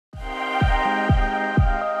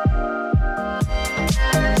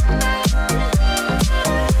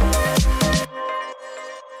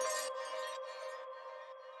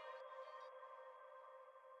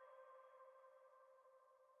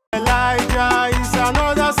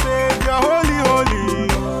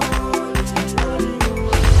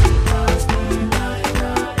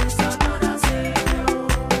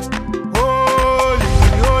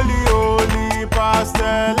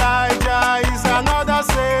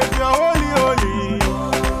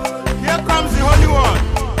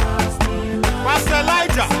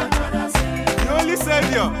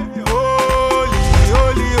Savior. Holy,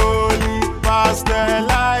 holy, holy. Pastor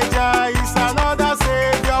Elijah is another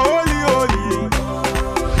Savior. Holy, holy.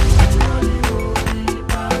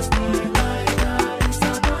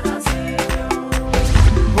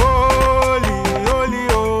 Holy, holy,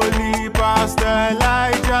 holy. Pastor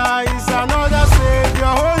Elijah is another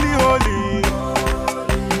Savior. Holy, holy.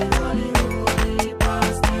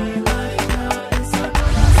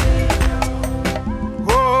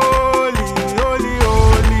 Holy, holy,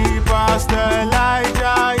 holy. Pastor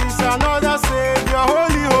Elijah is another Savior.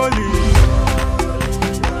 Holy, holy.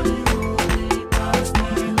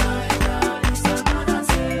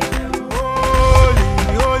 Holy,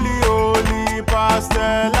 holy, holy. Pastor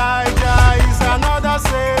Elijah is another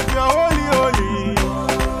Savior. Holy, holy.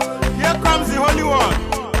 Here comes the Holy One.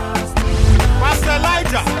 Pastor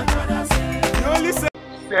Elijah, the Holy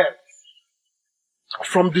Savior.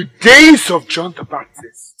 From the days of John the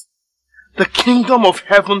Baptist, the kingdom of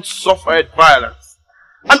heaven suffered violence,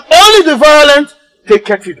 and only the violent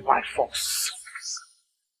taketh it by force.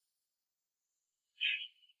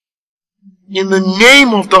 In the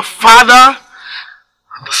name of the Father,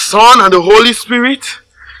 and the Son, and the Holy Spirit,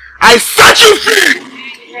 I set you free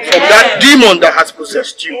from that demon that has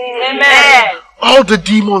possessed you. Amen. All the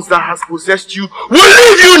demons that has possessed you will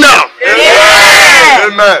leave you now.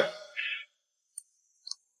 Amen. Amen.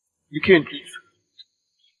 You can't leave.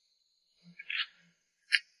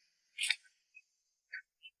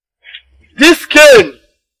 This cane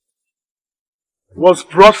was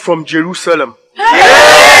brought from Jerusalem. Hey!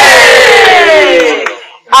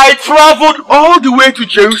 I traveled all the way to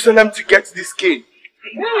Jerusalem to get this cane.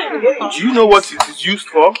 Do you know what it is used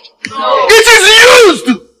for? No. It is used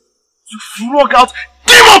to flog out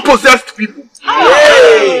demon-possessed people.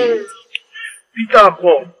 Hey! Peter and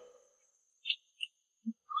Paul,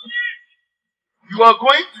 you are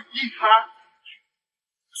going to give her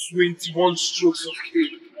 21 strokes of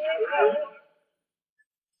cane.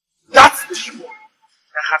 That's the demon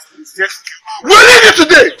that has possessed you. We'll leave you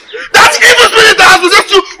today. That evil spirit that has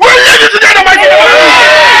possessed you will leave you today in the mighty name of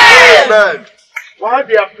Jesus. Amen. While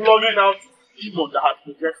they are flogging out the demon that has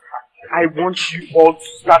possessed her, I want you all to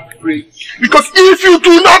start praying. Because if you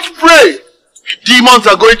do not pray, demons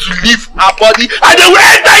are going to leave our body and they will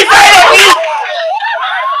enter inside of you.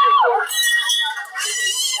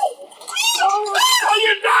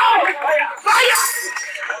 Fire down! Fire!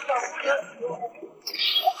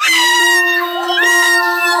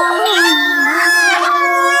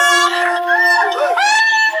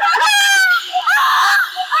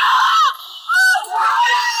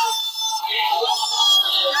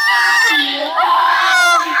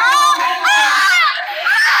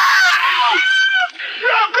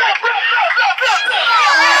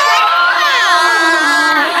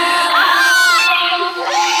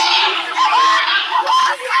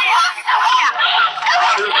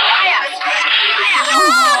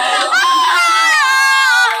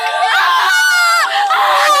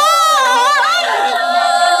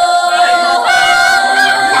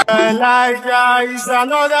 Elijah is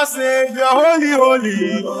another Savior. Holy,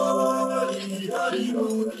 holy. Holy, holy,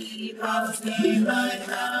 holy. Pastor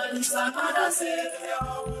Elijah is another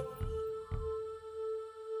Savior.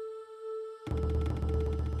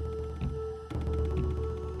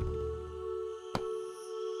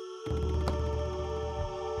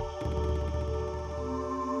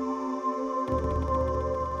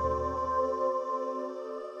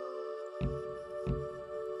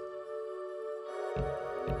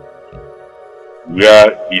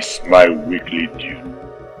 Where is my weekly due?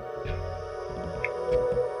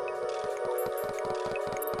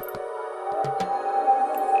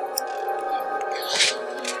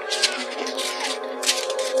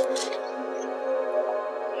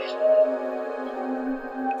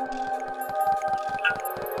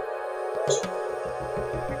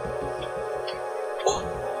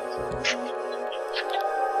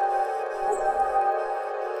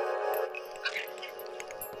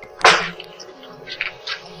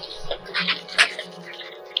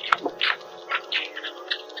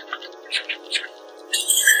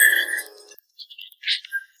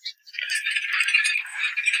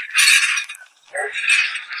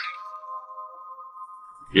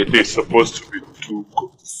 It is supposed to be 2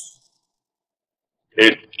 goats,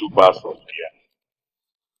 8 tubers of beer,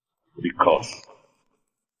 because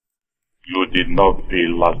you did not pay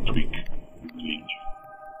last week.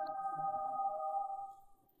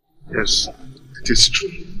 Yes, it is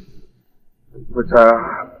true. But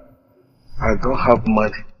I don't have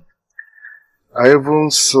money. I even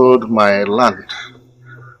sold my land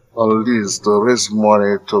on lease to raise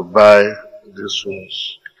money to buy these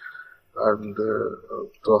ones. and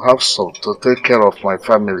to have some, to take care of my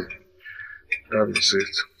family. That is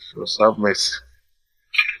it. Just have mercy.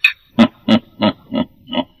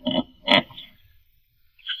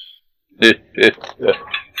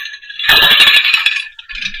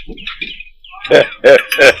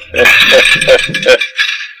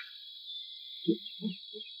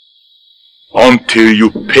 Until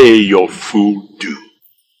you pay your full due,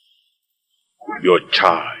 your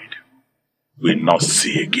child will not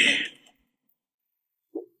see again.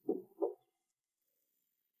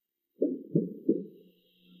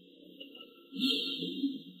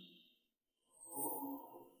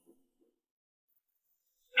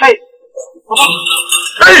 Hey!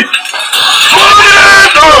 Hey!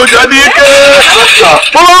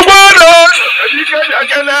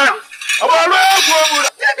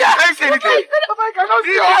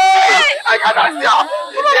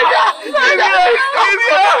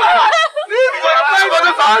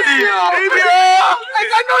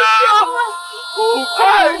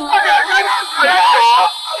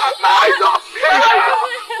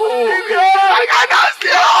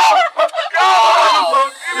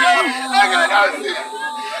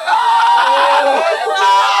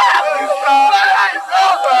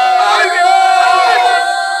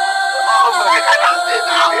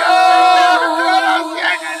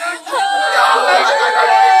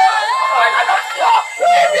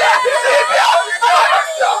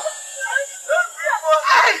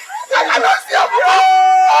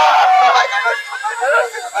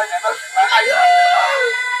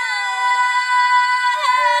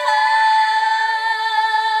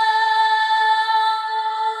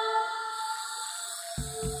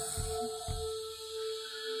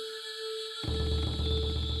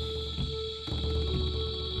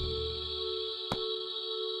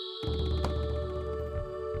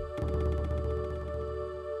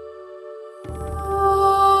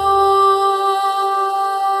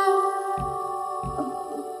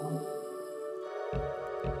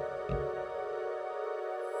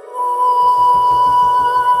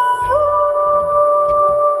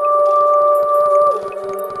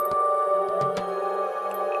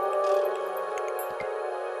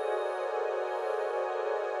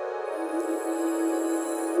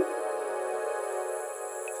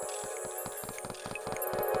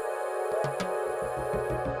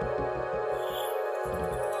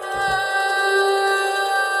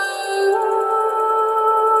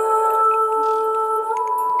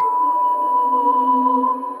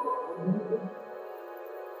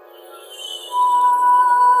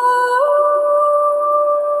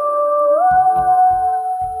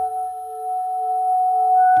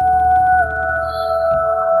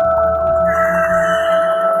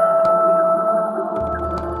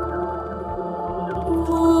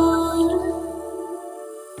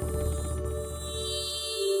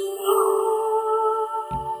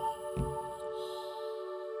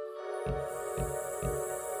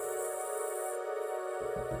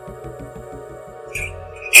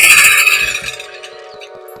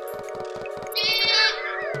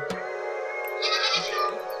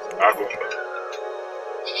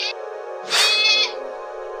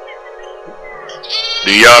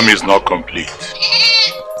 The yam is not complete.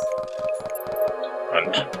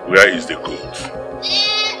 And where is the goat?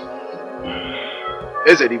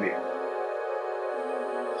 Adinma,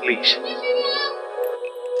 please.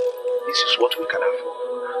 This is what we can afford.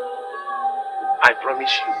 I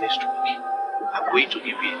promise you next week, I'm going to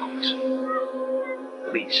give you a goat.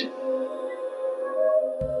 Please.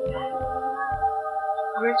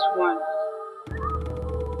 Great one.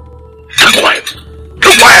 Keep quiet!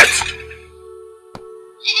 Keep quiet!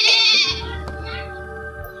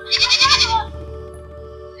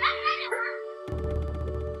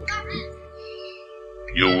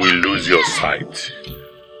 You will lose your sight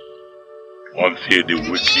until the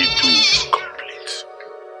weekly due is complete.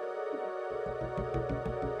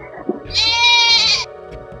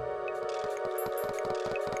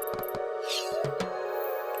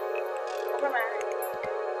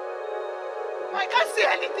 I can't see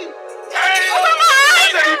anything.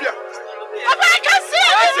 Papa, I can't see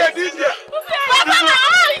anything. Papa, my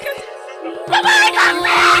eyes. Papa, I can't see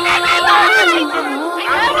anything.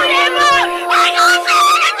 I can't see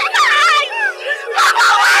anything. Papa,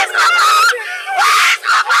 where's Papa? Where's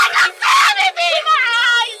Papa? I can't see anything in my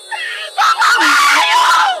eyes. Papa, where are you?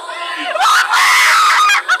 Papa,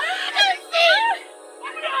 I can't see.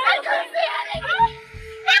 I can't see anything.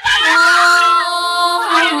 Papa,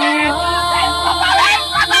 where's Papa? Papa, where's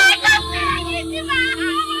Papa?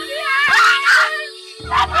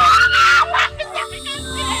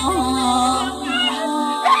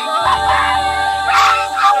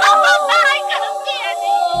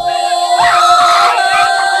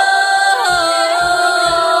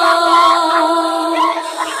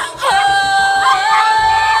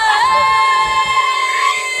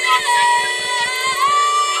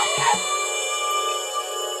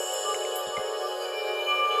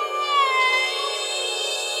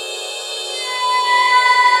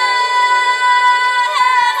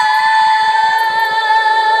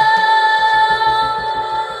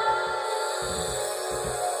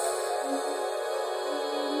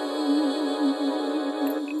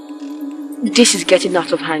 This is getting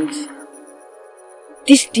out of hand.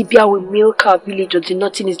 This Dibia will milk our village until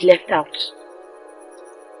nothing is left out.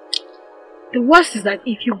 The worst is that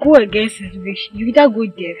if you go against his wish, you either go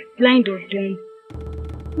deaf, blind or dumb.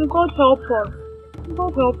 May God help us. May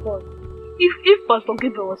God help us. If Pastor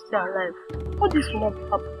Gabriel was still alive, all this would not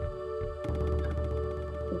happen.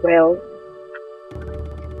 Well,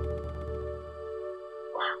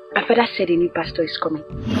 my father said a new pastor is coming.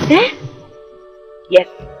 Eh? Yes.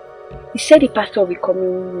 He said the pastor will be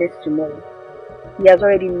coming next tomorrow. He has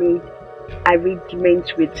already made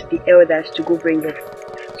arrangements with the elders to go bring him,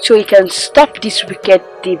 so he can stop this wicked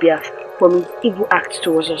Dibia from his evil acts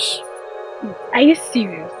towards us. Are you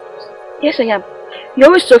serious? Yes, I am. He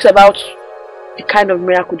always talks about the kind of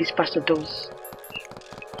miracle this pastor does.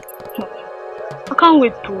 I can't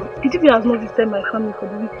wait to. The Dibia has not visited my family for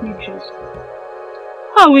the weekly Jews.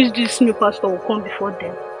 I wish this new pastor will come before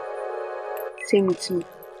them. Same with me.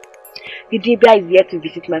 The Dibia is yet to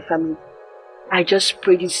visit my family. I just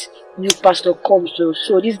pray this new pastor comes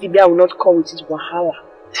so this Dibia will not come with his wahala.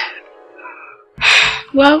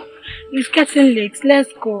 Well, it's getting late.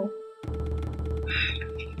 Let's go.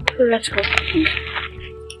 Let's go.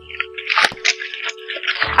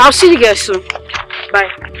 I'll see you guys soon. Bye.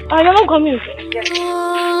 You're not coming. Yes.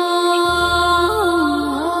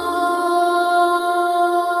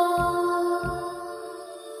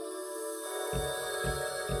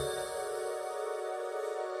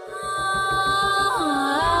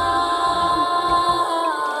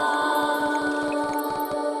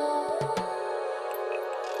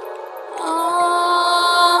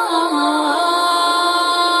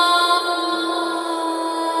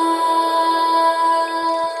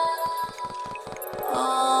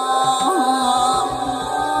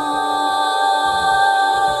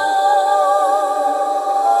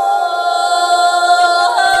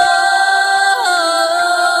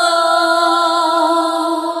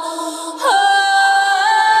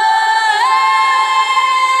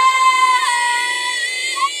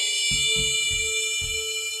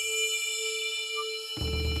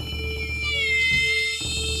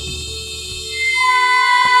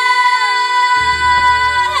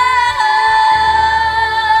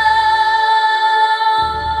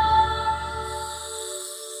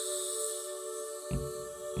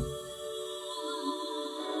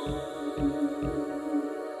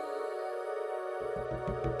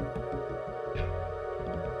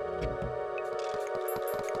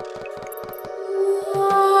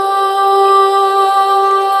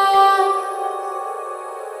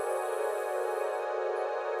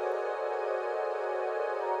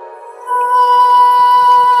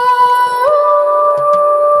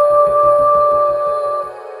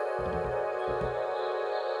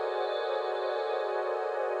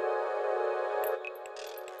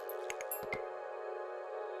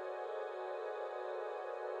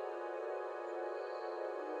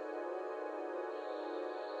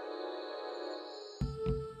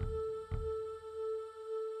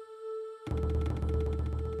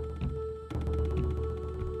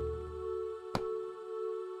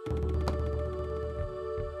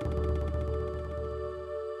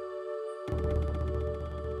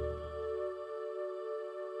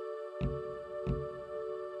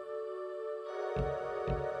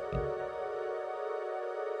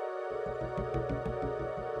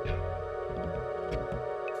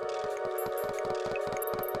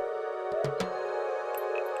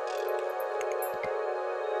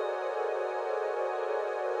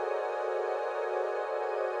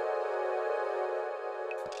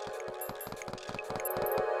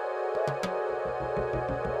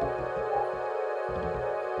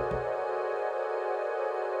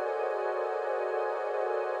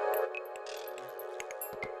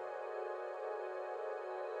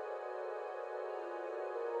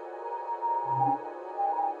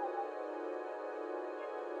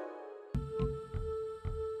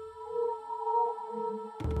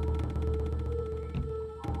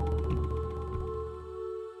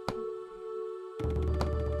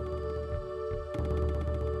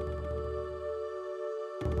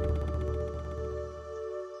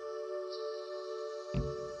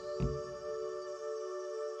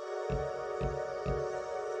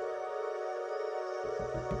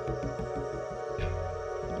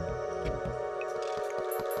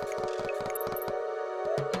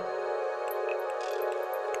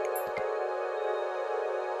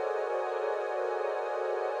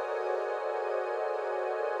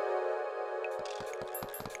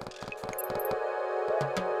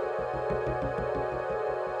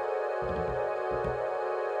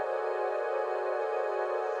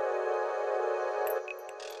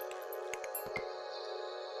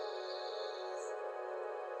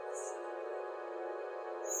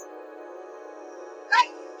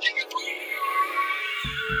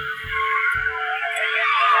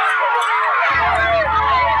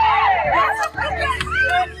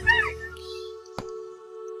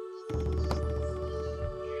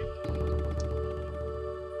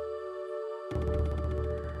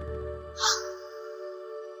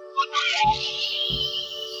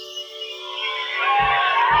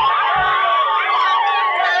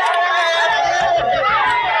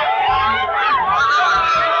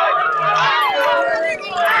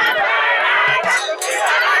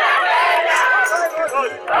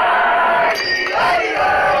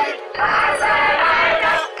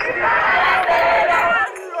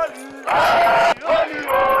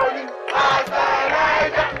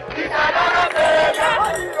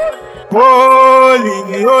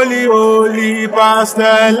 Holy, holy, holy, Pastor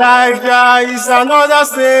Elijah is another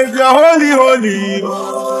Savior. Holy, holy.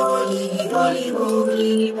 Holy, holy,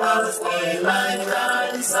 holy, Pastor Elijah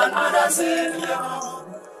is another Savior.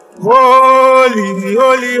 Holy,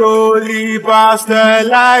 holy, holy, Pastor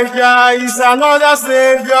Elijah is another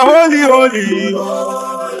Savior. Holy, holy.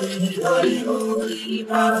 Holy, holy, holy,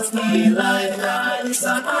 Pastor Elijah is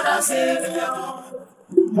another Savior.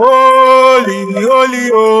 Holy, holy,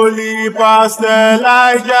 holy, Pastor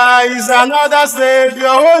Elijah is another Savior.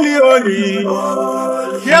 Holy, holy.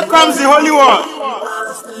 Here comes the Holy One.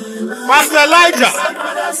 Pastor Elijah,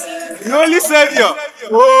 the Holy Savior.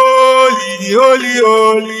 Holy, holy,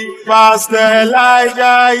 holy, Pastor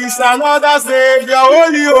Elijah is another Savior.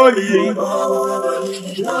 Holy, holy.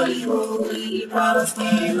 Holy, holy, holy, Pastor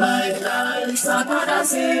Elijah is another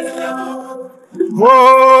Savior.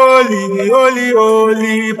 Holy, holy,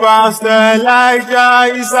 holy, Pastor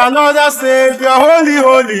Elijah is another Savior. Holy,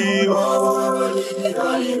 holy. Holy,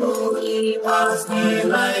 holy, holy, Pastor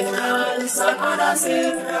Elijah is another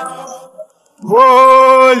Savior.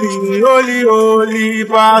 Holy, holy, holy,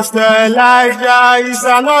 Pastor Elijah is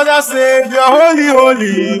another Savior. Holy,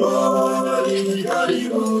 holy. Holy, holy,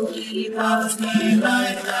 holy, Pastor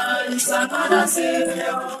Elijah is another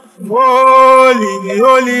Savior. Holy,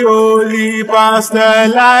 holy, holy, Pastor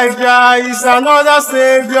Elijah is another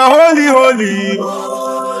Savior. Holy, holy.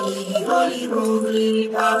 Holy, holy, holy,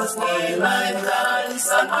 Pastor Elijah is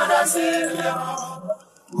another Savior.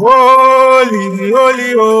 Holy,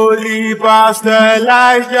 holy, holy, Pastor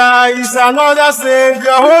Elijah is another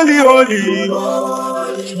Savior. Holy, holy.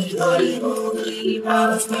 Holy, holy, holy,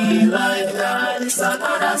 Pastor Elijah is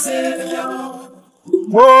another Savior.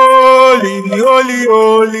 Holy, holy,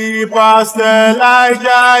 holy, Pastor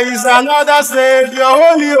Elijah is another Savior.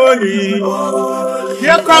 Holy, holy.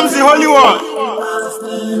 Here comes the Holy One.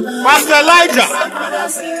 Pastor Elijah,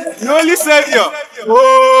 the Holy Savior.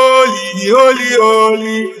 Holy, holy,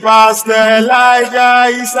 holy, Pastor Elijah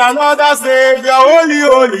is another Savior. Holy,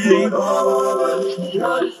 holy.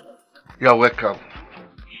 You're welcome.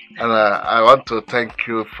 And I want to thank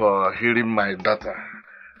you for hearing my daughter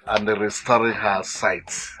and restoring her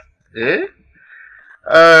sight. Eh?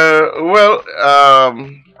 I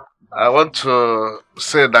want to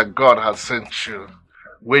say that God has sent you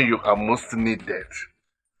where you are most needed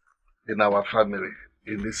in our family,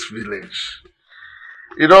 in this village.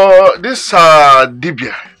 You know, this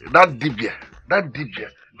Dibia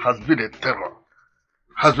has been a terror,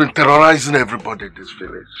 has been terrorizing everybody in this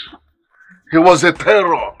village. He was a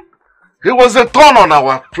terror. He was a thorn on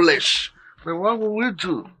our flesh. But what will we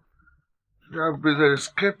do? We have been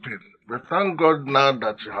escaping. But thank God now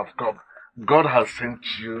that you have come. God has sent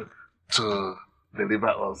you to deliver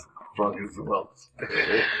us from his wrath.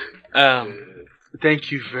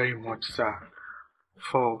 Thank you very much, sir,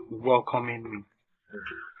 for welcoming me.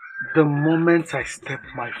 The moment I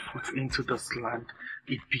stepped my foot into this land,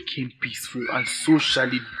 it became peaceful, and so shall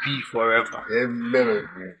it be forever. Amen.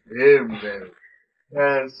 Amen.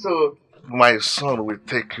 So, my son will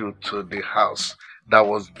take you to the house that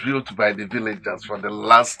was built by the villagers for the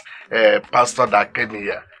last pastor that came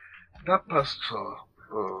here. That pastor,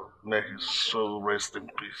 may his soul rest in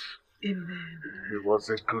peace. Amen. He was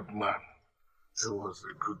a good man. He was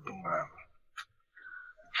a good man.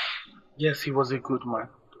 Yes, he was a good man.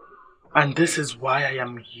 And this is why I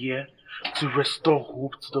am here, to restore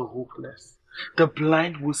hope to the hopeless. The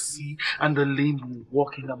blind will see and the lame will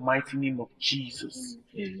walk in the mighty name of Jesus.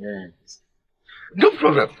 Amen. No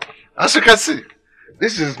problem. As you can see,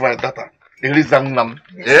 this is my daughter, Elizanam.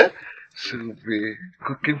 Yeah? She will be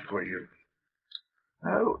cooking for you.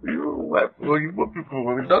 You people,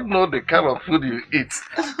 we don't know the kind of food you eat.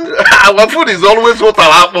 Our food is always what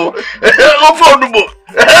apple.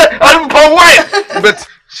 But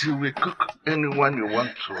she will cook anyone you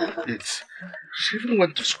want to eat. She even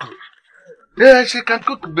went to school. Yeah, she can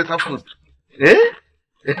cook better food. Eh?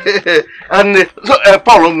 And so,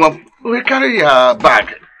 Paul, we carry your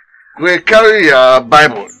bag. We carry your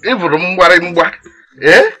Bible. Even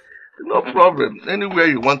eh? No problem. Anywhere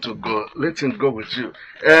you want to go, let him go with you.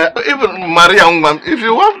 Even Maria, if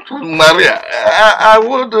you want to Maria, I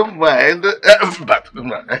wouldn't mind. But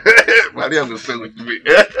Maria will stay with me.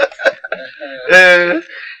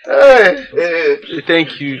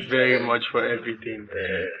 Thank you very much for everything.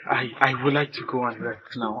 I would like to go and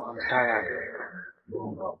rest now. I'm tired.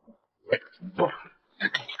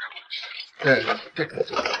 Take it.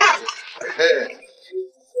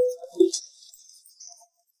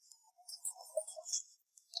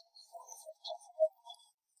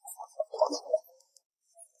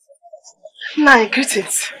 My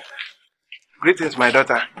greetings. Greetings, my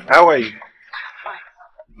daughter. How are you?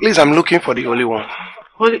 Please, I'm looking for the Holy One.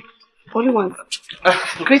 Holy One.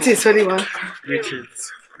 Greetings, Holy One.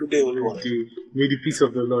 Greetings. Good day, Holy One. May the peace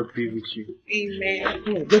of the Lord be with you. Amen.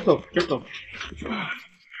 Yeah, get up.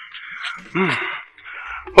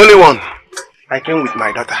 Holy One, I came with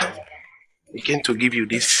my daughter. We came to give you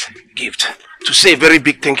this gift to say a very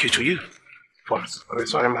big thank you to you for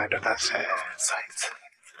restoring my daughter's sight.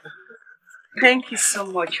 Thank you so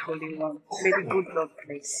much, Holy One. May the good Lord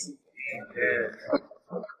bless you.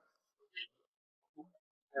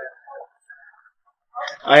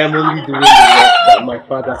 I am only doing the work that my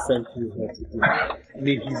Father sent me here to do.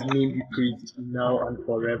 May His name be praised now and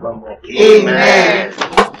forevermore. Amen.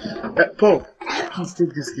 Paul, please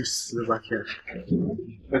take this gift back here.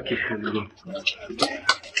 Okay, cool.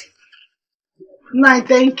 No,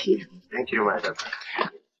 thank you. Thank you, my daughter.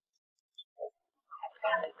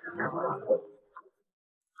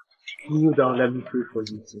 Kneel down, let me pray for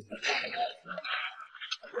you too.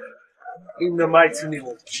 In the mighty name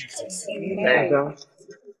of Jesus. Father,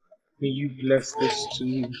 may you bless this too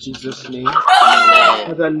in Jesus' name.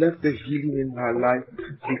 Father, let the healing in her life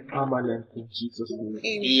be permanent in Jesus' name.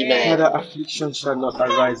 Amen. Father, affliction shall not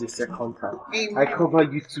arise a second time. I cover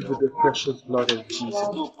you too with the precious blood of Jesus.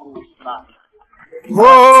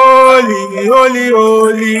 Holy, holy,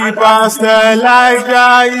 holy, Pastor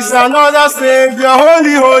Elijah is another Savior.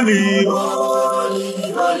 Holy, holy.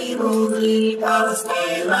 Holy, holy, holy, Pastor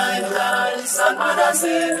Elijah is another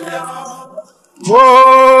Savior.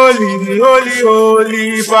 Holy, holy,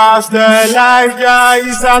 holy, Pastor Elijah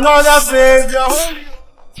is another Savior.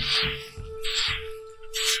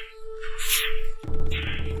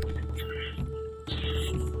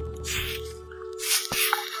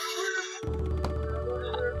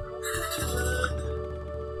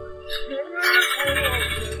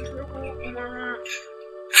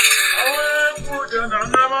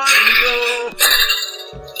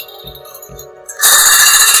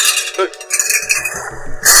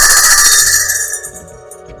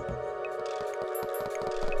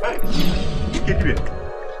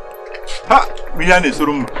 Ha! Milian is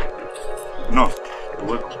room. No.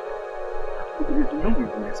 Welcome. We've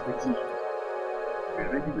been expecting you. We're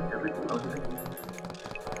ready with everything.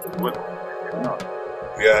 Welcome. Now,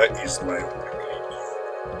 where is my lady?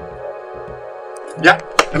 Yeah,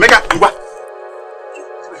 Emeka, what?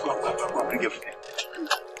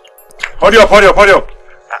 Hurry up.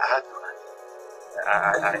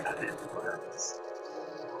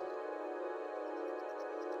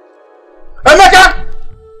 Emeka!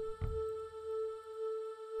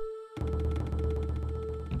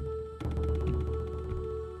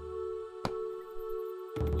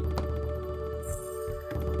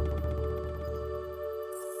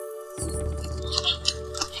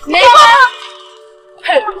 Neighbor!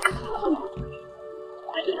 Hey!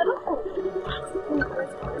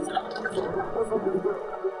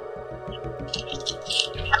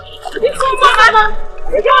 Mama!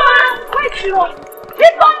 Wait,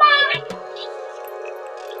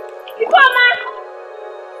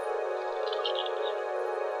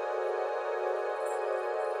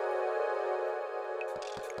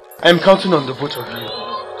 I'm counting on the both of you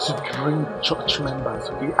to bring church members,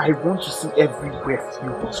 okay? I want to see everywhere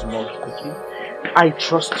filled with love, okay? I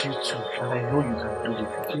trust you too, and I know you can do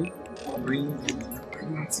it, okay? Bring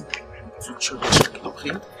them to church,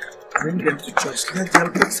 okay? Bring them to church. Let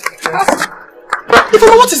them experience.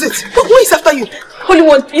 Ifeoma, what is it? Who is after you? Holy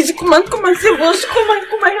One, please come and save us. Come and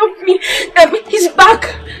help me. He's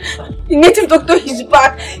back. The native doctor is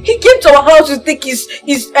back. He came to our house to take his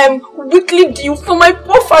weekly due for my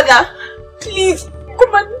poor father. Please,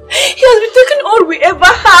 come on. He has been taking all we ever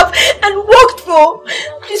have and worked for.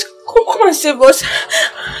 Please, come and save us.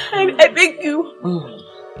 I beg you.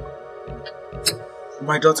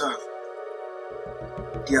 My daughter,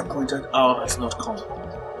 the appointed hour has not come.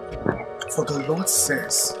 For the Lord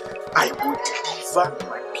says, I will deliver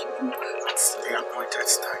my people at the appointed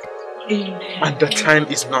time. Amen. And the time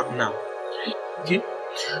is not now. Okay?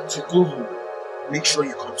 So go home. Make sure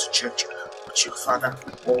you come to church with your father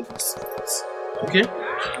and all those things. Okay?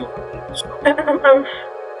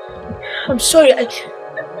 I'm sorry.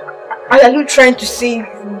 Are you trying to say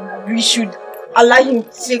we should allow him to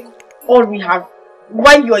take all we have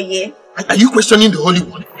while you're here? Are you questioning the Holy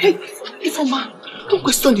One? Hey, Ifeoma, don't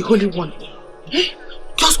question the Holy One. Hey,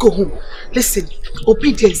 just go home. Listen,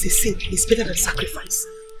 obedience, they say, is better than sacrifice.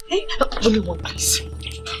 Hey, Holy One, please.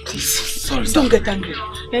 Please. Sorry, don't get angry.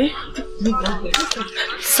 Hey?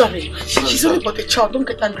 Sorry. She's only but a child. Don't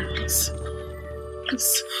get angry, please.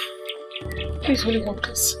 Please. Please, Holy One,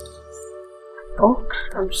 please. Oh,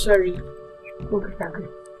 I'm sorry. Don't get angry.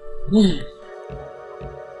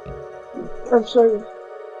 I'm sorry.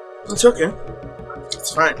 It's okay.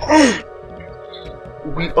 It's fine.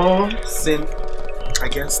 We all sin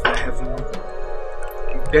against the heavenly God.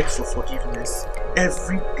 We beg for forgiveness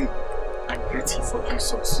every day, and yet He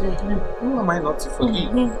forgives us. Who am I not to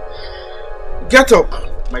forgive? Get up,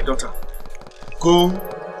 my daughter. Go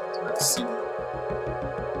and sin.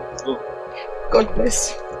 Go. God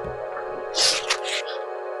bless you.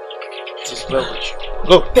 It is well with you.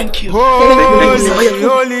 Go. Thank you.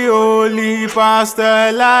 Holy, holy, Pastor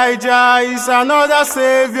Elijah is another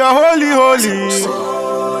Savior. Holy, holy.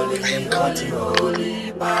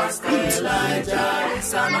 Holy, Pastor Elijah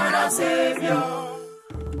is another Savior.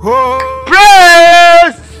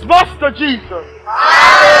 Praise Master Jesus.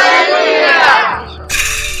 Hallelujah.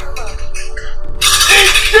 In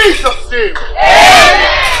Jesus' name.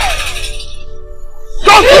 Amen.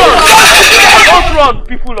 Don't run,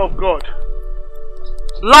 people of God.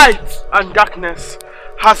 Light and darkness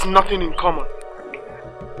has nothing in common.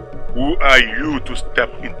 Who are you to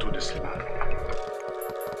step into this land?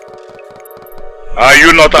 Are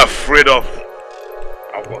you not afraid of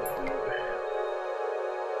our God?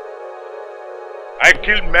 I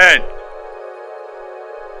kill men,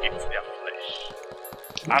 eat their flesh,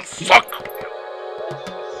 and suck their blood.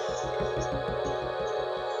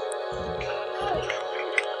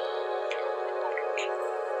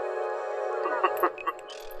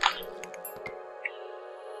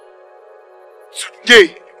 Today,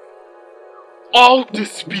 all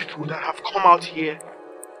these people that have come out here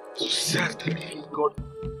to serve the living God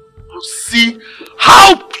will see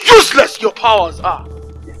how useless your powers are.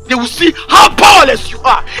 They will see how powerless you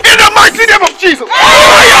are. In the mighty name of Jesus.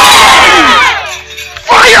 Fire!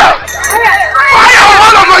 Fire! Fire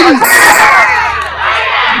all over you!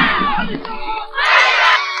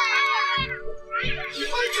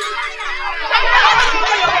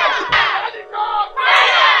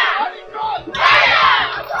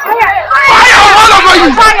 Fire all over you!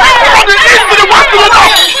 From the east to the west to the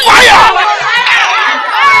north! Fire!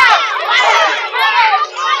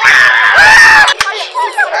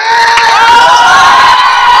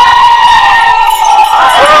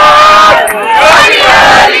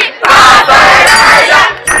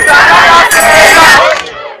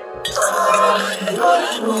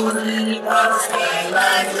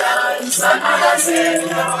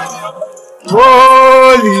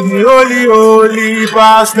 Holy, holy, holy,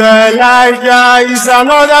 Pastor Elijah is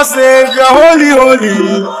another Savior. Holy, holy.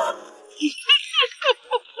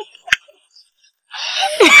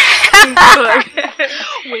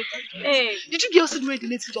 Wait, hey, did you girls know the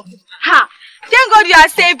native doctor? Ha! Thank God you are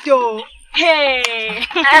saved though. Hey!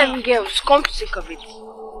 Girls, come to think of it.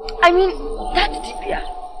 I mean, that Dibia,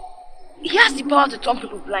 he has the power to turn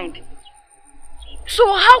people blind.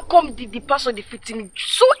 So how come the pastor defeated him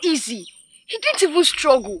so easy? He didn't even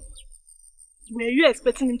struggle. Were you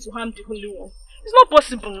expecting him to harm the Holy One? It's not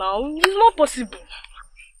possible now. It's not possible.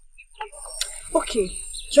 Okay.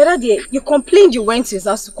 The other day, you complained you went to his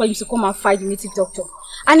house to call him to come and fight the native doctor.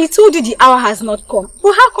 And he told you the hour has not come.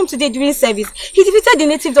 But how come today during service, he defeated the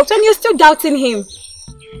native doctor and you're still doubting him?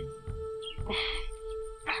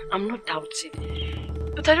 I'm not doubting.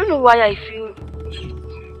 But I don't know why I feel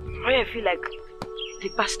like the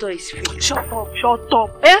pastor is fake. Shut up.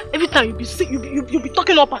 Every time you be sick, you be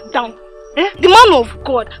talking up and down. The man of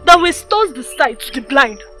God that restores the sight to the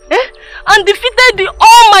blind. And defeated the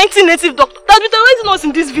almighty native doctor that been terrorizing us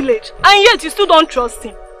in this village. And yet you still don't trust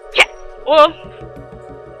him. Yeah. Oh.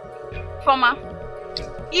 Informer.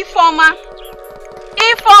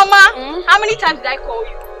 How many times did I call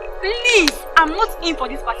you? Please, I'm not in for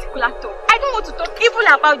this particular talk. I don't want to talk evil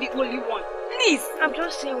about the Holy One. Please. I'm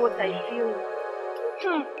just saying what I feel.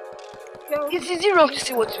 Is it wrong to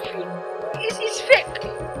say what you feel? It's fake.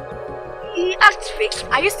 He acts fake.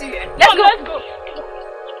 Are you serious? Let's go.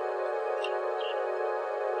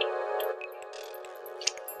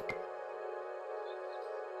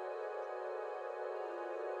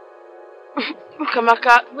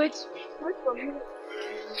 Kamaka, wait for me.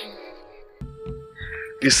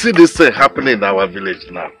 You see this thing happening in our village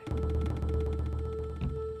now?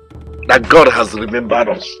 That God has remembered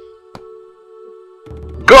us.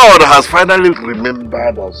 God has finally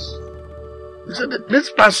remembered us. You see, this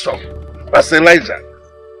pastor Elijah,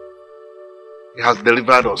 he has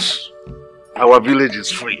delivered us. Our village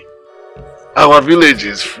is free. Our village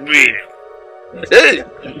is free. Hey,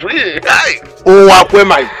 free. Hey. Owakwe,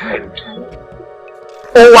 my friend.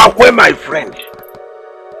 Owakwe, my friend.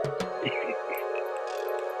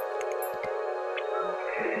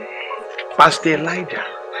 Pastor Elijah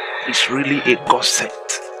is really a God sent.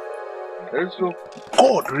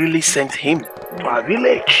 God really sent him to our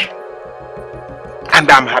village. And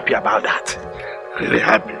I'm happy about that. Really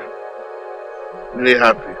happy. Really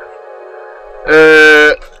happy.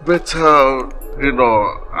 But you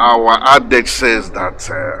know, our adage says that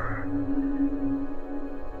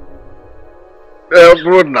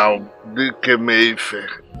bro now they came if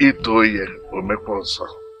itoye omekonso.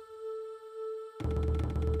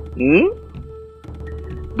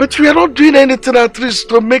 But we are not doing anything at least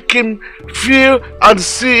to make him feel and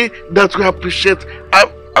see that we appreciate.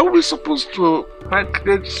 Are we supposed to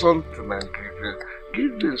package something and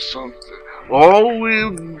give him something? Or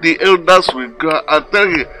will the elders will go and tell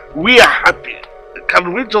you, we are happy?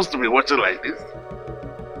 Can we just be watching like this?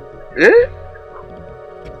 Eh?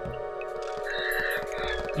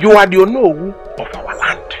 You are the Onowu of our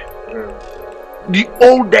land. The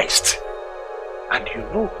oldest. And you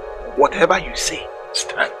know, whatever you say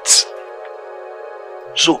stands.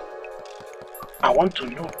 So, I want to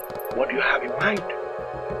know what you have in mind.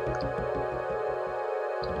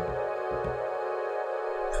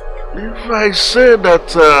 If I say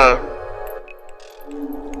that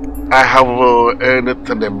I have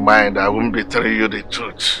anything in mind, I won't be telling you the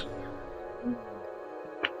truth.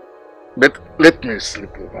 But let me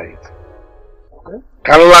sleep over it. Okay?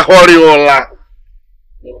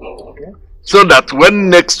 So that when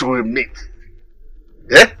next we meet,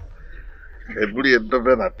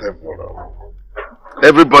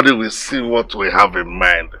 everybody will see what we have in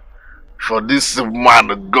mind for this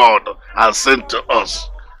man God has sent to us.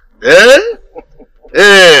 Maria!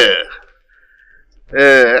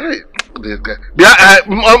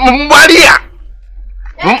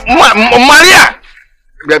 Maria!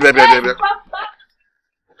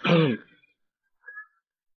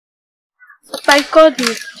 I called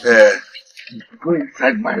you. Go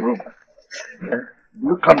inside my room.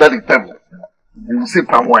 Look under the table. You will see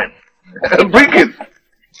palm wine. Bring it.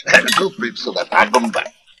 Go bring so that I come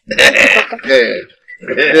back.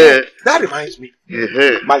 That reminds me,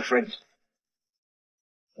 my friend.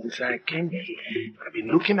 Since I came here, I've been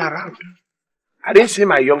looking around. I didn't see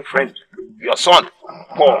my young friend, your son,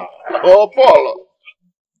 Paul. Oh, Paul.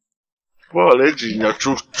 Paul, I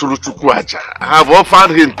have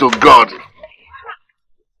offered him to God.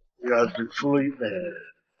 He has been following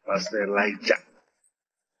Pastor Elijah.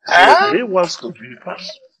 So he wants to be a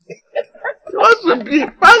pastor. He wants to be a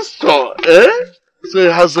pastor, So he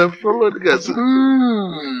hasn't followed us. Oh,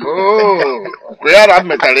 we are at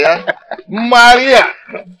Metalia. Maria!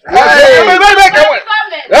 Hey!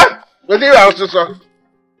 What you have to say?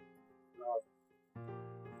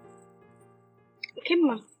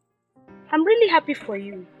 Kimma, I'm really happy for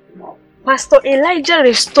you. Pastor Elijah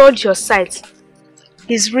restored your sight.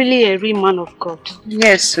 He's really a real man of God.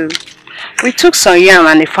 Yes, sir. We took some yam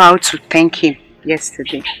and a fowl to thank him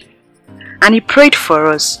yesterday. And he prayed for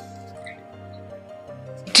us.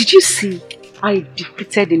 Did you see I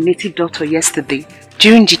defeated the native doctor yesterday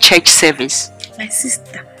during the church service? My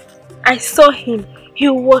sister, I saw him. He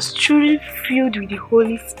was truly filled with the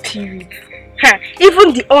Holy Spirit.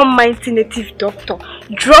 Even the almighty native doctor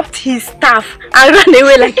dropped his staff and ran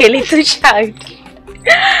away like a little child.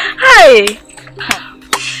 Hi!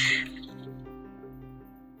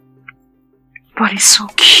 But he's so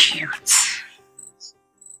cute.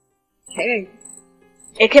 Hey,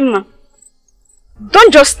 Ekema,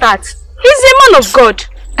 don't just start. He's a man of God.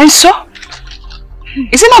 And so?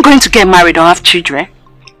 Is he not going to get married or have children?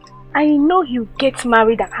 I know he'll get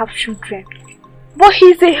married and have children. But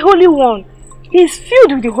he's a holy one. He's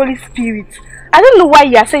filled with the Holy Spirit. I don't know why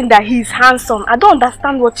you are saying that he's handsome. I don't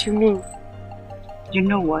understand what you mean. You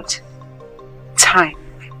know what? Time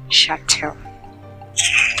shall tell.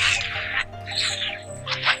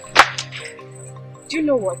 Do you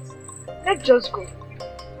know what? Let's just go.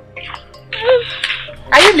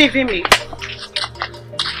 Are you leaving me?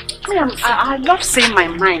 I love saying my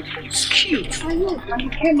mind. It's cute. I know. And you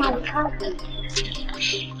came out happy.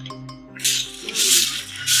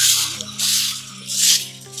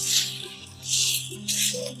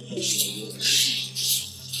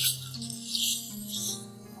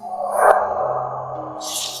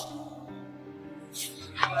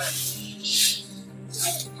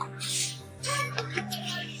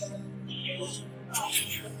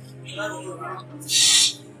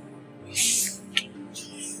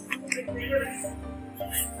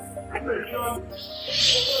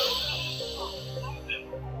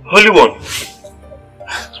 Holy One,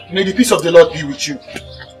 may the peace of the Lord be with you.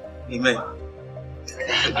 Amen.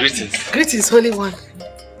 Greetings. Greetings, Holy One.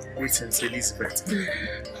 Greetings, Elizabeth.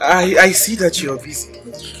 I see that you are busy.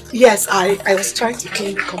 Yes, I was trying to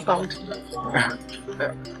clean the compound.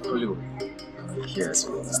 Holy One, yes,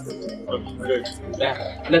 we understand. Good.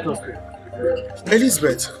 Let us pray.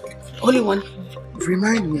 Elizabeth. Holy One,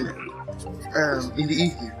 Remind me, in the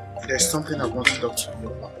evening, there's something I want to talk to you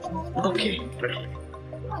about. Okay.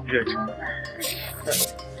 Good.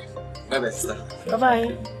 Bye-bye, sister.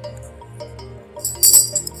 Bye-bye.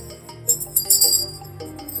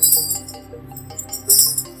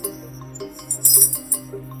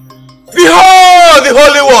 Behold the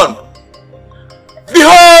Holy One!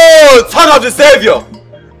 Behold, Son of the Savior!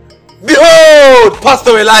 Behold,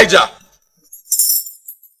 Pastor Elijah!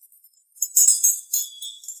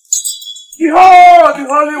 Behold the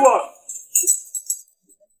Holy One!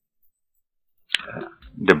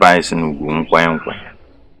 The bison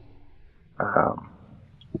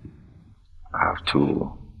I have to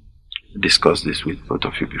discuss this with both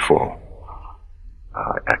of you before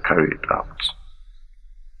I carry it out.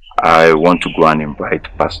 I want to go and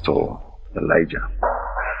invite Pastor Elijah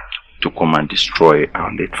to come and destroy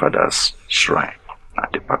our late father's shrine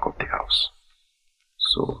at the back of the house.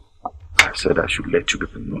 So I said I should let you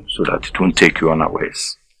people know so that it won't take you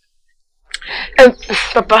unawares.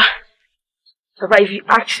 Papa, if you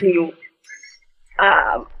ask me,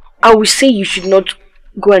 I would say you should not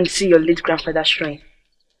go and see your late grandfather's shrine.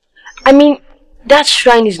 I mean, that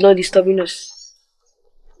shrine is not disturbing us.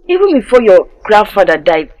 Even before your grandfather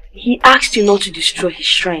died, he asked you not to destroy his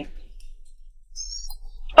shrine.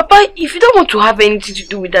 Papa, if you don't want to have anything to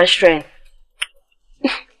do with that shrine,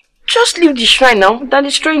 just leave the shrine now than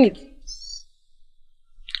destroying it.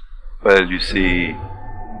 Well, you see,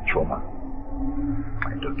 Choma,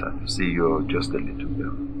 my daughter, you see, you're just a little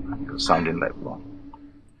girl and you're sounding like one.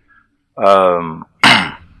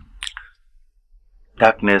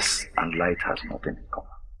 Darkness and light has nothing in common.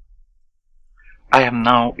 I am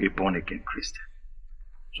now a born-again Christian.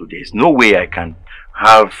 So there is no way I can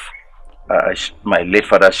have my late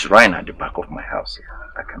father's shrine at the back of my house.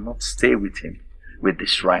 I cannot stay with him with the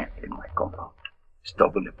shrine in my compound. It's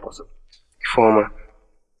double impossible. Former,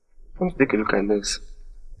 let's take a look at this.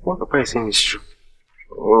 What Papa is saying is true.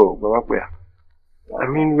 Oh, Baba, I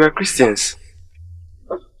mean, we are Christians.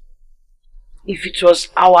 If it was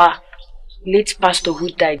our late pastor who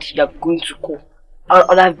died, you are going to call, I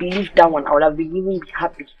would have believed that one. I would have been even be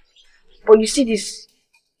happy. But you see this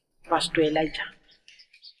Pastor Elijah,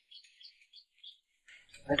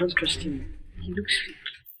 I don't trust him. He looks fake.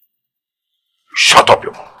 Shut up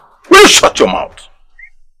your mouth. Will you shut your mouth?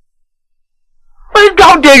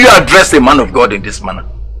 How dare you address a man of God in this manner?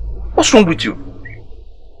 What's wrong with you?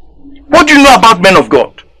 What do you know about men of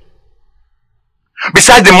God?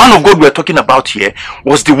 Besides, the man of God we're talking about here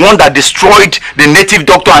was the one that destroyed the native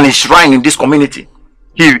doctor and his shrine in this community.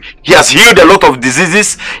 He has healed a lot of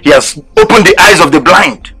diseases. He has opened the eyes of the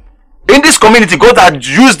blind. In this community, God had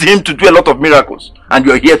used him to do a lot of miracles. And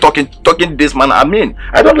you're here talking this man. I mean,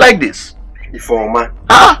 I don't like this. Ifeoma.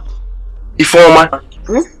 Huh? Ifeoma.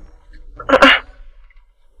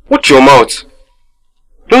 Watch your mouth.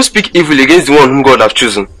 Don't speak evil against the one whom God has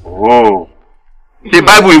chosen. Oh. The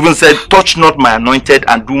Bible even said, touch not my anointed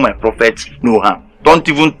and do my prophets no harm. Don't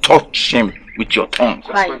even touch him with your tongue.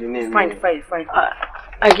 Fine.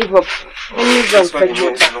 I give up. Let me go and fetch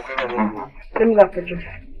you. Let me go and fetch you.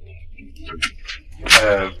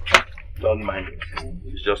 Don't mind it.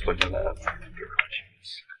 It's just like that.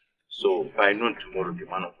 So by noon tomorrow, the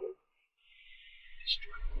man of God.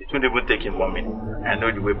 It won't even take him 1 minute. I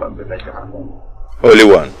know the way back the Holy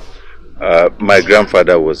One, my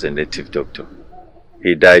grandfather was a native doctor.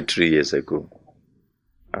 He died 3 years ago.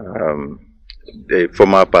 The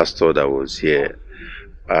former pastor that was here,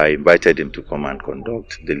 I invited him to come and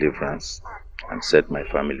conduct deliverance and set my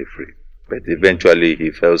family free. But eventually he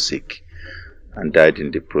fell sick and died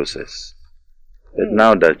in the process. But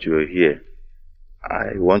now that you're here,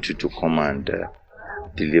 I want you to come and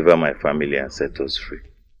deliver my family and set us free.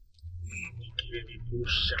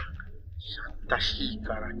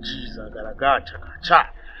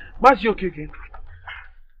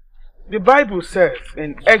 The Bible says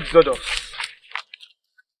in Exodus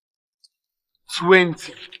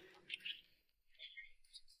 20,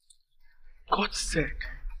 God said,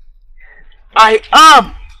 I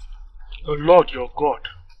am the Lord your God,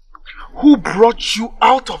 who brought you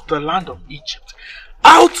out of the land of Egypt,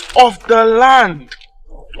 out of the land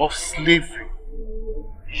of slavery.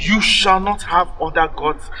 You shall not have other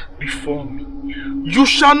gods before me. You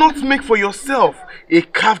shall not make for yourself a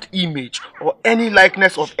carved image or any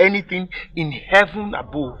likeness of anything in heaven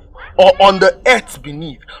above, or on the earth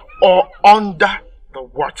beneath, or under the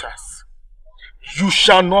waters. You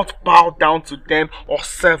shall not bow down to them or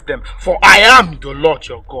serve them, for I am the Lord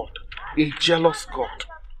your God, a jealous God,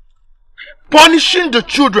 punishing the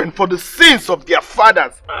children for the sins of their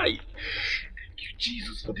fathers. Thank you,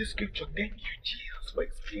 Jesus, for this scripture. Thank you, Jesus, for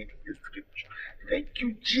explaining this scripture. Thank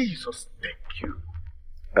you, Jesus. Thank you.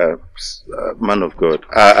 Man of God,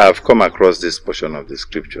 I've come across this portion of the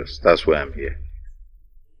scriptures. That's why I'm here.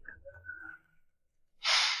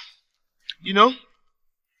 You know,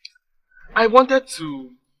 I wanted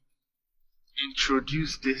to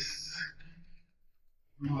introduce this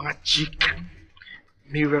magic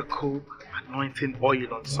miracle anointing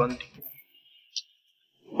oil on Sunday.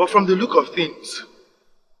 But from the look of things,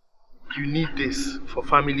 you need this for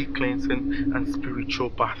family cleansing and spiritual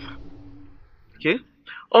bath. Okay?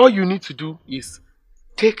 All you need to do is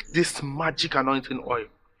take this magic anointing oil,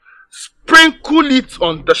 sprinkle it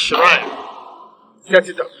on the shrine, set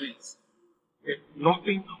it ablaze. Okay?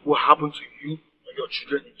 Nothing will happen to you or your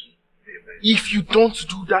children again. If you don't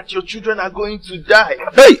do that, your children are going to die.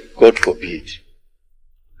 Hey! God forbid.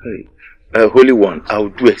 Hey, Holy One, I'll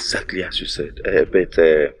do exactly as you said. But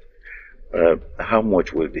how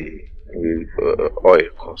much will the oil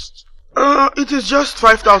cost? It is just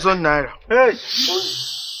 5,000 naira. Hey!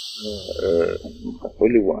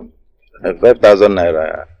 Holy One, 5,000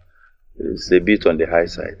 naira is a bit on the high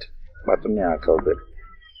side. But me, I'll call them.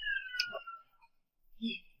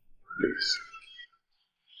 Please.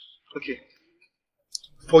 Okay.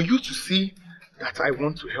 For you to see that I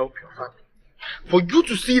want to help your family, for you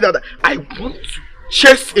to see that I want to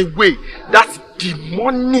chase away that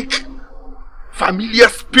demonic familiar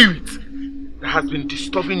spirit that has been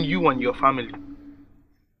disturbing you and your family,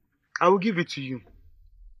 I will give it to you.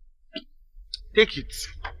 Take it.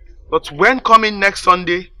 But when coming next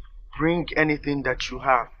Sunday, bring anything that you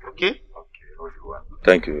have, okay? Okay, Holy One.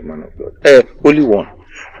 Thank you, man of God. Holy One,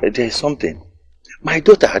 there is something. My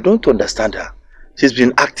daughter, I don't understand her. She's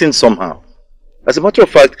been acting somehow. As a matter of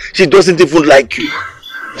fact, she doesn't even like you.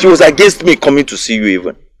 She was against me coming to see you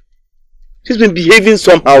even. She's been behaving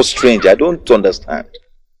somehow strange. I don't understand.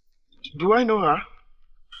 Do I know her?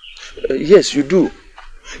 Yes, you do.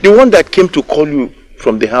 The one that came to call you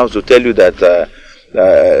from the house to tell you that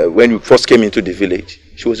when you first came into the village,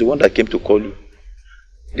 she was the one that came to call you.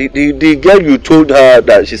 The girl you told her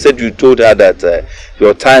that, she said you told her that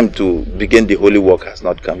your time to begin the holy work has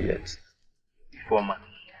not come yet. Woman.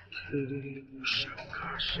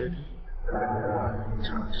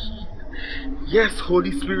 Yes,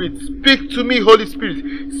 Holy Spirit, speak to me, Holy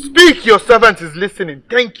Spirit. Speak, your servant is listening.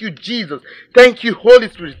 Thank you, Jesus. Thank you, Holy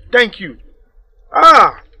Spirit. Thank you.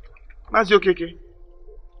 That's okay.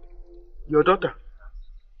 Your daughter.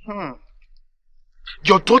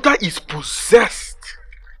 Your daughter is possessed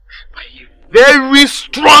by a very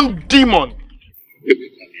strong demon.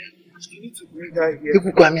 You need to bring her here. You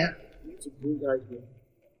need to bring her here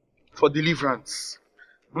for deliverance.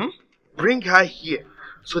 Bring her here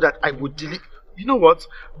so that I would deliver. You know what?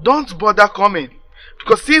 Don't bother coming.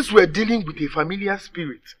 Because since we're dealing with a familiar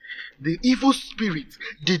spirit, the evil spirit,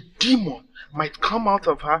 the demon, might come out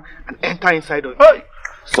of her and enter inside of her.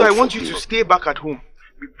 So I want you to stay back at home.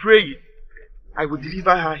 We pray. I will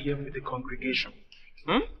deliver her here with the congregation.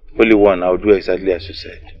 Holy One, I'll do exactly as you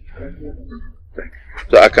said.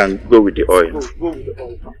 So I can go with the oil. Go with the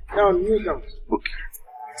oil. Now kneel down. Okay.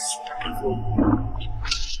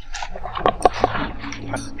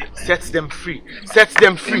 Set them free. Set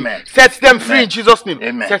them free. Amen. Set them free in Jesus' name.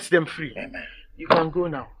 Amen. Set them free. Amen. You can go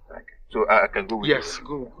now. So I can go with you. Yes,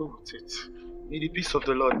 go with it. May the peace of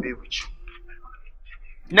the Lord be with you.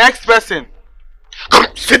 Next person.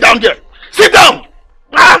 Come, sit down there. Sit down.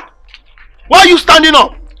 Why are you standing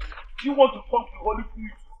up? You want to talk to the Holy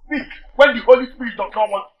Spirit to speak when the Holy Spirit does not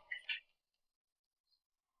want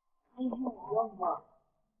to speak. Young man.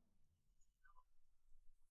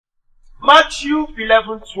 Matthew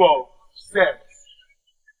 11:12 says,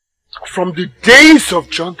 from the days of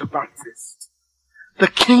John the Baptist, the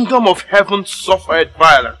kingdom of heaven suffered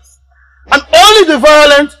violence, and only the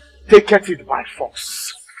violent taketh it by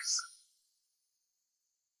force.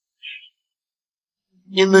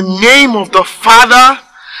 In the name of the Father,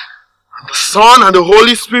 and the Son, and the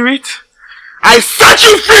Holy Spirit, I set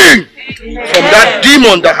you free from that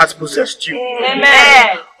demon that has possessed you.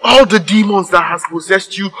 Amen. All the demons that has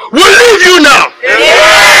possessed you will leave you now.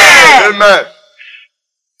 Amen.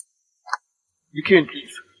 You can,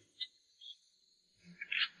 please.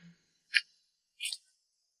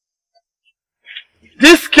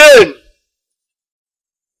 This cane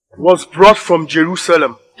was brought from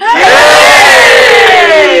Jerusalem.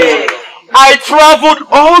 I traveled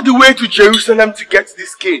all the way to Jerusalem to get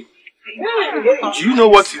this cane. Do you know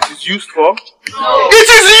what it is used for? No. It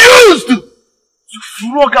is used to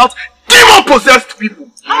flog out demon-possessed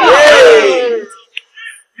people.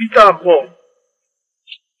 Peter and Paul,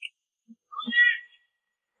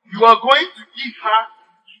 you are going to give her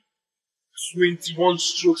 21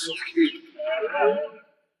 strokes of cane.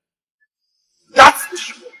 That's the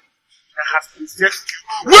demon that has possessed you.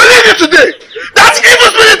 We'll leave you today! That evil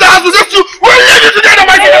spirit that has possessed you, we'll leave you today in the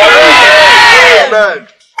mighty name of Jesus! Amen.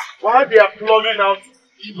 While they are plumbing out the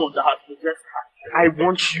demon that has possessed her, I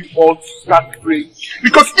want you all to start praying.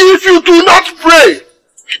 Because if you do not pray,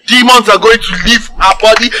 demons are going to leave our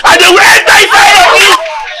body and they will enter inside of you!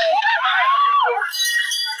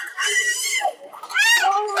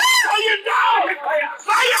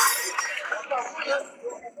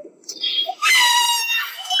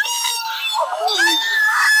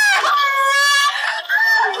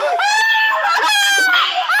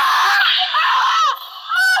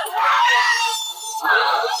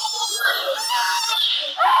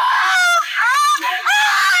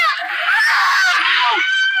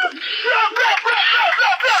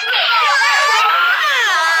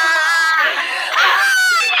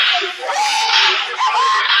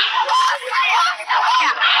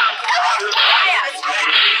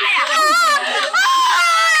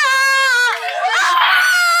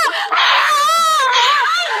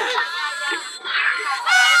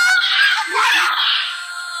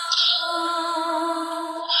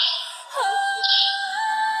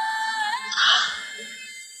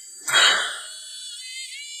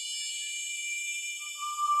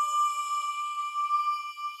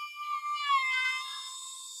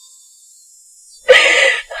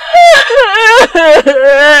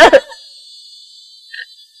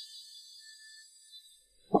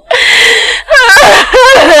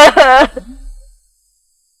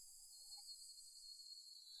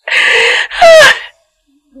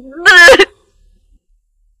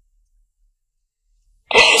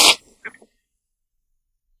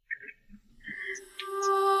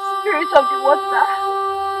 Spirit of the water.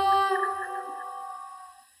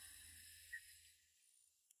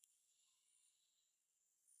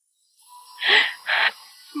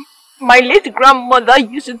 My late grandmother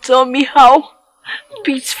used to tell me how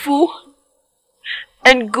peaceful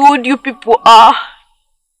and good you people are.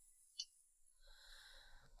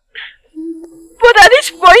 But at this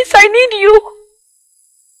point, I need you.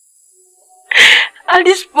 At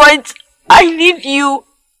this point, I need you.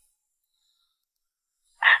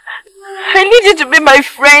 I need you to be my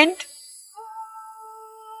friend.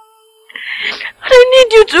 I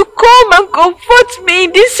need you to come and comfort me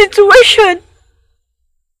in this situation.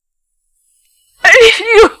 I need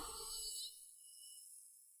you.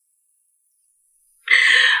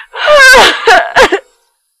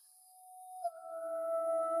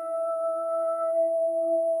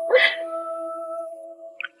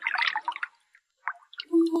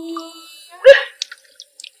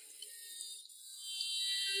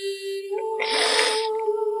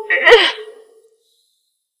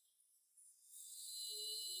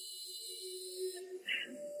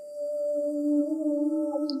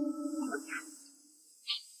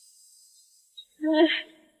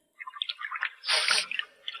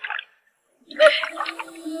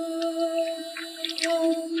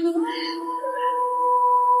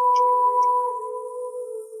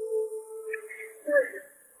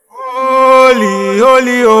 Holy,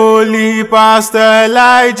 holy, holy, Pastor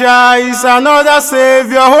Elijah is another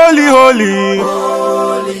Savior. Holy, holy.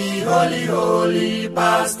 Holy, holy, holy,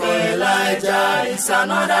 Pastor Elijah is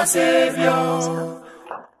another Savior.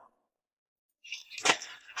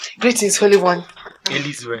 Greetings, Holy One.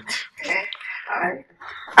 Elizabeth.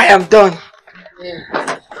 I am done.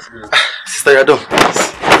 Sister, you're done.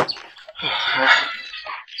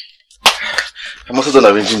 I'm also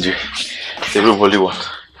done arranging the room, Holy One.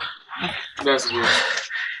 That's good.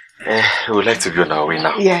 We would like to be on our way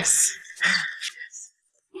now. Yes.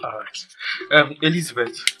 Alright.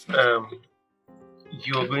 Elizabeth,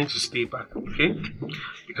 you are going to stay back, okay?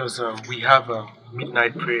 Because we have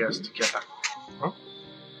midnight prayers together. Huh?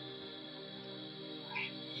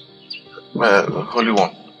 Holy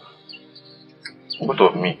One, what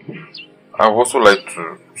of me? I would also like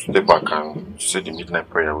to stay back and say the midnight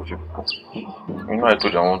prayer with you people. You know, I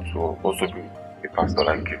told you I want to also be a pastor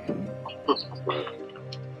like you.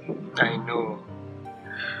 I know.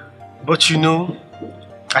 But you know,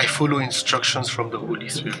 I follow instructions from the Holy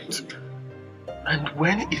Spirit. And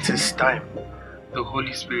when it is time, the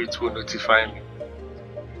Holy Spirit will notify me.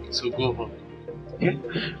 So go home. Okay?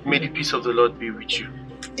 May the peace of the Lord be with you.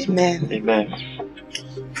 Amen. Amen.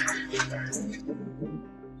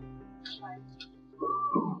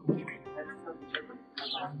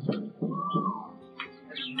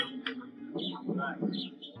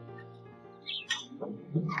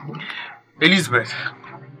 Elizabeth,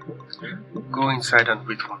 go inside and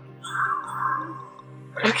wait for me.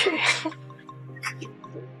 Okay.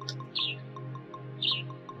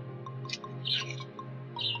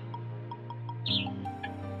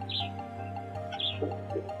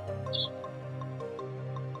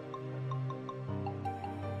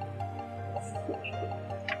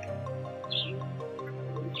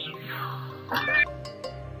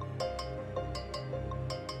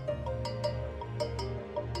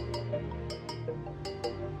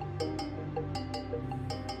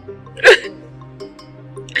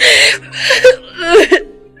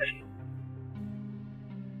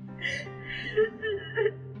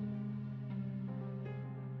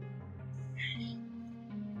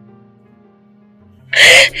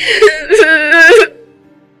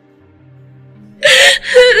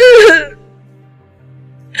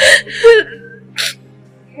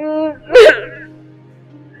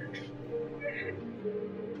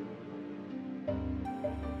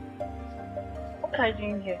 What are you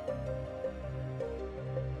doing here?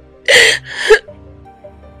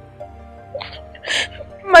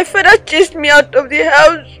 My father chased me out of the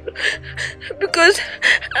house because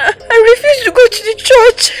I refused to go to the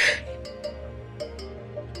church.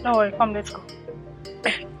 Don't worry, come, let's go.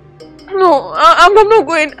 No, I'm not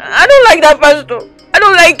going. I don't like that pastor. I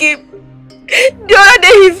don't like him. The other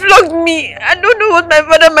day he flogged me. I don't know what my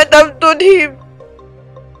father might have told him.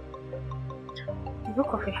 The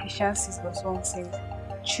book of Ephesians 6 verse 1 says,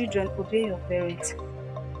 children, obey your parents.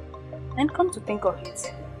 And come to think of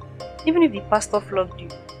it, even if the pastor flogged you,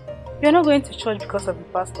 you are not going to church because of the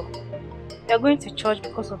pastor. You are going to church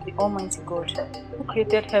because of the Almighty God who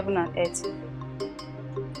created heaven and earth.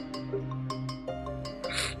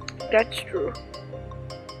 That's true.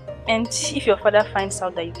 And if your father finds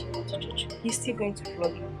out that you keep going to church, he's still going to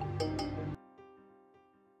flog you.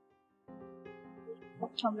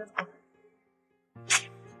 Come, let's go.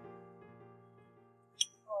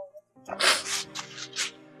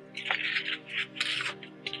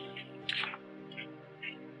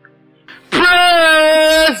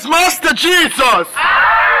 Praise Master Jesus!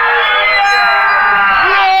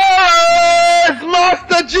 Praise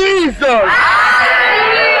Master Jesus!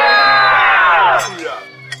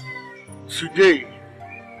 Today,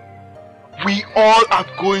 we all are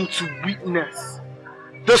going to witness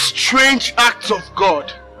the strange acts of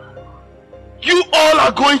God. You all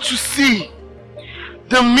are going to see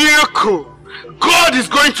the miracle God is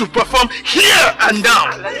going to perform here and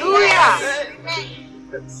now. Hallelujah!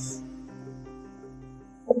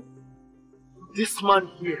 This man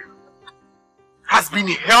here has been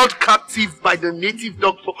held captive by the native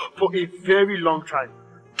doctor for a very long time.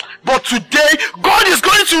 But today, God is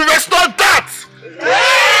going to restore that!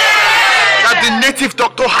 That the native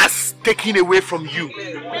doctor has taken away from you.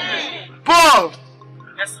 Paul!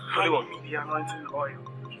 Let's hand me the anointing oil.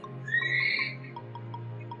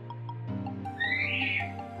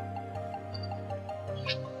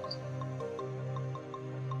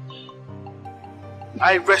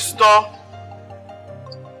 I restore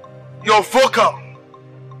your vocal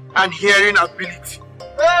and hearing ability.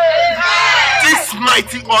 This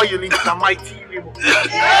mighty oil in the mighty name of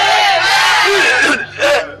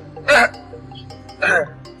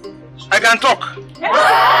I can talk.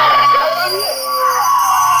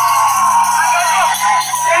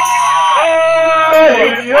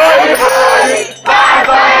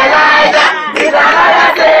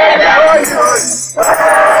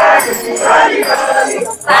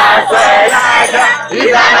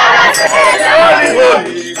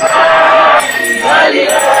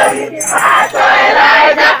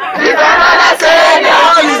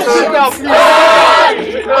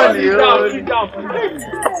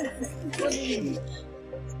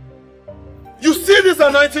 You see this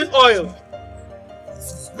anointing oil? This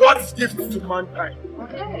is God's gift to mankind.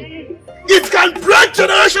 It can break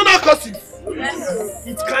generational curses.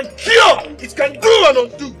 It can cure. It can do and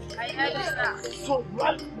undo. So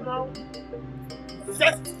right now,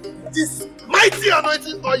 set this mighty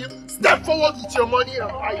anointing oil. Step forward with your money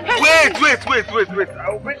and buy it. Wait. I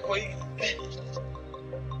will wait for you.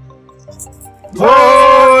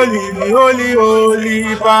 Holy, holy,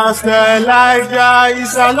 holy, Pastor Elijah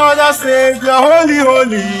is another Savior. Holy,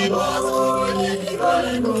 holy.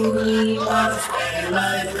 Holy, holy, Pastor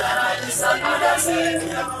Elijah is another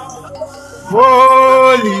Savior.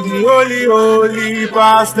 Holy, holy, holy,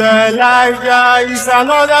 Pastor Elijah is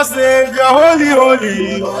another Savior. Holy,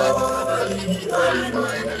 holy.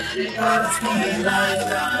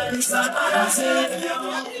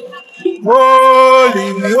 Holy,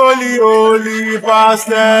 holy, holy,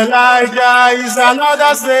 Pastor Elijah is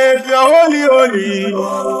another Savior. Holy, holy.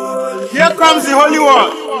 Here comes the Holy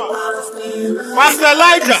One. Pastor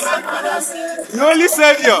Elijah, the Holy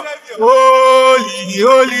Savior. Holy,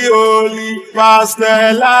 holy, holy, Pastor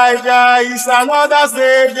Elijah is another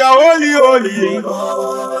Savior. Holy, holy.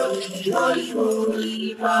 Holy,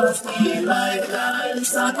 holy, Pastor Elijah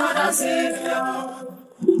is another Savior.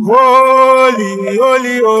 Holy,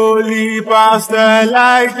 holy, holy, Pastor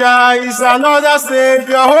Elijah is another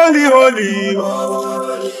Savior. Holy, holy,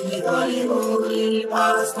 holy, holy, holy,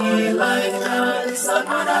 Pastor Elijah is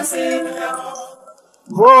another Savior.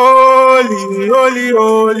 Holy, holy,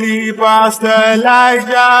 holy, Pastor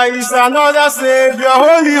Elijah is another Savior.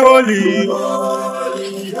 Holy, holy,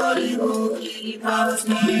 holy, holy, holy,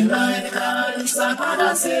 Pastor Elijah is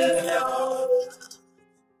another Savior.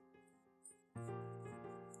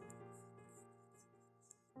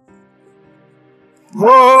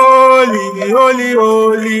 Holy, holy,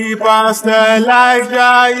 holy, Pastor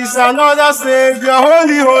Elijah is another Savior.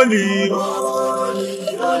 Holy, holy,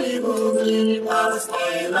 holy, holy, holy, Pastor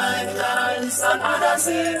Elijah is another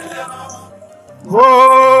Savior.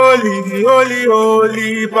 Holy, holy,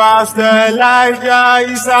 holy, Pastor Elijah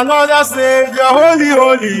is another Savior. Holy,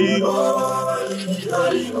 holy, holy,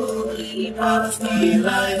 holy, holy, Pastor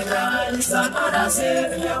Elijah is another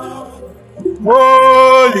Savior.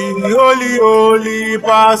 Holy, holy, holy,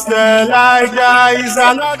 Pastor Elijah is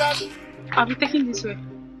another. I'll be taking this way.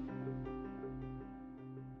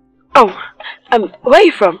 Oh, where are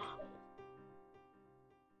you from?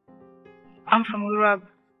 I'm from Urab.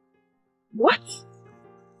 What?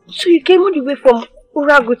 So you came all the way from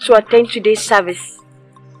Uragu to attend today's service?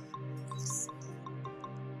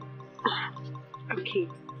 Okay.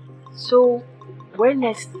 So, where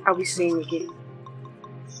next are we seeing again?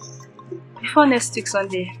 Before next week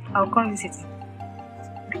Sunday, I'll come visit.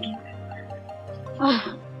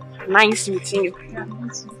 Oh, nice meeting you. Yeah,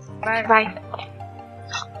 nice. Bye. Bye.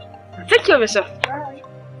 Take care of yourself. Bye.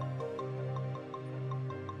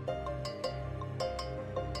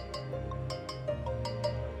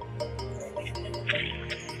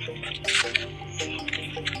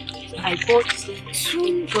 I bought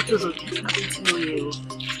 2 bottles of this oil.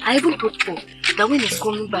 I even put 4. That when he's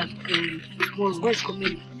coming back, when he's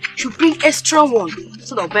coming, should bring extra one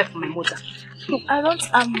so that I'll buy for my mother. Look, I don't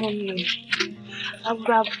have money. I would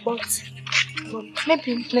have bought, but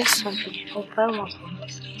maybe next Sunday I'll buy one for me.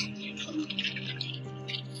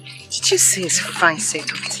 Did you say it's a fine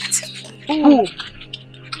set of it? Oh,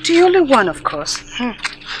 the only one, of course.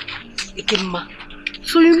 Adinma,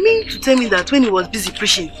 so you mean to tell me that when he was busy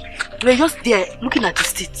preaching, you were just there looking at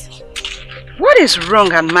his teeth? What is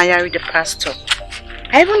wrong admiring the pastor?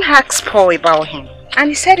 I even asked Paul about him, and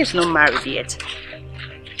he said he's not married yet.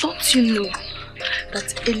 Don't you know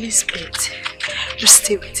that Elizabeth will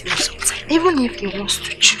stay with him sometime? Even if he wants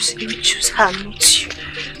to choose, he will choose her, not you.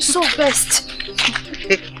 So best.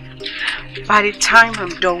 By the time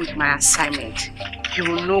I'm done with my assignment, you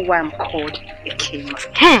will know why I'm called Adinma.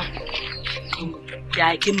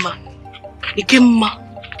 Yeah, Adinma. Adinma.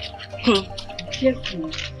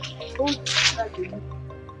 Careful.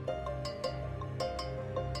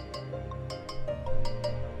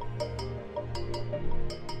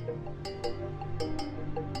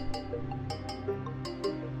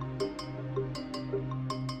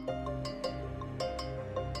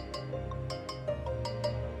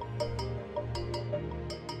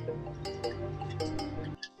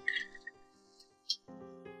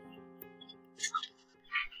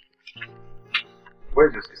 Where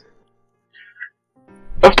is your sister?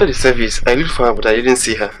 After the service, I looked for her, but I didn't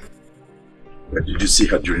see her. But did you see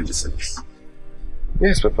her during the service?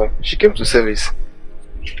 Yes, Papa. She came to service.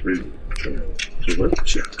 Really? So where did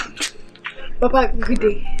she have come? Papa, good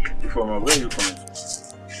day. From where are you coming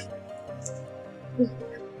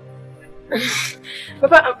from?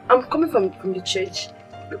 Papa, I'm coming from the church.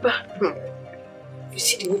 Papa, you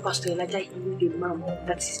see the way Pastor Elijah healed the man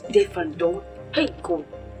that is deaf and dumb? Hey God,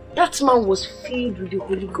 that man was filled with the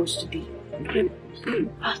Holy Ghost today.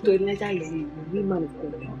 Pastor Elijah is a real man of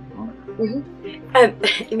God.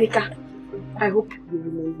 Emeka, I hope you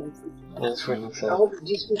remember my food. Yes, for me, sir. I hope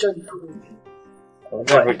this future be good. I'll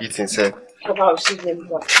never eat inside. Papa, I'll see them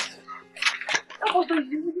back. Apostle,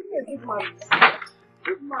 you really a good man.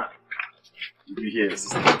 Good man.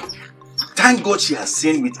 Yes. Thank God she has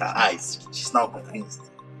seen with her eyes. She's now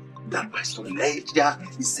convinced that Pastor Elijah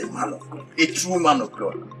is a man of God, a true man of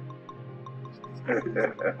God.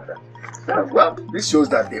 Well, this shows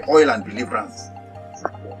that the oil and deliverance.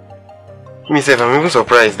 Myself, I'm even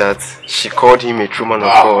surprised that she called him a true man of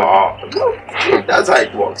God. That's how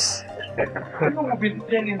it works. You know, we've been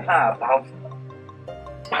telling her about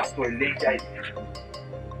Pastor Elijah.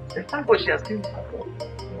 Thank God she has seen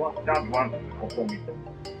that one performing.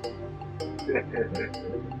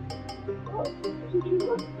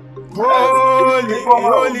 Holy,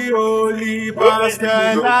 holy, holy, Pastor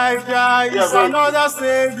Elijah is another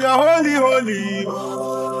Savior. Holy, holy,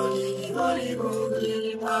 holy, holy,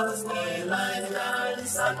 holy, Pastor Elijah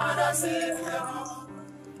is another Savior.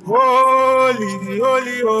 Holy,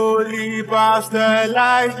 holy, holy, Pastor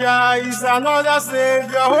Elijah is another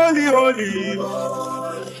Savior. Holy, holy.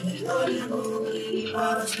 Holy, holy, holy,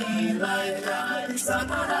 Pastor Elijah is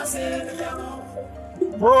another Savior.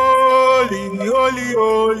 Holy, holy,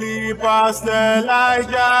 holy, Pastor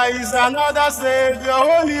Elijah is another Savior.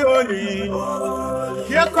 Holy, holy.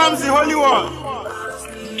 Here comes the Holy One.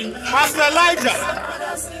 Pastor Elijah,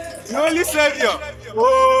 the Holy Savior.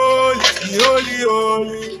 Holy, holy,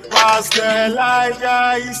 holy, Pastor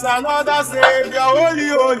Elijah is another Savior. Holy,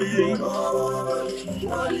 holy.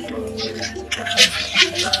 Holy, holy,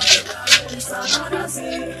 is another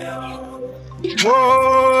Savior.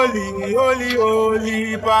 Holy, holy,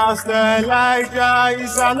 holy, Pastor Elijah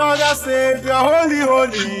is another Savior. Holy,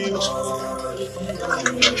 holy.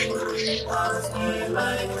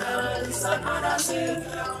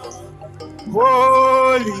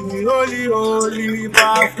 Holy, holy, holy,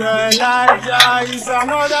 Pastor Elijah is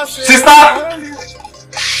another Savior.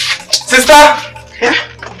 Sister! Yeah?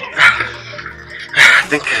 I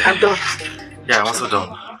think... I'm done. Yeah, I'm also done.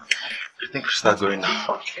 I think we should start going now.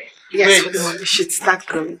 Okay. Yes, we should start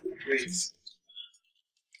going. Wait.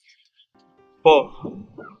 Paul,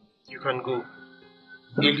 you can go.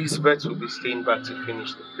 Elizabeth will be staying back to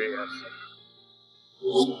finish the prayers.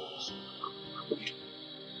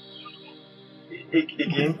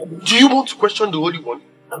 Again? Do you want to question the Holy One?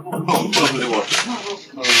 No, not the Holy One.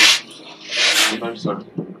 I'm very sorry.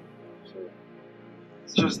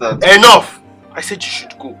 It's just that... Enough! I said you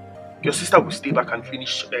should go. Your sister will stay back and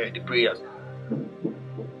finish the prayers.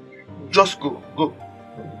 Just go, go.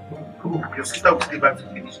 Your sister will stay back to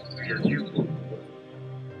finish the prayers. You go.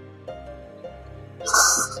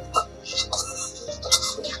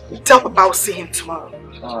 Tell Papa I'll see him tomorrow.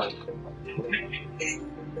 Alright.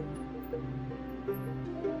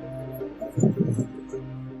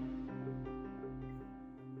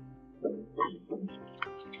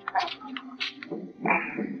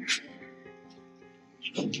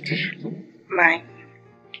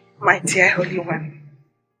 My dear Holy One,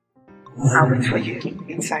 I'll wait for you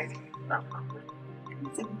inside.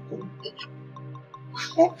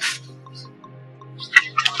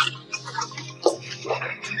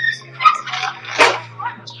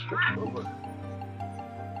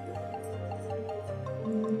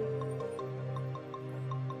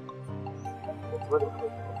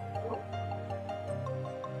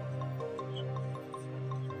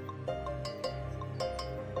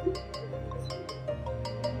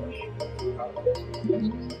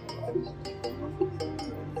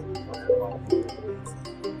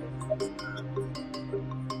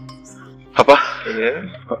 Papa? Yeah?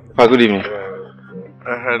 Papa, good evening.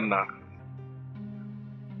 Now.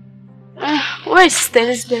 Where is Sister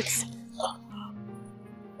Elizabeth?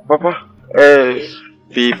 Papa,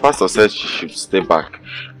 the pastor said she should stay back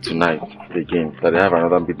tonight again, that they have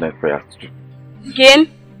another midnight prayer to do. Again?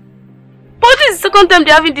 But this is the second time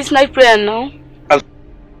they're having this night prayer now.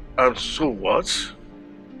 And so what?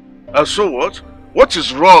 And so what? What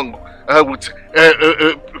is wrong with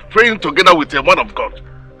praying together with a man of God?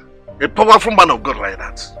 A powerful man of God like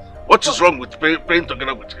that. What is wrong with praying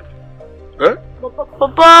together with him? Eh?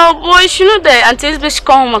 Papa, boy, you know that Auntie Elizabeth should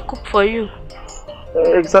come home and cook for you.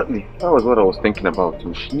 Exactly. That was what I was thinking about.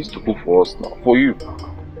 She needs to cook for us now. For you.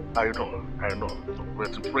 I know.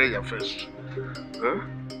 But to pray first. Eh?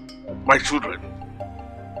 My children,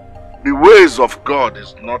 the ways of God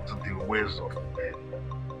is not the ways of men.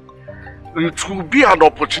 It will be an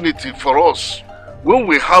opportunity for us when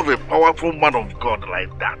we have a powerful man of God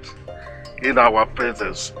like that in our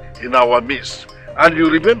presence, in our midst. And you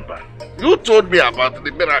remember, you told me about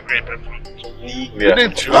the miracle performed. Yeah.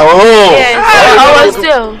 Didn't you? Oh! Yes, I was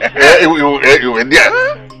there. You were there.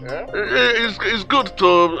 It's good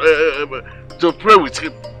to pray with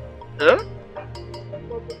him.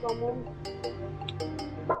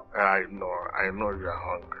 I know you are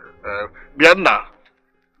hungry. Bianna,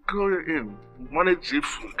 go in, manage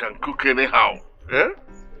if you can cook anyhow.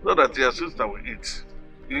 So that your sister will eat.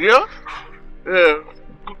 Yeah?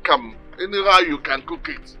 Cook them anyhow you can cook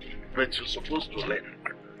it. But you're supposed to learn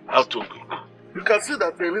how to cook. You can see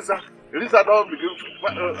that Elisa don't begin to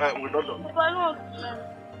we don't know. Papa, I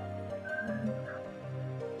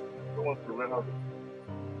don't want to learn how to cook.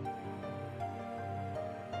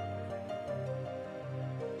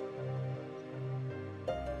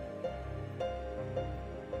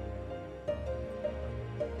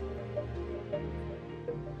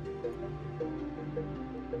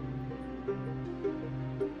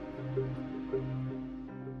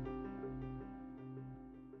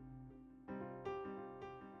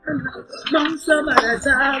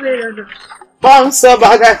 Monso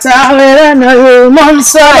Bagata,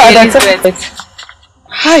 Monso Bagata.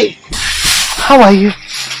 Hi, how are you?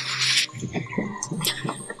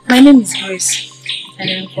 My name is Grace, and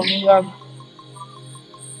I'm from Nollywood.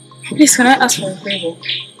 Please, can I ask for a favor?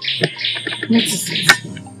 What is it?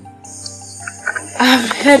 I've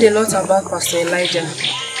heard a lot about Pastor Elijah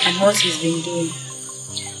and what he's been doing.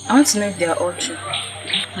 I want to know if they are all true.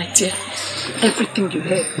 My dear, everything you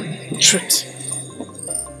heard, truth.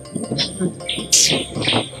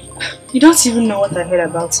 You don't even know what I heard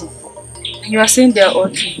about him. You are saying they are all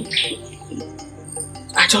true.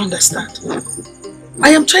 I don't understand. I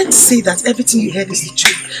am trying to say that everything you heard is the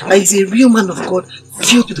truth. That he is a real man of God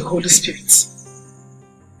filled with the Holy Spirit.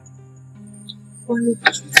 Only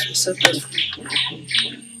the truth will set us free.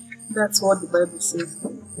 That's what the Bible says.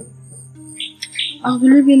 I'll be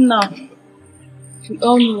leaving now. We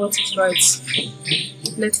all know what is right.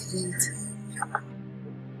 Let's do it.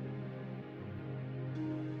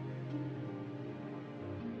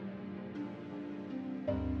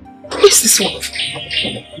 Who is this one?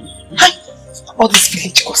 Hi! All these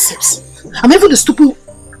village gossips. I'm even the stupid.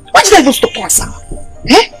 Why did I even stop once?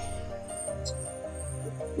 Eh?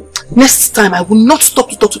 Next time I will not stop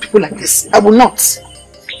to talk to people like this. I will not.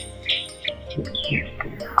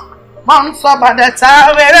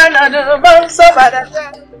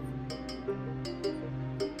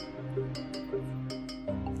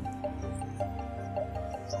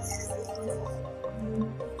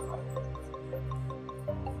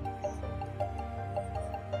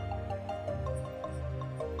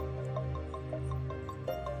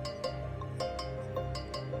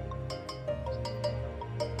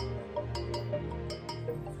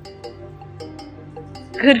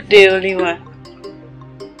 Good day, Holy One.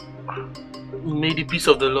 May the peace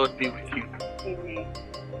of the Lord be with you. Amen.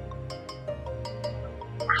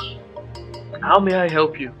 How may I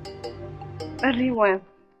help you? Holy One,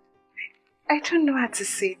 I don't know how to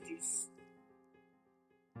say this.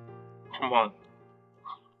 Come on.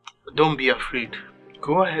 Don't be afraid.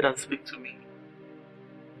 Go ahead and speak to me.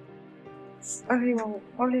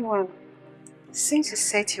 Holy One, since you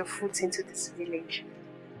set your foot into this village,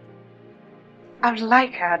 I would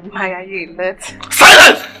like to admire you a lot.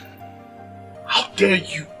 Silence! How dare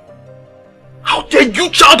you? How dare you,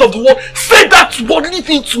 child of the world, say that worldly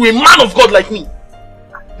thing to a man of God like me?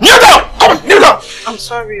 Kneel down! Come on, kneel down! I'm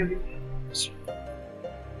sorry, Holy.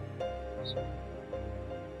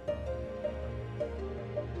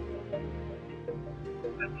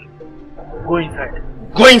 Go inside.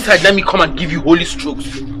 Go inside, let me come and give you holy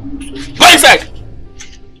strokes. Go inside!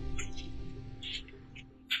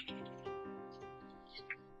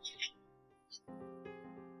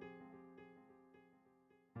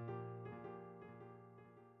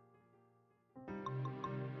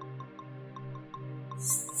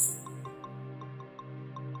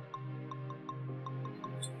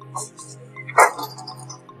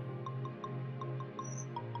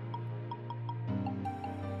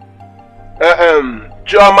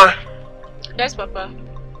 Chioma. Yes, Papa.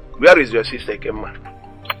 Where is your sister, Emma?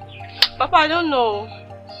 Papa, I don't know.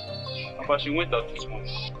 Papa, she went out this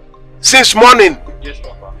morning. Since morning? Yes,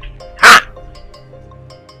 Papa. Ha!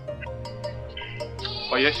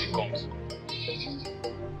 But here she comes.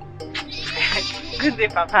 Good day,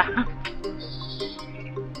 Papa.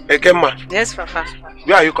 Ekema. Yes, Papa.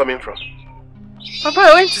 Where are you coming from? Papa,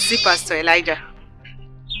 I went to see Pastor Elijah.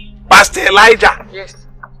 Pastor Elijah? Yes.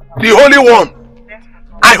 The Holy One? Yes,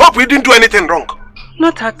 Papa. I hope you didn't do anything wrong.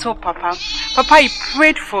 Not at all, Papa. Papa, he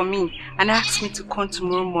prayed for me and asked me to come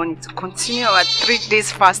tomorrow morning to continue our 3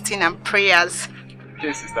 days fasting and prayers.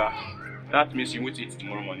 Yes, sister. That means you won't eat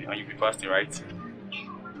tomorrow morning and you'll be fasting, right?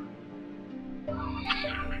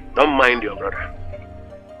 Don't mind your brother.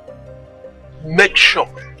 Make sure,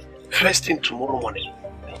 first thing tomorrow morning,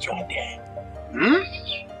 that you're there.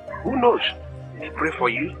 Who knows? We pray for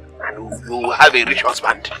you and you will have a rich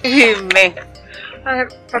husband. Amen.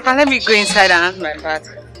 Papa, let me go inside and have my bath.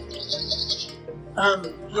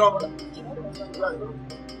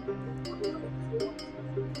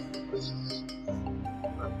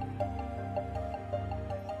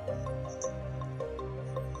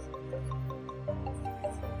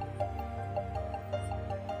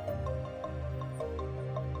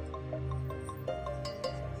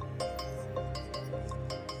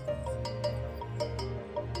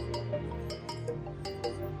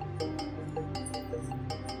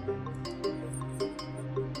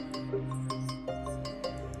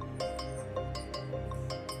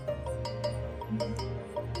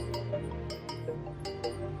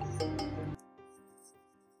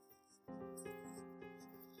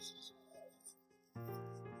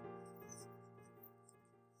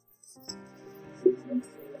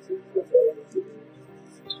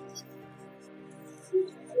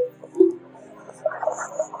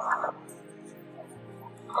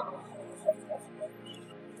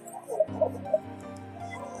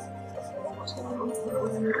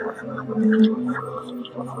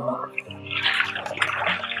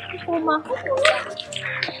 Oma,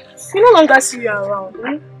 we no longer see you around.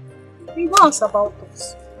 We don't ask about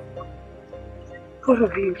us. Both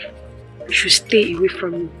of you should stay away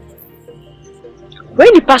from me.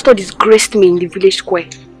 When the pastor disgraced me in the village square,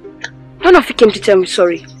 none of you came to tell me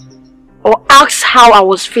sorry or ask how I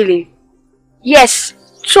was feeling. Yes,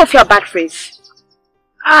 two of you are bad friends.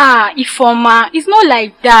 Ah, Ifoma, it's not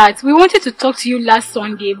like that. We wanted to talk to you last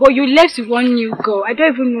Sunday, but you left with one new girl. I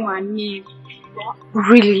don't even know her name.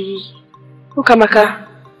 Really? Ukamaka,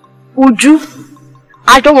 Uju,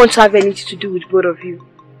 I don't want to have anything to do with both of you.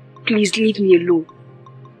 Please leave me alone.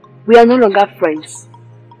 We are no longer friends.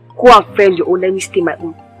 Go and friend your own, let me stay my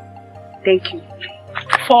own. Thank you.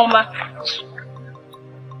 Ifoma.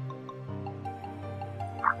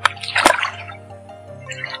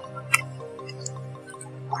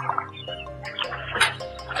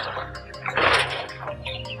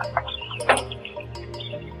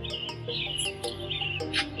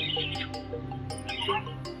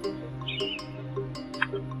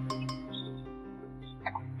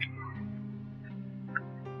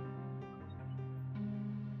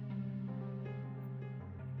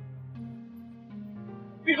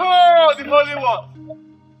 Behold the Holy One!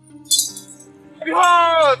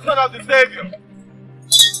 Behold, Son of the Savior!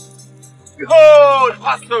 Behold,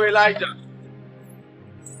 Pastor Elijah!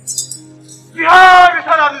 Behold, the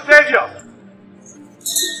Son of the Savior!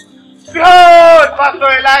 Behold,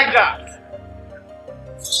 Pastor Elijah!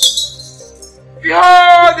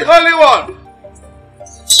 Behold, the Holy One!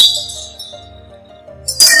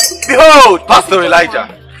 Behold, Pastor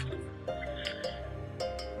Elijah!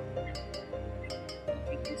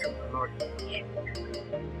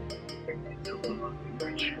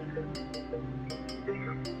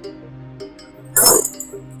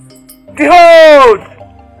 Behold!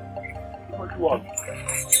 Which one?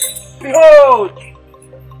 Behold!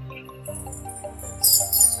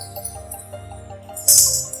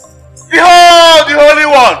 Behold the Holy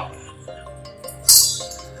One!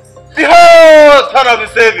 Behold, Son of the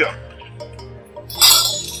Savior!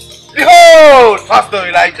 Behold, Pastor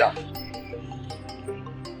Elijah!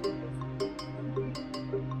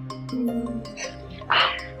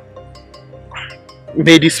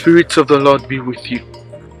 May the spirits of the Lord be with you.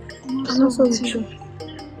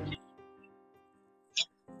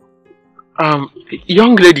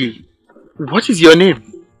 Young lady, what is your name?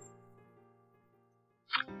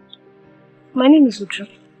 My name is Uju.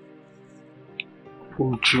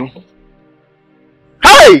 Uju.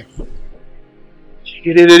 Hey!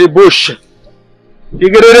 Bush.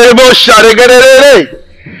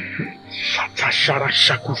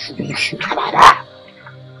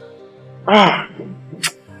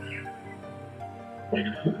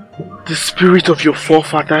 The spirit of your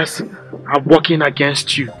forefathers are working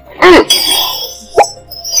against you.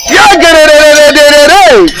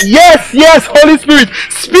 Yes, yes, Holy Spirit,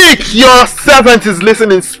 speak. Your servant is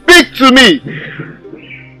listening. Speak to me.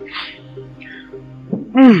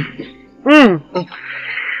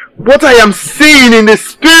 What I am seeing in the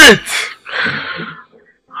spirit,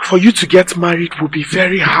 for you to get married will be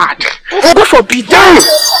very hard. God forbid that.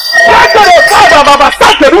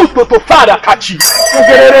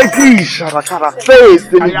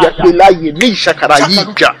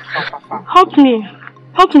 Help me.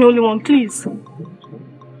 Help me, Holy One, please.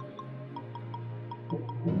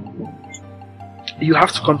 You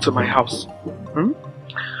have to come to my house.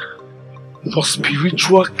 For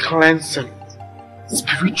spiritual cleansing.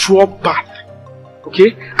 Spiritual bath.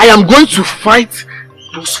 Okay? I am going to fight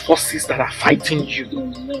those forces that are fighting you.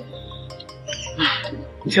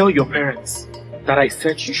 Tell your parents that I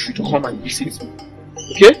said you should come and visit me.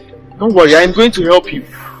 Okay? Don't worry, I am going to help you.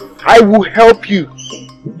 I will help you.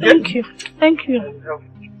 Okay? Thank you. Thank you.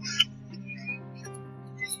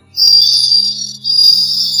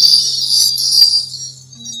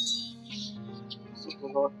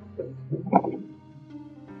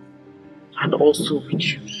 And also with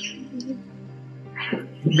you.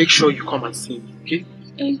 Make sure you come and see me, okay?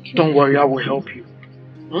 Thank you. Don't worry, I will help you.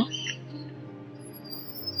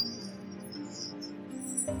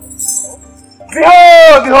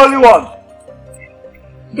 Behold the Holy One!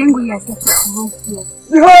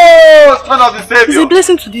 Behold, Son of the Savior! It's a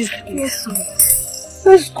blessing to this place.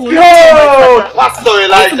 Let's go. Behold, Pastor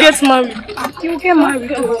Elijah! You get married. You get married.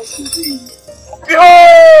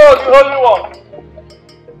 Behold the Holy One!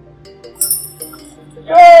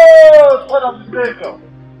 Behold, Son of the Savior!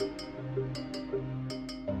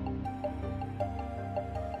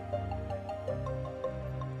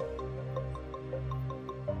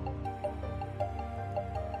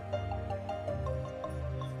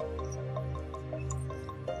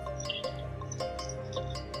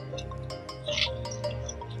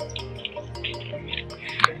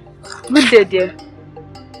 Good day, dear.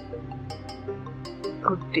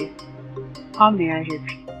 Good day. How may I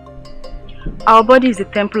help you? Our body is the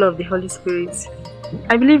temple of the Holy Spirit.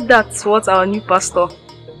 I believe that's what our new pastor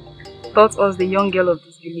taught us, the young girl of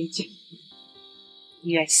this village.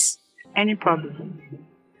 Yes. Any problem?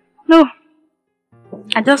 No.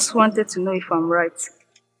 I just wanted to know if I'm right.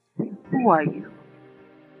 Who are you?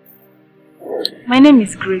 My name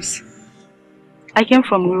is Grace. I came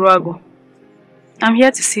from Uruago. I'm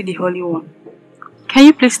here to see the Holy One. Can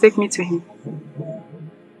you please take me to him?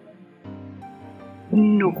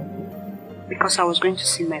 No. Because I was going to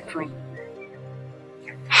see my friend.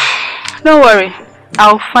 Don't worry.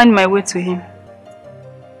 I'll find my way to him.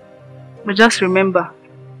 But just remember,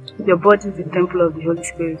 your body is the temple of the Holy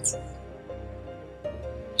Spirit.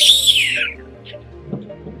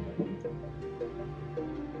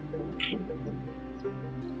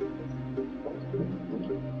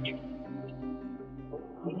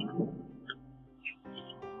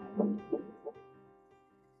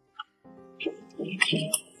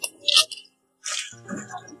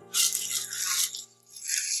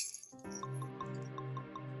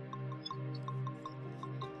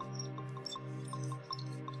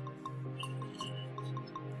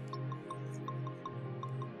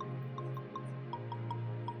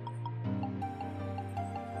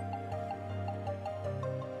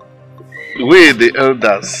 We, the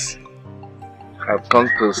elders, have come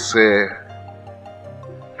to say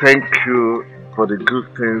thank you for the good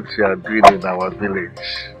things you are doing in our village.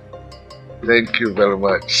 Thank you very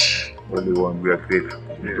much. Holy One, we are grateful.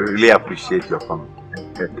 We really appreciate your coming.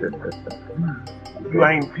 You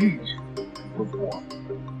are indeed good one.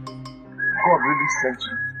 God really sent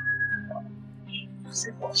you to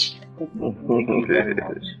save us.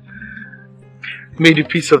 May the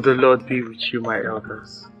peace of the Lord be with you, my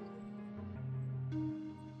elders.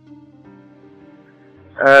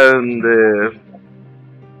 And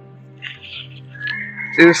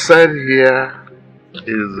inside here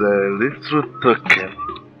is a little token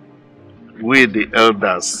we, the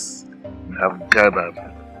elders, have gathered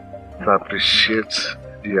to appreciate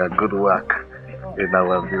your good work in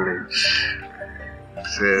our village.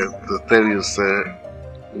 So, to tell you, sir,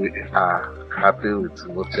 we are happy with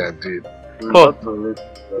what you are doing. Oh,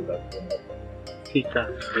 take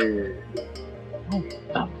that.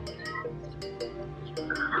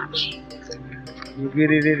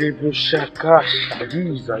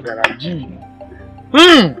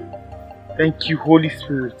 Thank you, Holy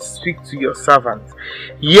Spirit. Speak to your servant.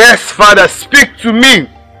 Yes, Father, speak to me.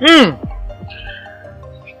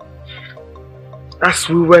 As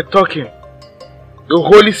we were talking, the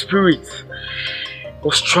Holy Spirit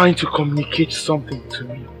was trying to communicate something to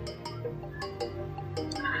me.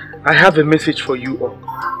 I have a message for you all.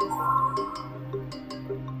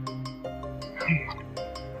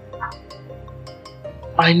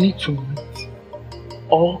 I need to meet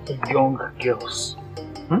all the young girls.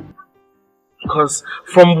 Because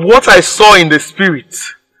from what I saw in the spirit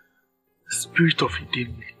of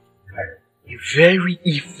Adinma, a very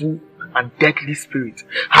evil and deadly spirit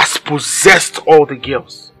has possessed all the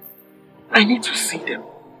girls. I need to see them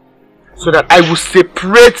so that I will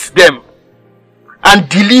separate them and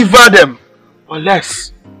deliver them,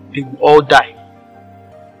 unless they will all die.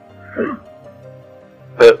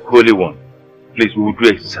 Holy One, please, we will do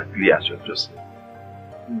exactly as you have just said.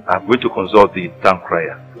 I'm going to consult the town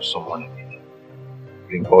crier for someone in it.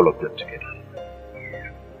 Bring all of them together.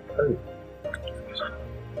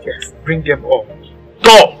 Yes, bring them all.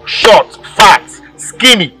 Tall, short, fat,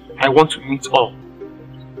 skinny. I want to meet all.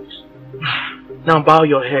 Now bow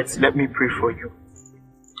your heads, let me pray for you.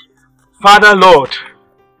 Father Lord,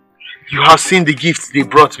 you have seen the gifts they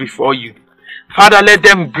brought before you. Father, let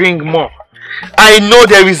them bring more. I know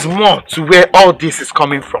there is more to where all this is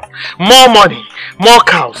coming from. More money, more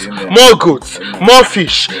cows, more goats, more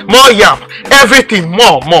fish, more yam, everything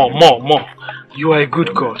more. You are a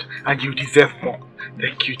good God and you deserve more.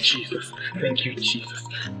 Thank you, Jesus. Thank you, Jesus.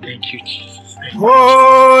 Thank you, Jesus. Thank you.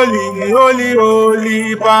 Holy, holy,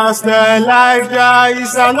 holy, Pastor Elijah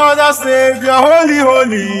is another Savior. Holy,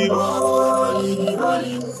 holy, holy,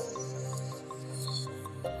 holy.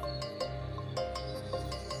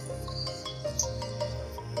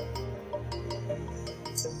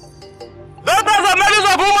 Daughters and ladies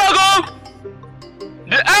of Umago,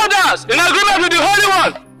 the elders, in agreement with the Holy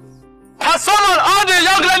One, have summoned all the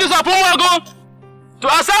young ladies of Umago to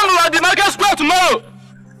assemble at the market square tomorrow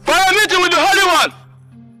for a meeting with the Holy One.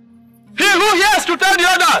 He who hears to tell the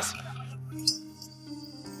others.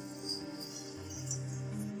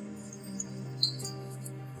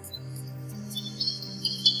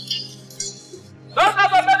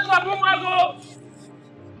 Daughters and ladies of Umago,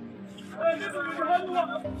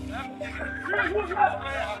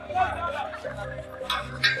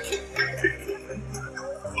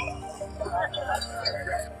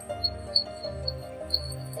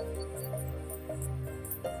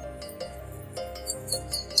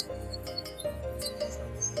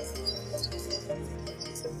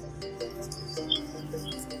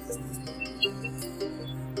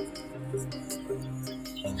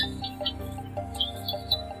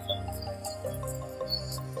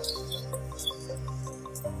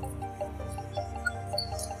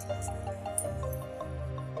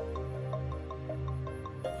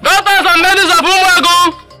 Daughters and ladies of Umuagu,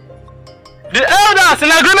 the elders in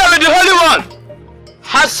agreement with the Holy One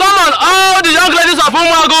has summoned all the young ladies of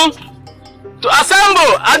Umuagu to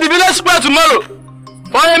assemble at the village square tomorrow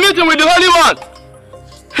for a meeting with the Holy One.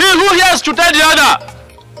 He who hears to tell the other.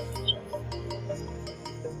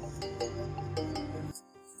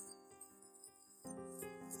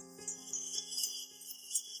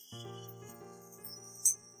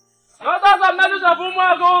 Daughters and ladies of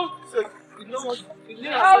Umuagu, the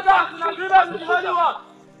elders in agreement with the Holy One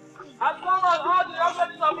has summoned all the young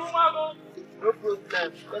ladies of Umuagu. No problem,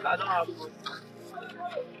 because I don't have food.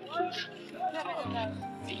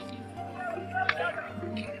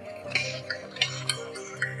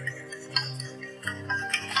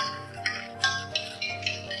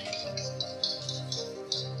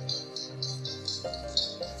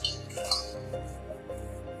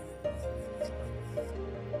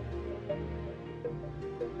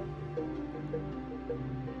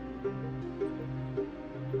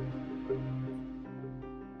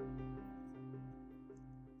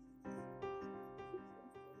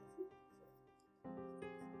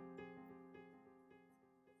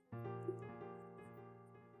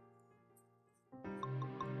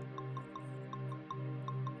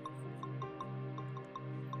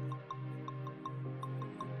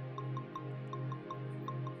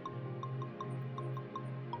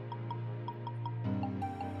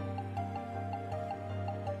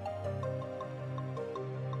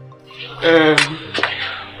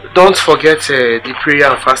 Don't forget the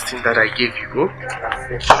prayer and fasting that I gave you, bro.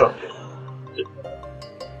 Sure.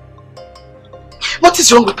 What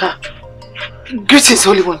is wrong with her? Greetings,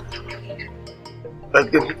 Holy One.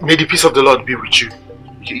 May the peace of the Lord be with you.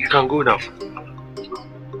 You can go now.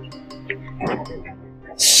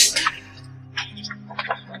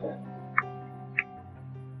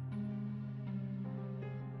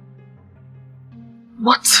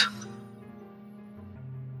 What?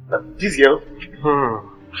 This girl?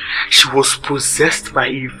 She was possessed by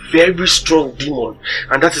a very strong demon,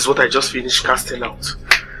 and that is what I just finished casting out.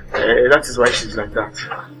 That is why she's like that.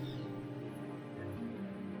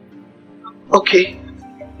 Okay,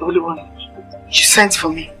 Holy One, you sent for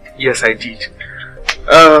me. Yes, I did.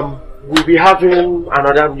 We'll be having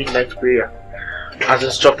another midnight prayer, as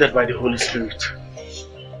instructed by the Holy Spirit.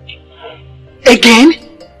 Again?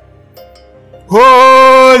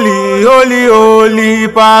 Holy, holy, holy,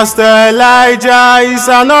 Pastor Elijah is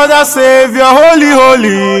another Savior. Holy,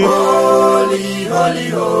 holy. Holy, holy,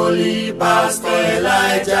 holy, Pastor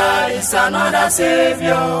Elijah is another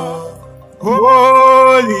Savior.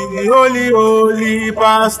 Holy, holy, holy,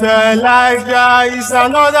 Pastor Elijah is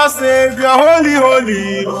another Savior. Holy,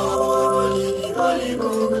 holy. Holy, holy,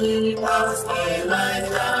 holy, Pastor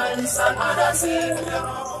Elijah is another Savior.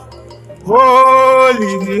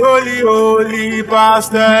 Holy, holy, holy,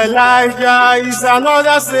 Pastor Elijah is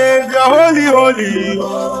another Savior. Holy, holy.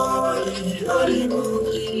 Holy, holy,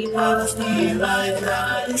 holy, Pastor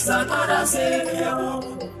Elijah is another Savior.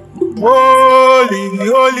 Holy,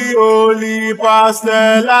 holy, holy, Pastor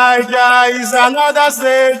Elijah is another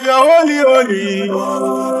Savior. Holy, holy.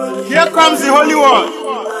 Here comes the Holy One.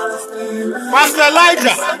 Pastor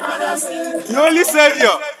Elijah, the Holy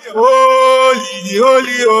Savior. Holy,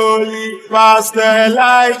 holy, holy, Pastor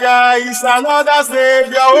Elijah is another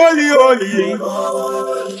Savior. Holy, holy.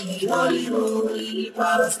 Holy, holy, holy,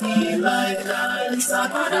 Pastor Elijah is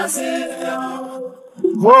another Savior.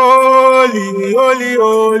 Holy, holy,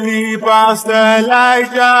 holy, Pastor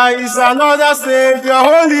Elijah is another Savior.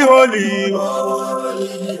 Holy, holy.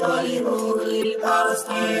 Holy, holy, holy,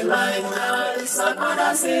 Pastor Elijah is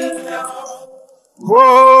another Savior.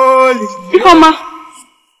 Holy. Mama.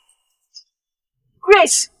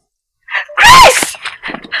 Grace! Grace!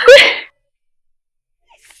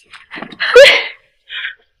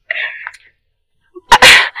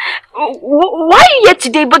 Why are you here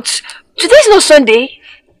today? But today's not Sunday.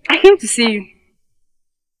 I came to see you.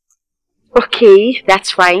 Okay,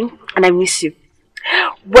 that's fine. And I miss you.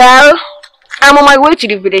 Well, I'm on my way to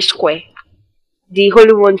the village square. The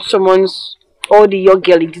Holy One summons all the young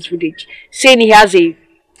girls in this village, saying he has a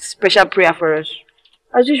special prayer for us.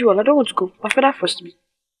 As usual, I don't want to go. My father forced me.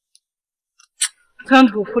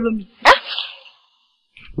 Can't go, follow me.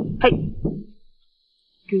 Hey.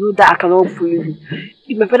 You know that I cannot follow you.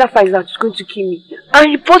 If my father finds out, he's going to kill me.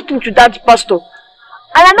 And report him to that pastor. And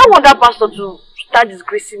I don't want that pastor to start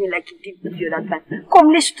disgracing me like he did the other time.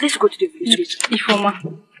 Come, let's go to the village.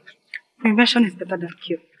 Ifoma, prevention is better than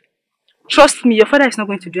cure. Trust me, your father is not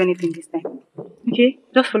going to do anything this time. Okay?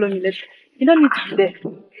 Just follow me. You don't need to be there.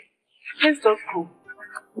 Let's just go.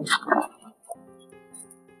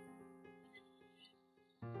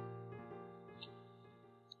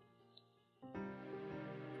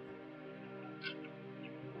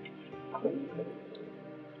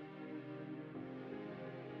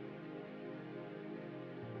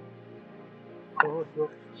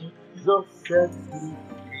 Jesus set me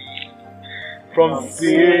from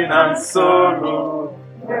sin and sorrow.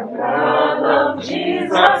 The blood of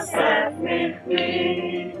Jesus set me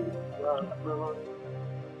free.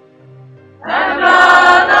 The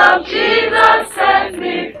blood of Jesus set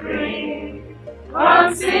me free.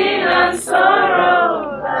 From sin and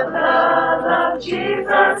sorrow. The blood of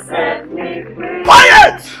Jesus set me free.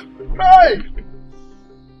 Quiet! Hey!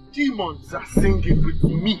 Demons are singing with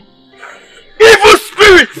me. Evil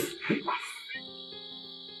spirits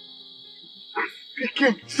are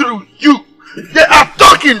speaking through you. They are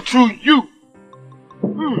talking through you.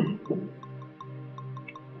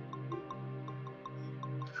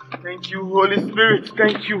 Thank you, Holy Spirit.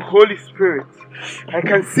 Thank you, Holy Spirit. I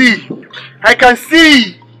can see. I can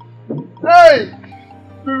see. Hey!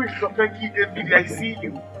 Spirits of Ekidemili, I see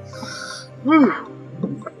you.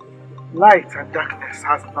 Light and darkness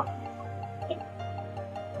has nothing.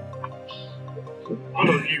 All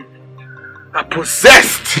of you are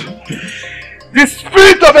possessed. The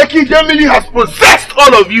spirit of Ekidemili has possessed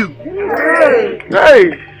all of you.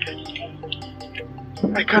 Hey!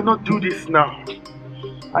 I cannot do this now.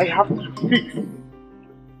 I have to fix.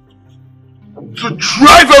 To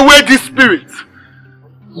drive away this spirit.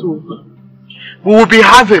 So, we will be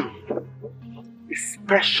having a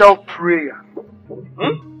special prayer.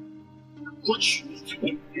 What you need to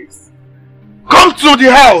do is come to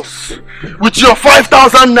the house with your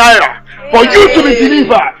 5,000 naira for you to be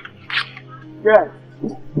delivered. Yes.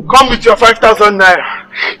 Come with your 5,000 naira.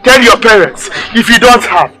 Tell your parents, if you don't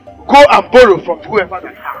have, go and borrow from whoever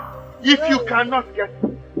they have. If you cannot get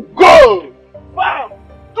it, go! Wow!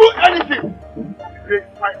 Do anything! Raise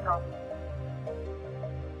 5,000.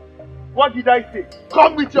 What did I say?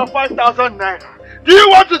 Come with your 5,000 naira. Do you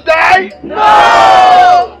want to die?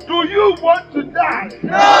 No! Do you want to die?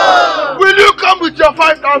 No! Will you come with your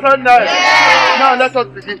 5,000 naira? Yes! Now let us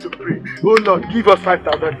begin to pray. Oh Lord, give us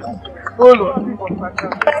 5,000 naira. Oh Lord, give us 5,000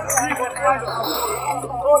 naira.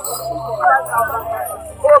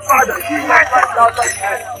 Oh Father, give us 5,000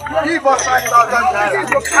 naira. Give us 5,000 naira.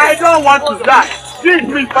 I don't want to die. Give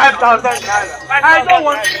me 5,000 naira. I don't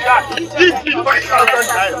want to die. Give me 5,000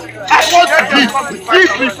 naira. I want to give.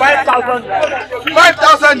 Give me 5,000 naira.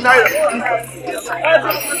 5,000 naira.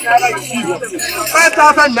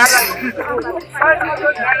 5,000 naira.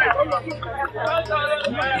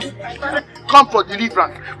 Come for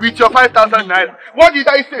deliverance with your 5,000 naira. What did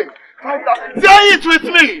I say? 5,000. Say it with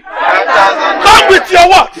me. 5,000. Come with your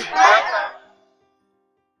what?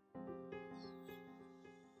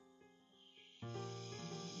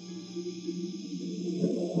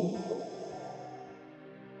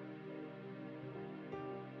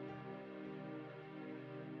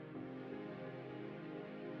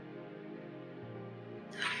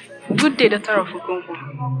 Good day, daughter of Ugongo.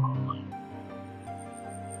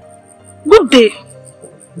 Good day.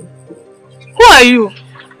 Who are you?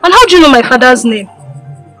 And how do you know my father's name?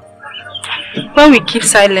 When we keep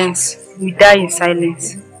silence, we die in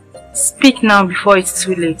silence. Speak now before it's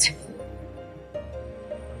too late.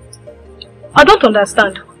 I don't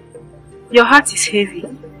understand. Your heart is heavy,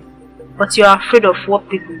 but you are afraid of what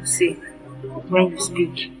people will say when you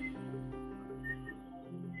speak.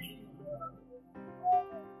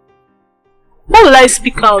 Why will I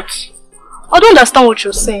speak out? I don't understand what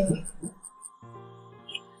you're saying.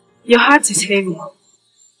 Your heart is heavy.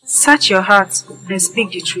 Search your heart and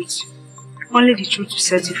speak the truth. Only the truth will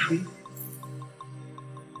set you free.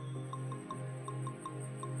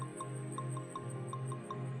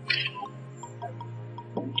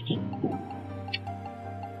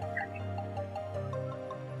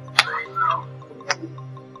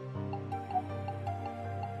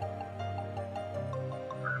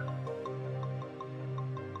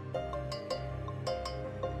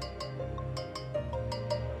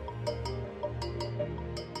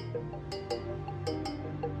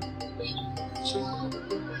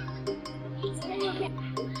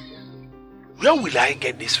 Where will I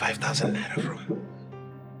get this 5,000 naira from?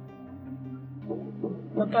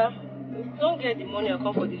 Papa, if you don't get the money, I'll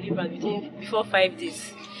come for deliverance before 5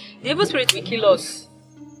 days. The evil spirit will kill us.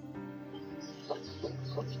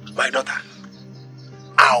 My daughter,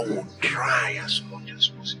 I will try as much as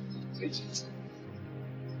possible.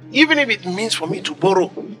 Even if it means for me to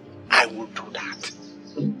borrow, I will do that.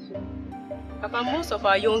 Papa, most of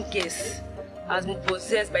our young girls has been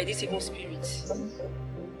possessed by this evil spirit.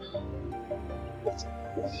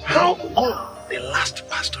 How come the last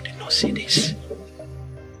pastor did not say this?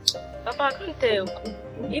 Papa, I can't tell.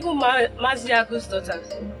 Even Maziago's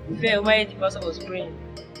daughters fell while the pastor was praying.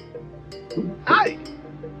 Aye.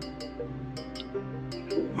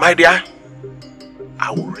 My dear,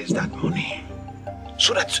 I will raise that money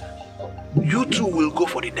so that you two will go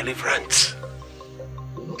for the deliverance.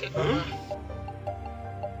 Okay.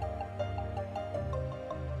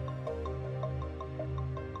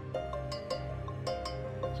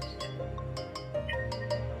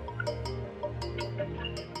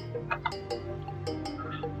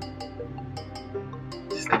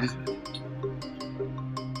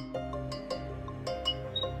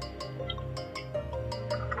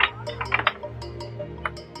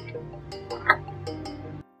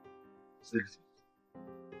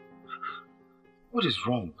 What is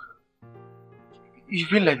wrong? You've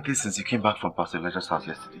been like this since you came back from Pastor Elijah's house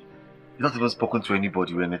yesterday. You've not even spoken to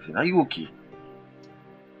anybody or anything. Are you okay?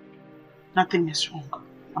 Nothing is wrong.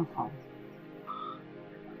 I'm fine.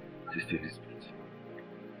 Sister Elizabeth.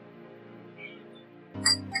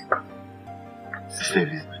 Sister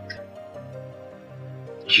Elizabeth.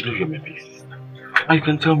 You know you're my big sister. And you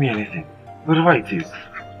can tell me anything. Whatever it is.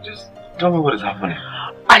 Just tell me what is happening.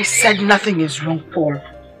 I said nothing is wrong, Paul.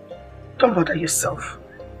 Don't bother yourself.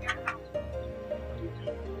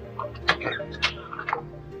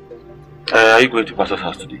 Are you going to Pastor's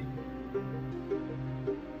house today?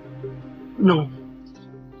 No.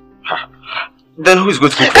 Then who is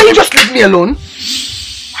going to cook? Can you just leave me alone?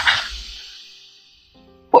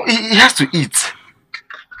 Oh, he has to eat.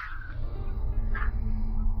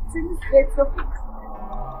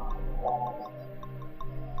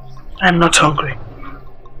 I'm not hungry.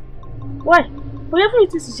 Why? We haven't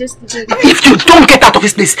eaten since yesterday. If you don't get out of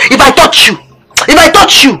this place, if I touch you!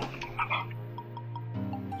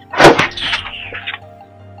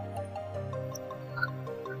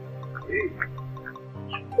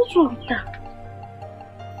 What's wrong with that?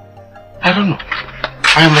 I don't know.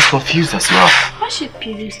 I am as confused as well. Why should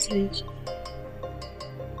be strange?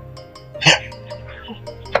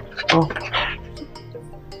 Oh.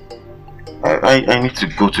 I need to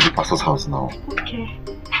go to the pastor's house now. Okay.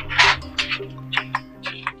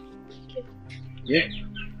 Yeah.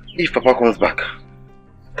 If Papa comes back,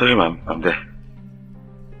 tell him I'm there.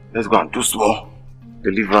 Let's go and do small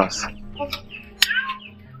deliverance.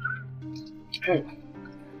 Hey.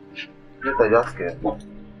 Later you ask her. What's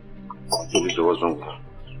wrong with her?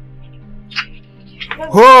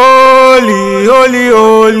 Holy, holy,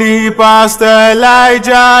 holy, Pastor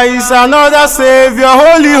Elijah is another Savior.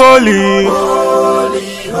 Holy, holy.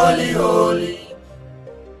 Holy, holy, holy.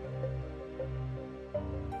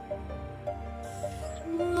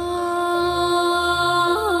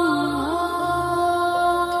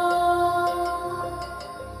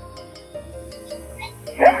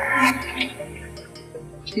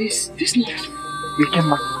 This news, we came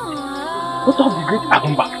back. What of the great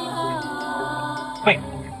Adinma? Wait.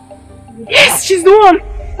 Yes, she's the one.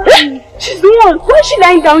 She's the one. Why is she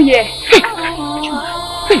lying down here?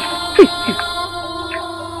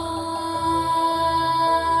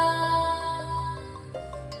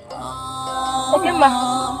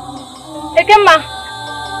 Ekema.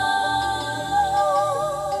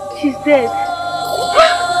 She's dead.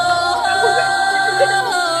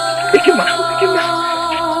 Ekema.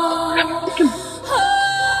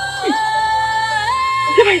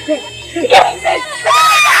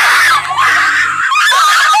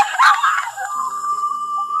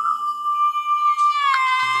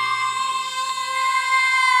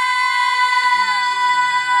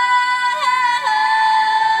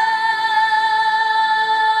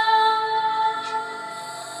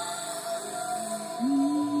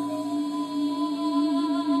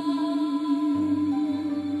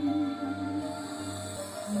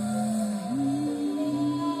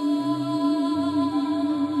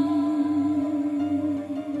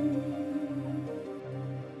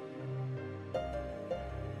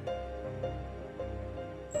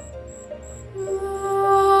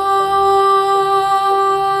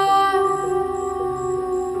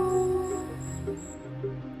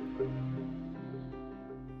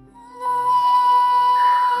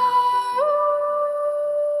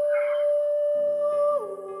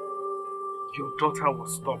 Your daughter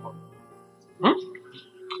was stubborn.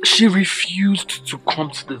 She refused to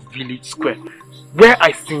come to the village square, where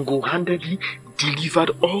I single-handedly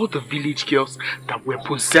delivered all the village girls that were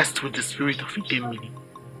possessed with the spirit of Adinma.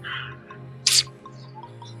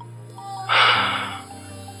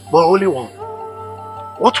 But Holy One,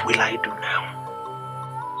 what will I do now?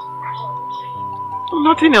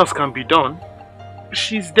 Nothing else can be done.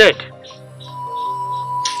 She's dead.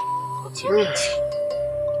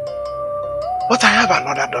 But I have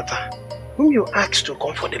another daughter, whom you asked to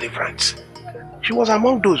come for deliverance. She was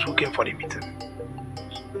among those who came for the meeting.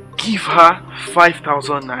 Give her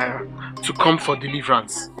 5,000 naira to come for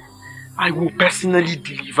deliverance. I will personally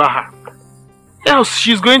deliver her. Else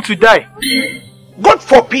she's going to die. God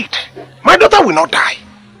forbid! My daughter will not die.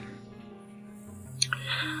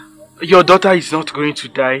 Your daughter is not going to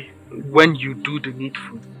die when you do the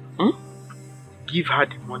needful. Give her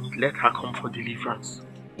the money, let her come for deliverance.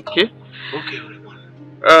 Okay? Okay.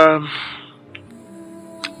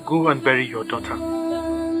 Go and bury your daughter.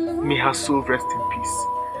 May her soul rest in peace.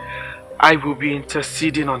 I will be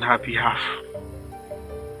interceding on her behalf.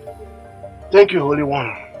 Thank you, Holy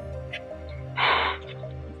One.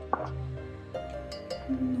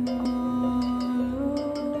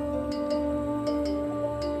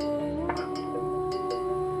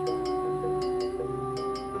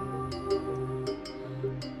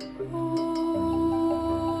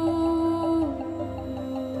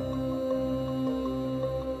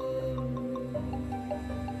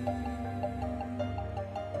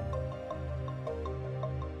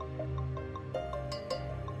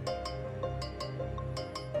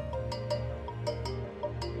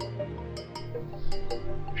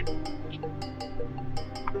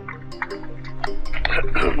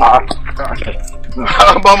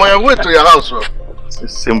 I'm on my way to your house, bro.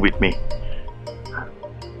 Same with me.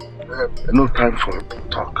 No time for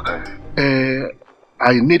talk.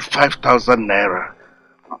 I need 5,000 naira.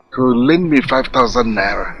 To lend me 5,000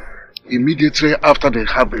 naira. Immediately after the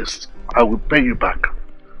harvest, I will pay you back.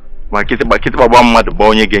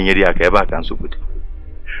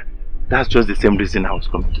 That's just the same reason I was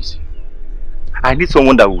coming to see you. I need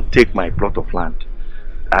someone that will take my plot of land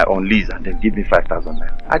on lease and then give me 5,000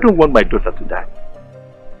 naira. I don't want my daughter to die.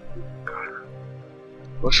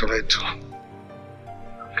 What shall I do?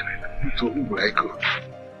 To whom will I go?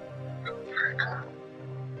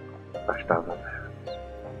 5,000 naira.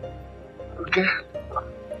 Okay.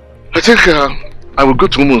 I think I will go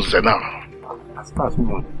to Munze now. As far as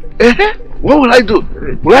Munze. What will I do?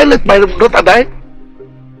 Will I let my daughter die?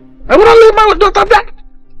 I will not let my daughter die.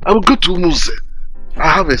 I will go to Munze. I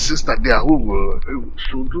have a sister there who will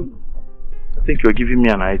do. I think you're giving me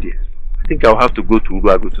an idea. I think I'll have to go to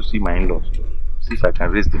Uruago to see my in-laws. See if I can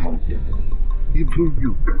raise the money here. Even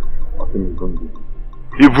you.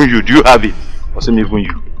 Even you, do you have it? Or even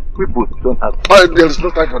you? We both don't have it. There is no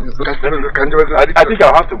time for this. I think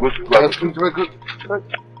I'll have to go to Uruago.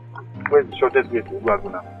 Where's the shortest way to Uruago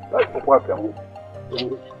now?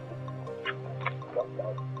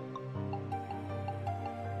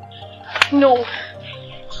 No.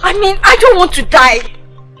 I mean, I don't want to die.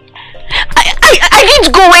 I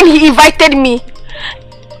didn't go when he invited me.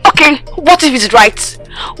 Okay, what if it's right?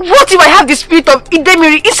 What if I have the spirit of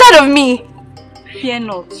Adinma inside of me? Fear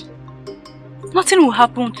not. Nothing will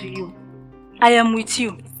happen to you. I am with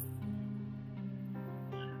you.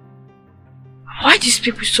 Why do you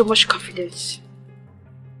speak with so much confidence?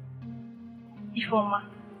 Ifeoma,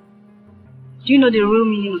 do you know the real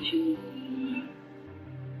meaning of your name?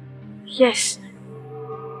 Yes.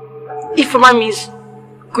 Ifeoma means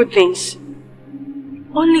good things.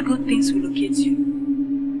 Only good things will locate you.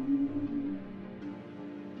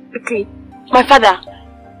 Okay, my father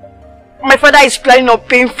is planning on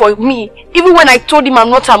paying for me, even when I told him I'm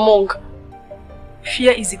not among.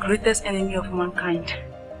 Fear is the greatest enemy of mankind.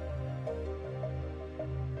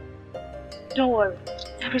 Don't worry,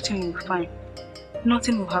 everything will be fine.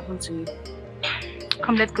 Nothing will happen to you.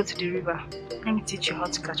 Come, let's go to the river. Let me teach you how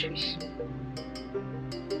to catch fish.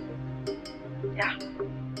 Yeah.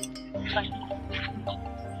 Fine.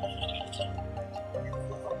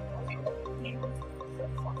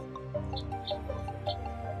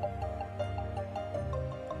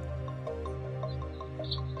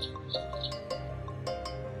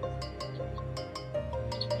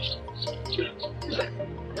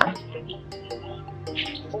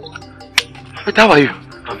 But how are you?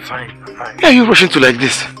 I'm fine, I'm fine. Where are you rushing to like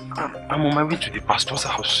this? I'm on my way to the pastor's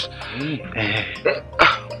house.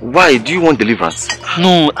 Why? Do you want deliverance?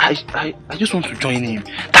 No, I just want to join him.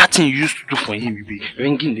 That thing you used to do for him will be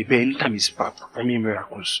ringing the bell anytime he's performing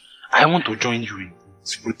miracles. I want to join you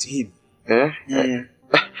with him. Yeah.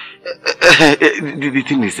 The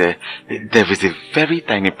thing is, there is a very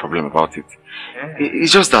tiny problem about it.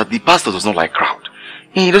 It's just that the pastor does not like crowd.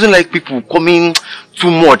 He doesn't like people coming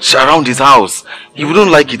too much around his house. He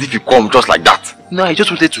wouldn't like it if you come just like that. No, I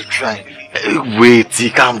just wanted to try.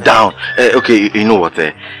 Wait, calm down. Okay, you know what?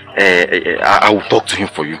 I will talk to him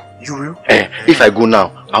for you. You will? If I go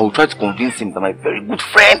now, I will try to convince him that my very good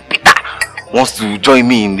friend Peter wants to join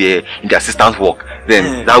me in the assistant work.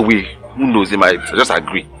 Then that way, who knows, he might just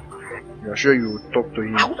agree. You're sure you will talk to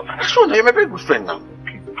him? I'm sure that you're my very good friend now.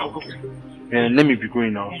 Let me be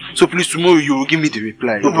going now. So please, tomorrow you will give me the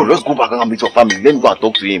reply. No, let's go back and meet your family. Let me go and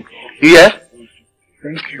talk to him. You hear?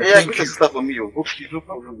 Thank you. Yeah, get a sister for me. Okay, no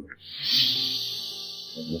problem.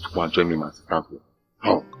 You want to go and join me, my assistant here?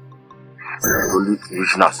 No. Only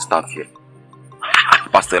regional assistant here.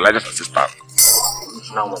 Pastor Elijah's assistant.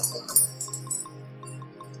 Regional one.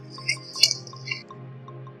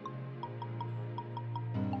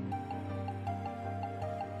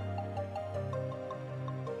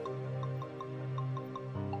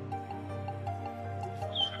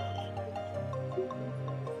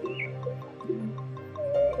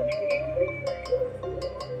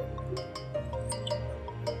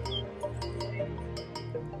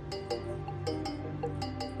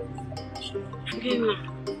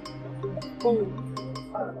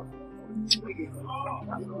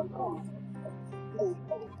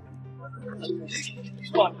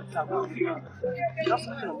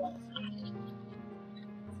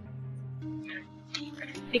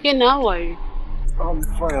 Again, how are you? I'm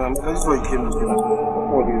fine. That's why I came to you.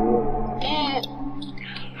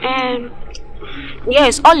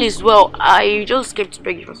 Yes, all is well. I just came to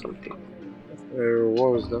beg you for something.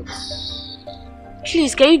 What was that?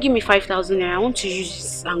 Please, can you give me 5,000 naira? I want to use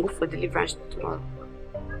this and go for deliverance tomorrow.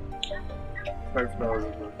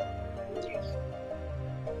 5,000.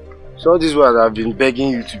 So all this while I've been begging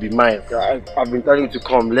you to be mine. I've been telling you to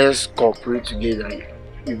come. Let's cooperate together.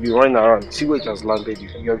 You've been running around. See where it has landed you.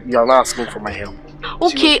 You are not asking for my help.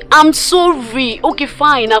 Okay, I'm sorry. Okay,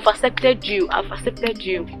 fine. I've accepted you.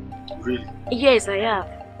 Really? Yes, I have.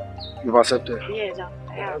 You've accepted? Yes, I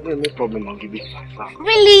have. No problem. I'll give you 5,000.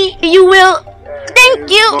 Really? You will? Thank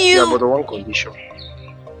you. Yeah, but on one condition.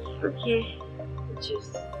 Okay.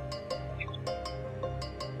 Just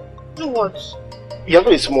do what? You have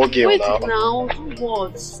a small girl wait now. Do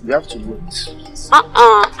what? You have to wait.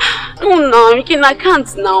 No, I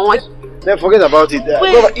can't now. Then forget about it.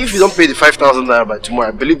 Wait. If you don't pay the 5,000 naira by tomorrow,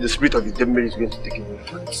 I believe the spirit of the devil is going to take it away.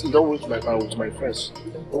 See, don't waste my time with my friends.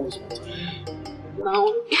 Don't waste my time.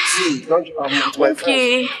 No. See, don't with my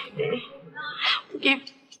friends. Okay,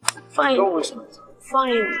 fine. Don't waste my time.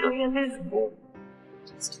 Fine. Okay, let's go.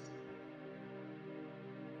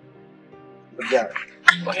 Yeah.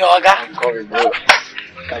 Come on, bro.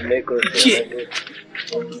 Can make us.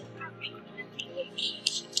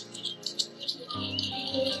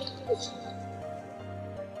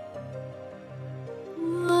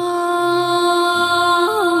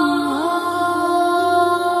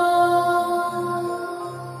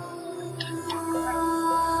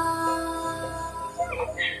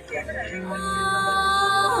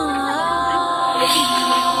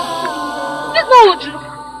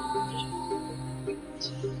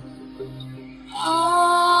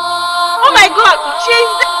 Oh my God! She's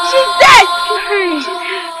dead!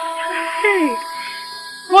 Hey!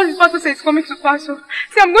 What is pastor say is coming to pastor?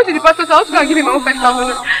 See, I'm going to the pastor's house to go and give him my own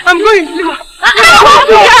 5,000. I'm going.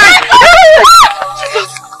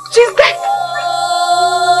 She's dead!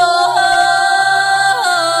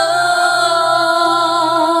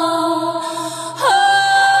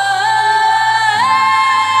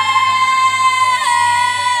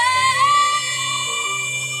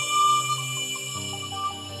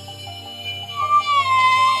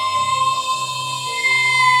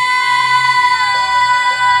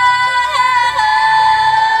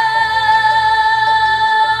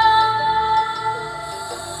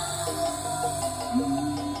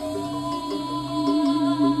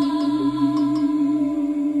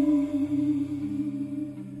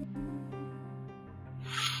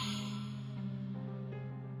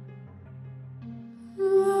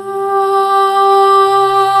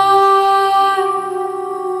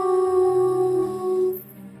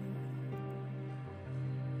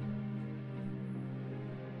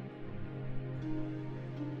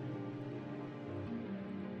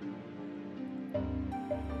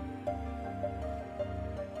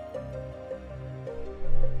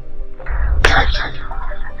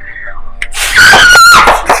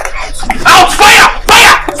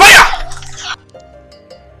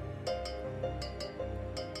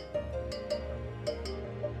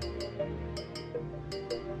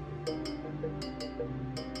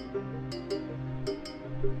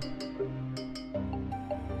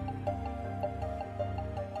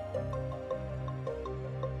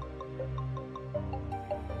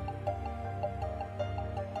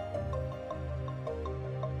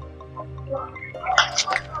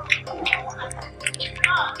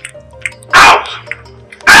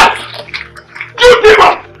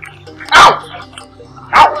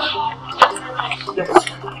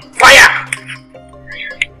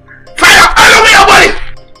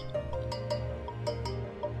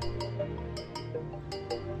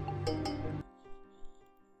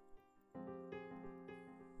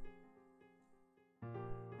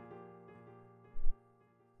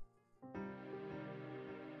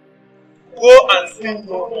 Go and sin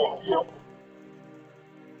no more.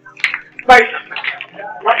 Fight.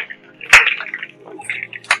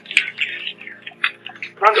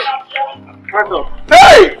 Stand up.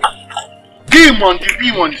 Hey! Demon, the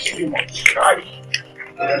demon is demon.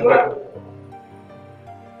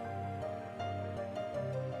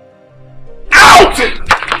 Out!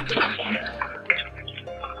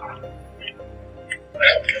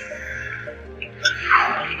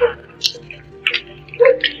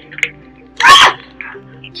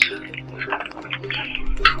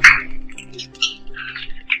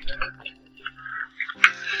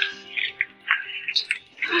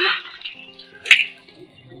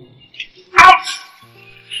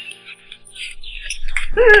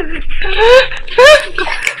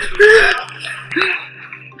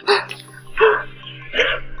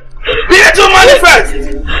 Begin to manifest!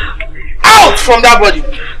 Out from that body!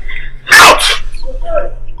 Out!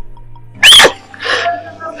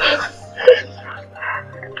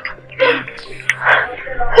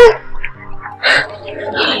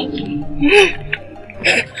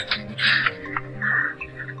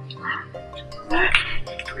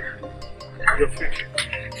 Your feet.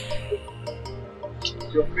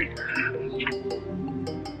 Your feet.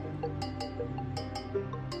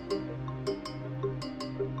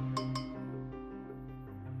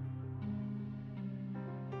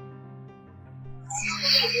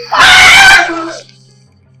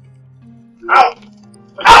 Out!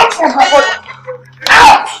 Out from her body!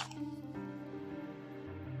 Out!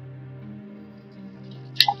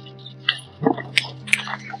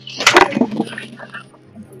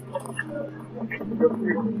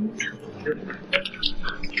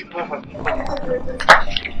 Come!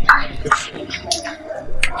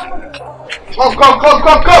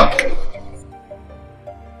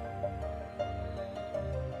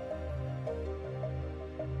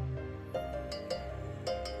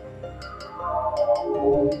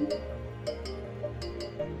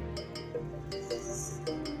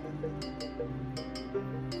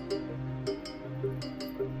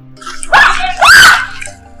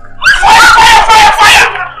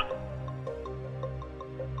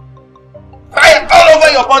 Fire all over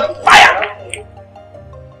your body! Fire!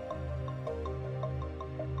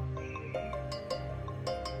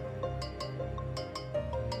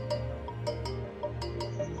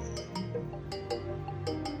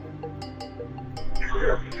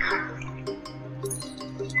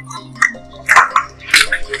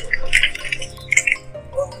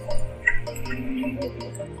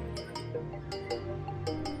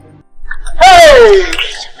 Hey!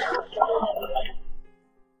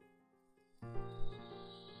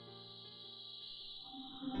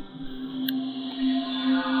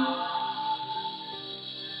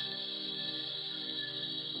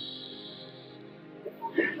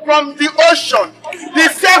 From the ocean, the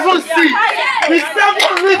seven seas, the seven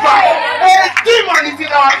rivers, a demon is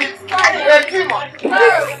in our midst. A demon.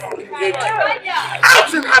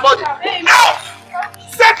 Out in her body. Out!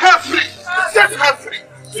 Set her free. Set her free.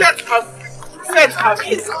 Set her free. Set her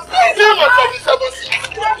free. Demons of the seven seas.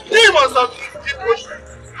 Demons of the deep ocean.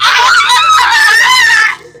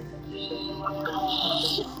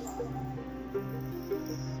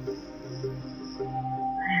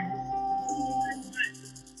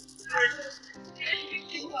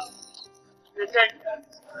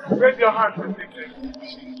 Raise your hands and say thank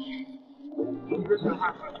you. Raise your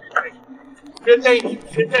hands and say thank you.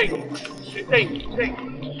 Say thank you. Say thank you. Thank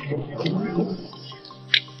you.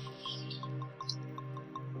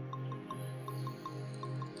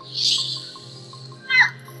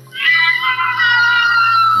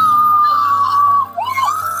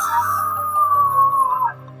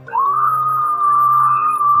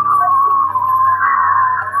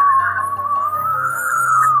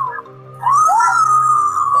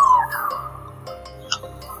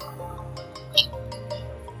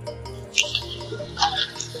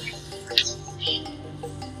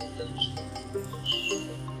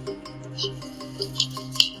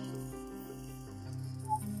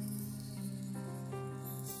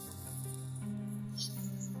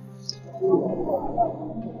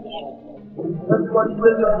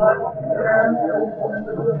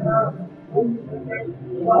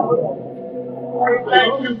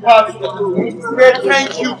 Thank you, Pastor.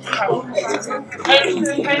 Thank you, Pastor.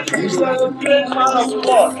 Thank you, you are the great man of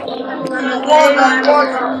God.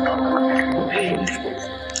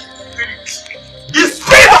 The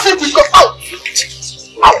spirit of it will come out.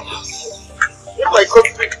 Out. Oh my God.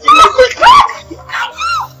 Oh my God.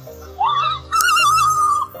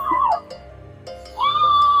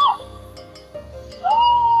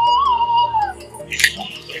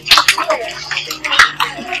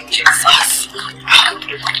 Jesus.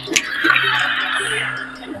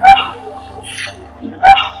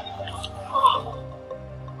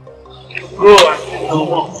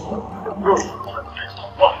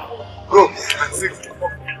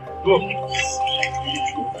 Go.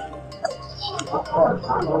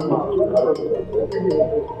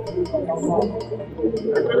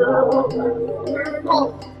 Go.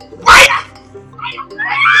 Go.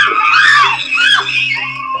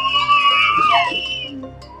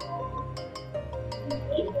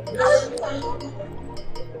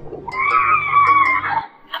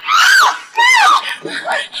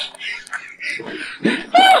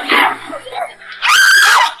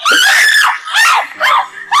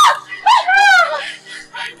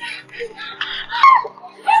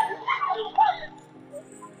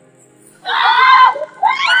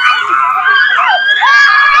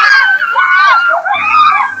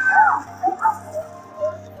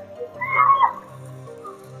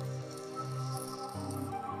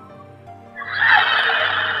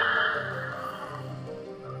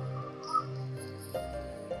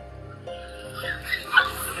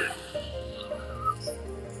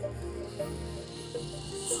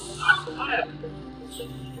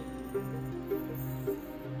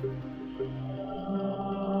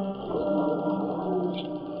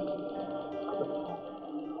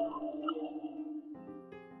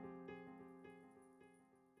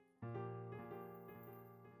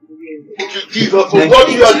 Jesus, for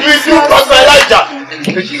what you are doing through Pastor Elijah.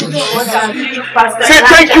 Say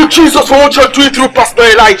thank you, Jesus, for what you are doing through Pastor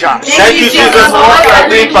Elijah. Thank you, Jesus, for what you are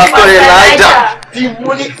doing, Pastor Elijah.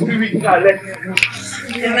 Demonic spirits are letting loose.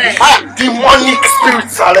 Amen. Demonic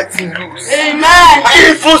spirits are letting loose. Amen.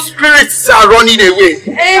 Evil spirits are running away.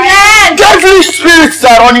 Amen. Deadly spirits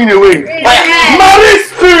are running away. Amen. Marine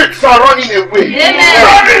spirits are running away. Amen.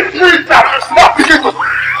 Marine spirits are not beginning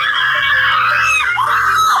to.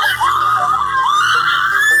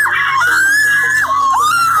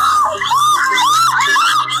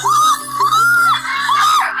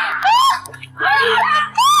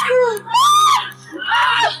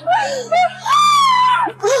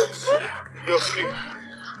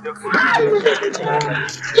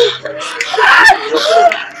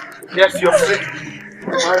 Yes, you're free.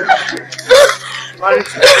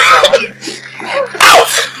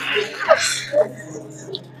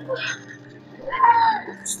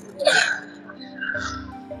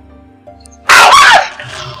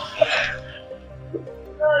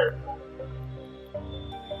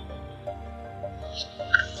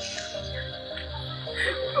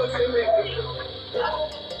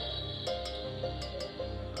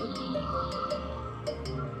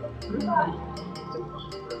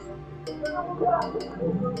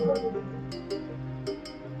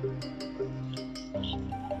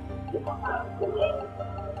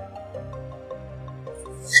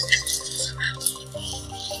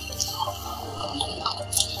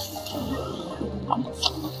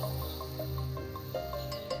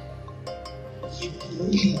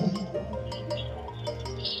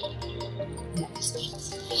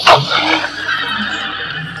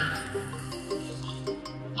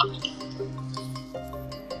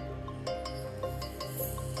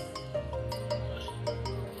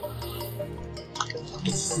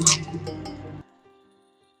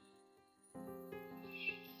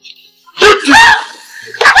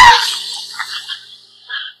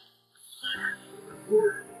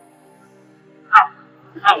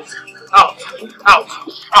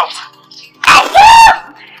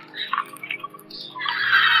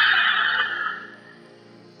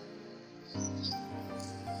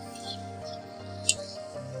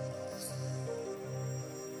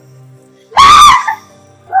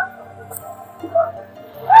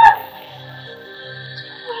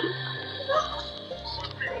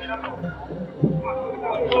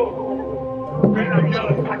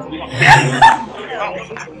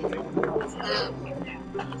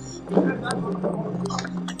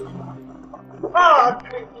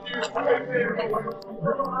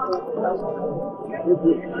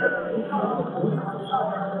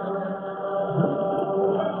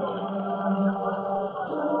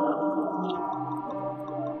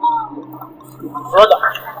 Brother,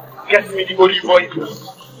 get me the olive oil. Get me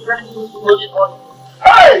the olive oil.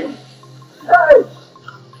 Hey! Hey!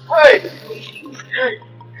 Hey! Hey!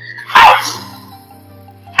 Ouch!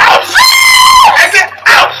 Ouch! I said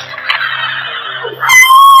ouch!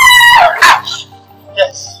 Ouch!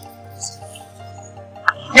 Yes.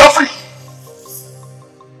 You're free.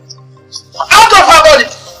 Out of her body.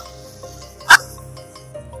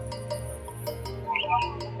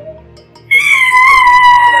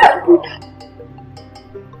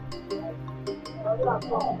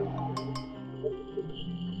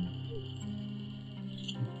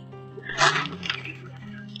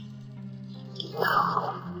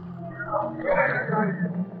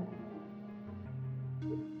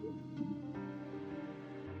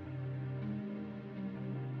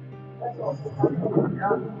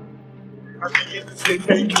 Say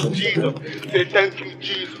thank you, Jesus. Say thank you,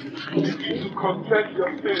 Jesus. Begin to confess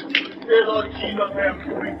your sin. Say, Lord Jesus, I am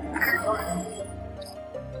free.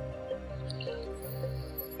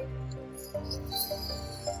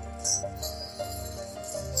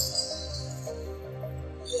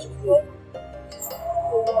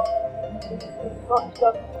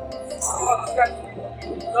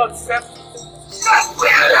 Lord, accept.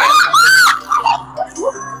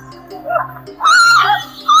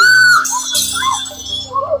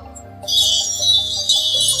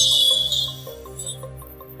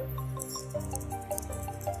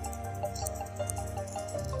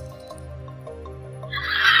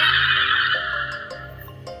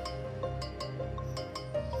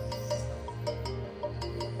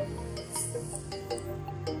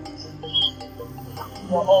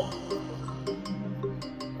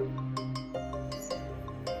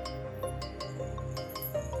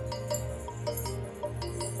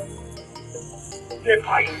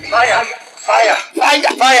 Fire! Fire! Fire!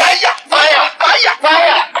 Fire! Fire! Fire!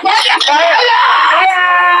 Fire! Fire! Fire!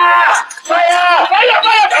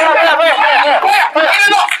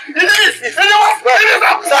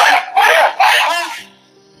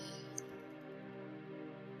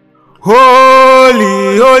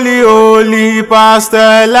 Holy, holy, holy,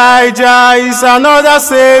 Pastor Elijah is another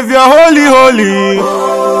Savior. Holy, holy.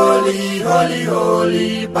 Holy, holy,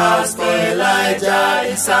 holy, Pastor Elijah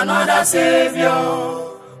is another Savior.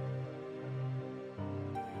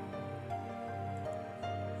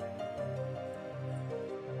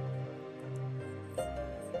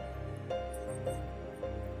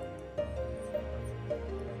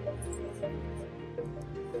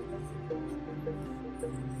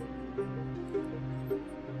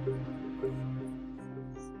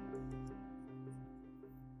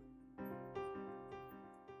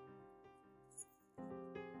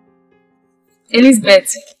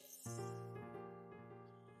 Elizabeth.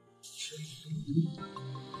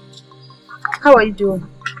 How are you doing?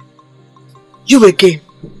 You again?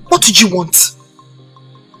 What did you want?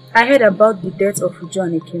 I heard about the death of Uju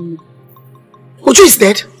and Ekemi. Uju is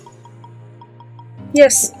dead?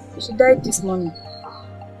 Yes, she died this morning.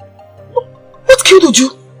 What killed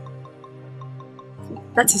Uju?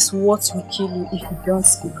 That is what will kill you if you don't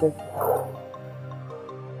speak up.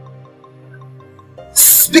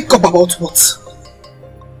 Speak up about what?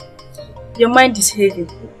 Your mind is heavy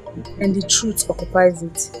and the truth occupies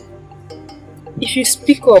it. If you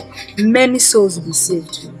speak up, many souls will be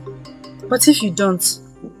saved. But if you don't,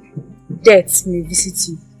 death may visit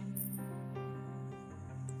you.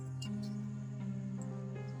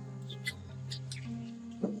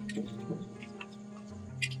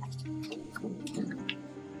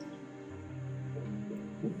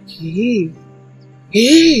 Hey,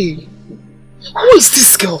 hey, who is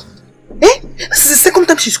this girl? Eh? This is the second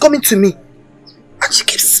time she's coming to me. And she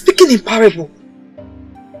keeps speaking in parable.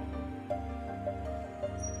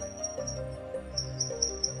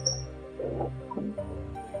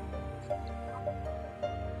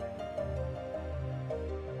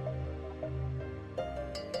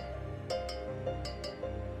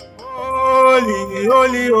 Holy,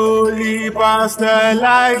 holy, holy, Pastor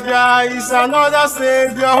Elijah is another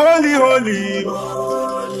Savior. Holy, holy.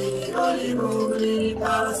 Holy, holy, holy,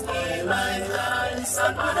 Pastor Elijah is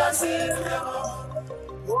another Savior.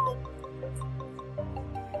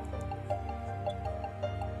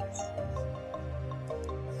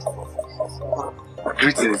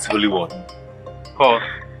 Greetings, Holy One. Paul,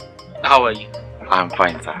 how are you? I'm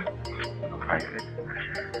fine, sir. I'm fine.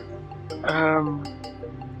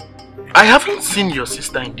 I haven't seen your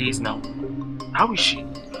sister in days now. How is she?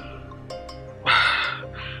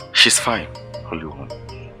 She's fine, Holy One.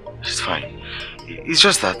 She's fine. It's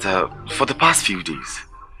just that for the past few days,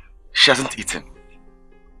 she hasn't eaten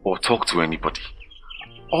or talked to anybody.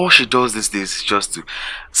 All she does these days is just to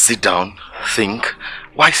sit down, think,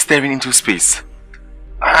 while staring into space.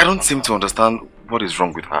 I don't seem to understand what is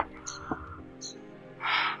wrong with her.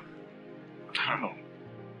 I don't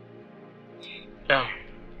know.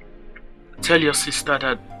 Tell your sister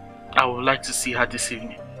that I would like to see her this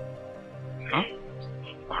evening. Huh?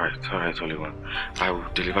 Alright, Oliver. I will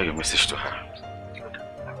deliver your message to her.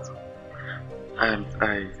 And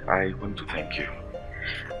I want to thank you.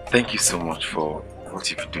 Thank you so much for what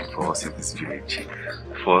you've been doing for us in this village.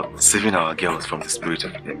 For saving our girls from the spirit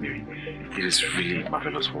of envy. It is really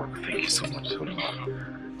marvelous work. Thank you so much, Oliver.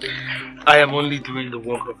 I am only doing the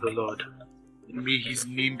work of the Lord. May His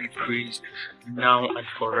name be praised now and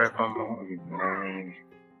forevermore. Amen.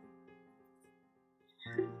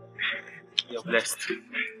 You're blessed.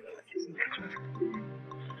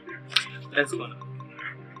 Let's go now.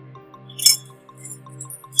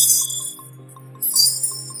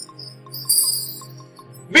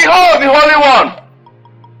 Behold the Holy One!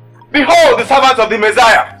 Behold the servant of the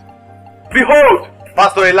Messiah! Behold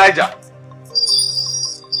Pastor Elijah!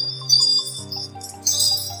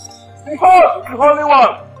 Behold the Holy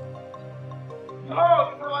One! Behold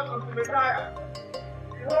the servant of the Messiah!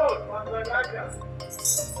 Behold Pastor Elijah!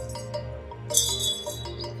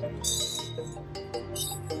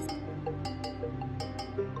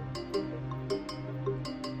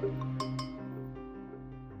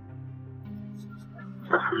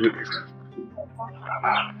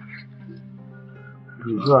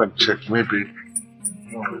 You go and check, maybe.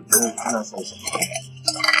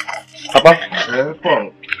 Papa?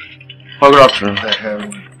 Paul. Oh, good afternoon.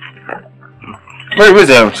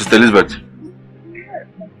 Where's Sister Elizabeth?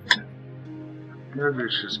 Maybe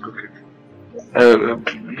she's cooking.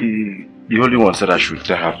 The Holy One said I should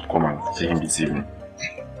tell her to come and see him this evening.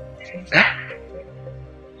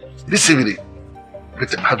 This evening?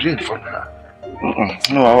 But have you informed her?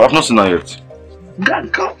 No, I've not seen her yet.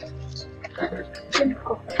 God, come.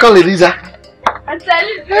 Call Eliza. Auntie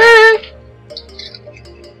Elizabeth.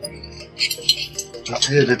 Just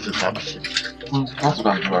hear it to them. What's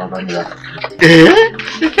going to happen here?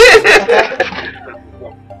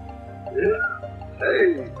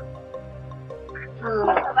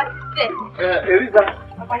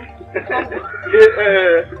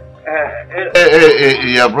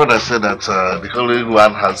 Your brother said that the Holy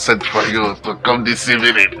One has sent for you to come this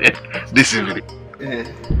evening. This evening.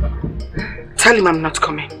 Tell him I'm not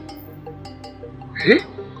coming.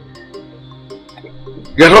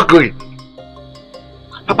 You're not going?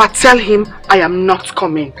 Papa, tell him I am not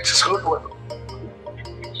coming. It is going well.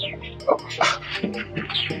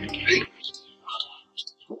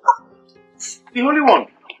 The Holy One.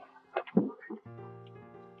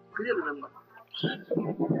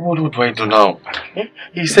 What do I do now?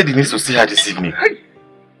 He said he needs to see her this evening.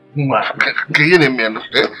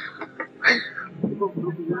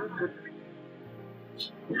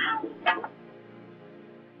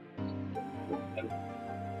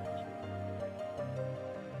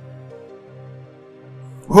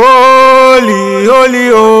 Holy, holy,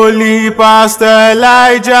 holy, Pastor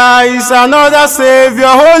Elijah is another Savior.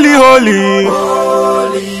 Holy, holy.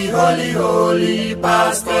 Holy, holy, holy,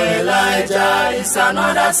 Pastor Elijah is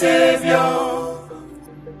another Savior.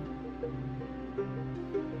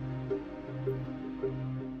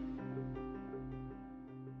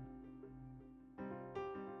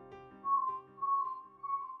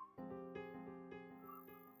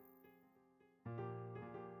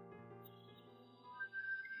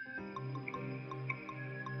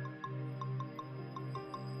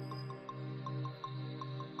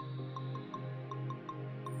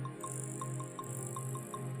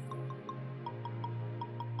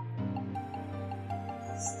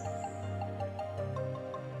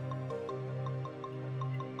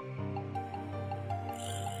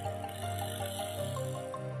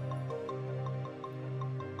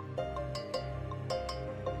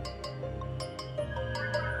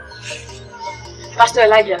 Pastor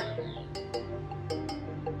Elijah.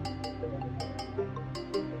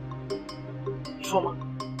 Soma,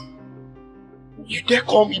 you dare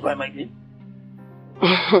call me by my name?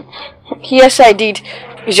 Yes, I did.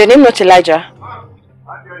 Is your name not Elijah?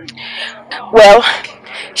 Well,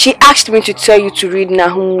 she asked me to tell you to read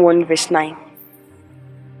Nahum 1 verse 9.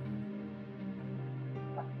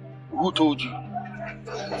 Who told you?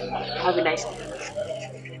 Have a nice day.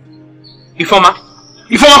 Ifoma!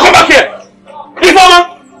 Ifoma, come back here!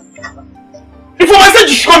 Ifoma! Ifoma said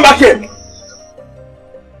you should come back here!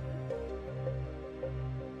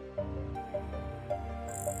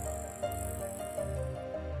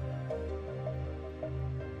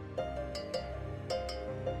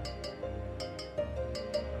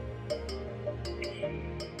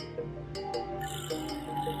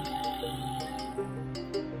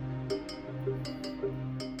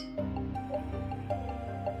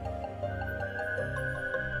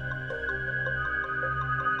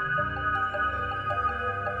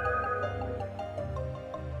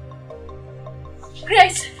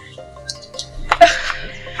 Grace!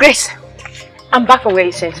 Grace, I'm back from where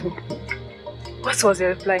you sent me. What was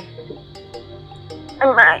your reply?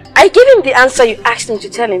 I gave him the answer you asked him to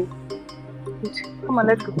tell him. Good. Come on,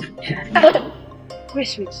 let's go.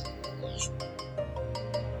 Grace, wait.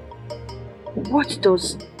 What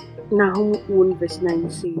does Nahum 1 verse 9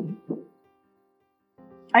 say?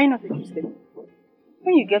 Are you not interested?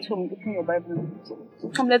 When you get home, open your Bible and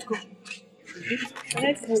read. Come, let's go.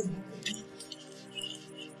 Let's go.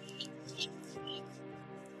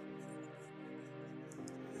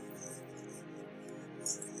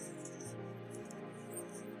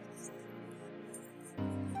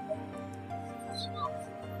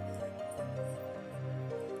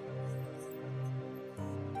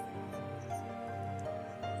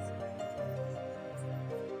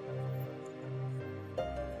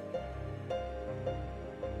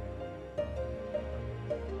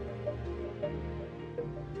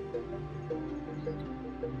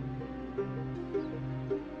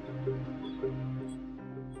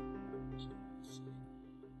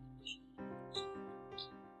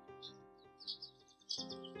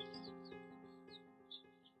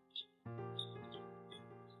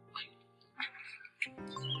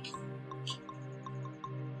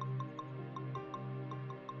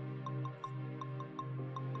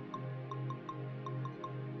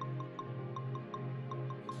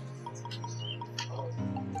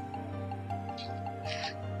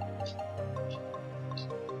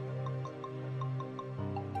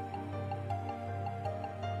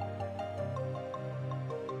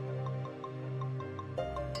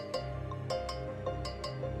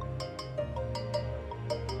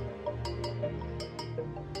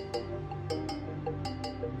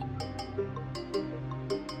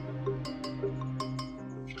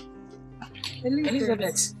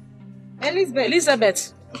 Elizabeth.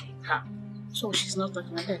 Elizabeth. Ha. So she's not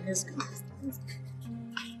talking about it. Let's go.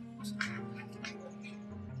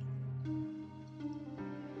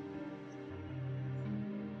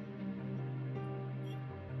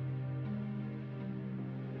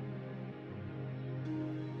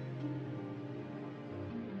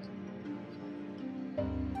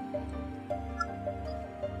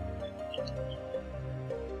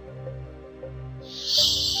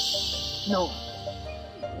 No.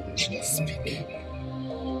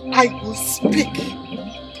 I will speak. I will speak.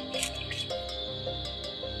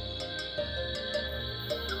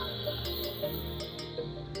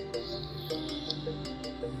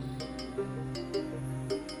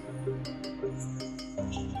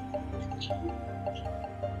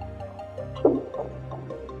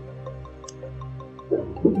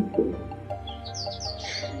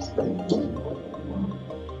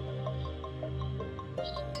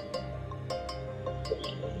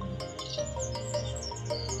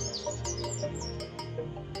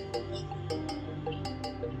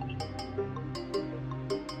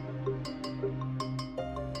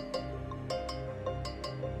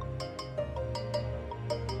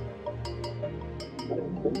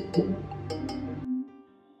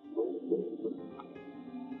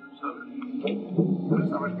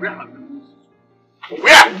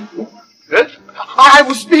 I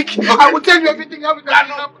will speak. I will tell you everything that is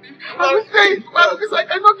happening. I will say it, man, because I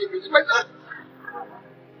cannot give it to myself.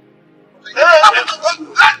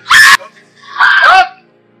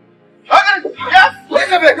 Yes!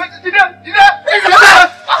 Elizabeth!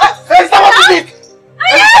 Hey, stop what you did!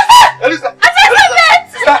 Elizabeth! Elizabeth!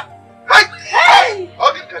 Hey!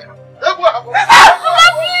 Okay,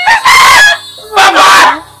 Mama!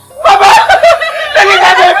 Mama!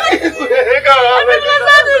 Elizabeth!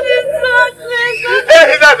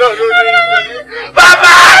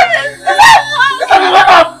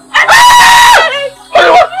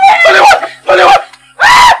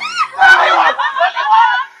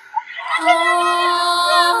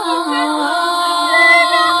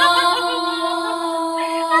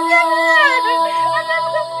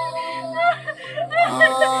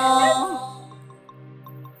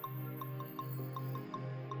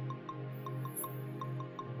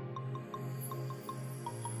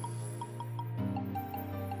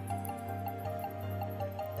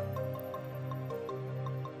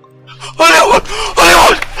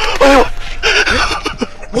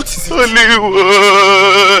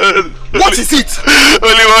 Hollywood! What is it?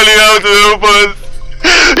 Hollywood, you have to help us!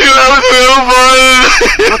 You have to help us!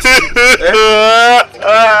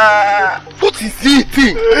 What is it?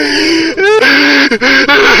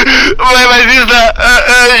 My sister,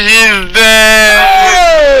 she's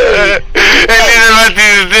dead! Elizabeth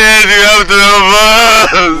is dead, you have to help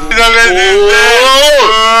us! Elizabeth is dead!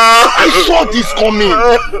 I saw this coming!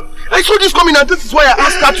 I saw this coming and this is why I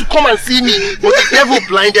asked her to come and see me, but the devil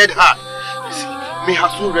blinded her. May her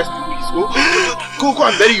soul rest in peace. Go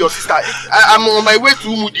and bury your sister. I'm on my way to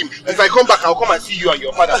Umudim. If I come back, I'll come and see you and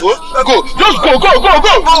your father. Go. Just go.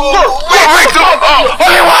 Wait,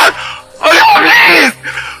 only one, please.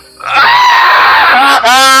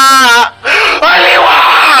 Only one.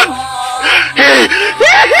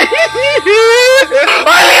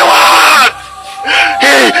 Only one.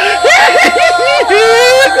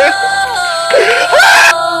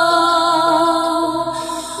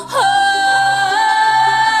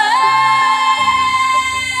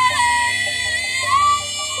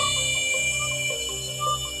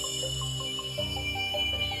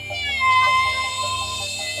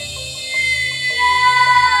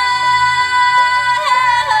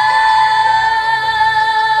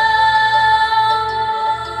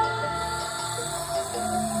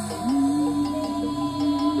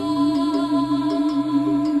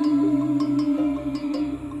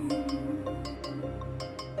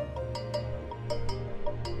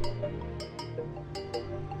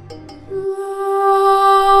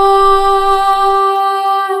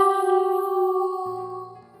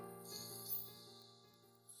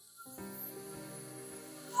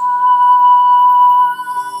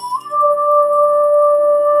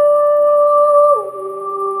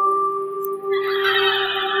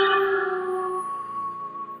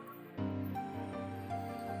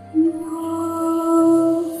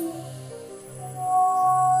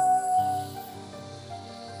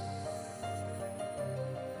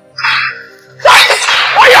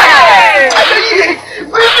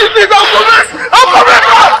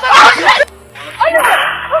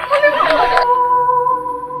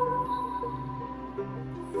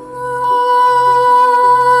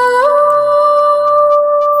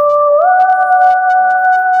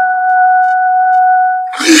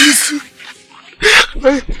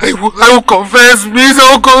 I will confess, please, I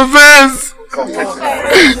will confess.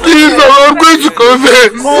 Please, I'm going to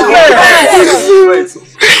confess.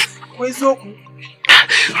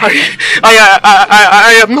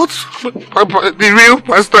 I am not the real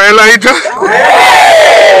Pastor Elijah.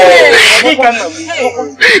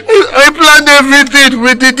 I planned everything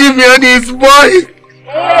with the TV and his boy.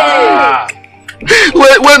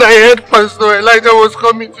 When I heard Pastor Elijah was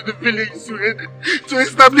coming to the village to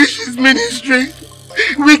establish his ministry,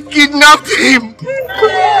 we kidnapped him.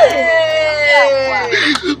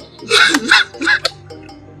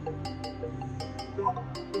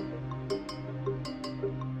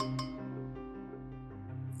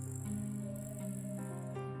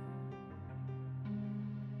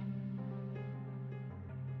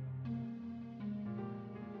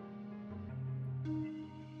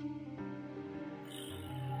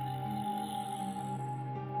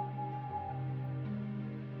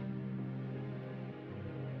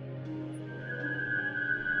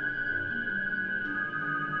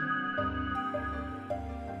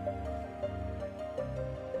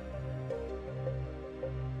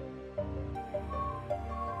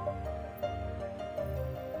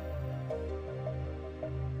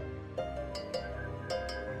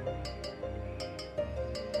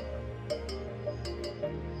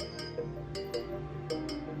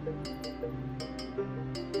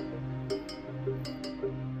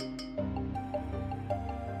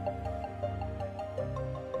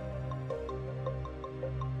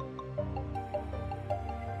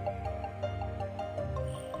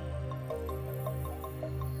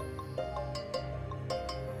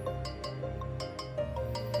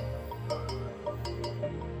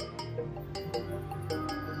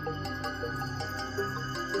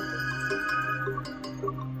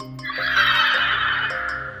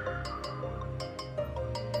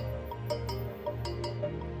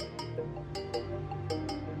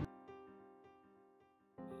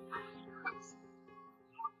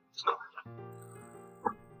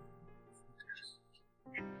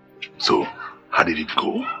 So, how did it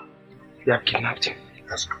go? They have kidnapped him.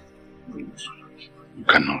 That's good. You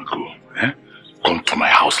cannot go. Eh? Come to my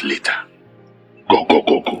house later. Go.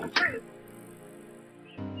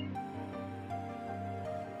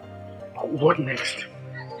 What next?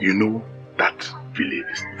 You know that village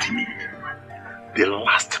is timid. The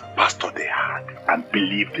last pastor they had and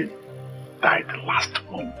believed in died last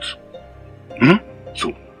month.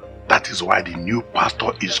 So, that is why the new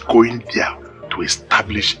pastor is going there to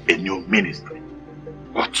establish a new ministry.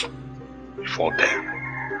 But before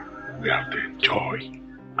then, we have to enjoy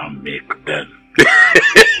and make them.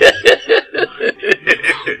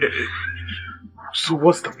 So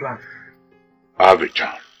what's the plan? I have a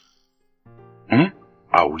chance.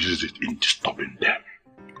 I will use it in disturbing them.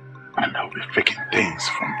 And I will be taking things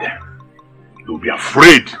from them. They will be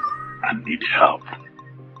afraid and need help.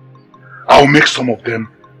 I will make some of them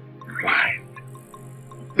blind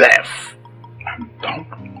deaf and dumb,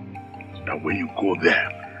 that when you go there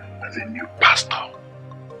as a new pastor,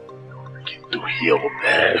 you begin to heal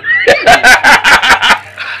them.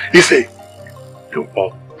 He said, they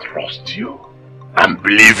all trust you and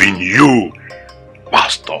believe in you,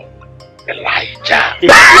 Pastor Elijah.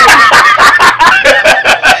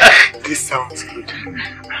 This sounds good.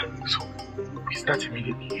 So, we start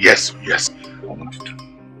immediately. Yes. I want you to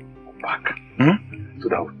go back. So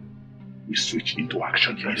that we switch into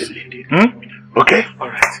action immediately. Okay?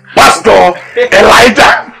 Alright. Pastor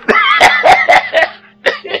Elijah!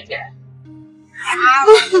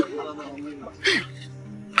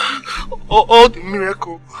 all the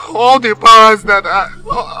miracles, all the powers that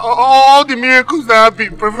all the miracles that I've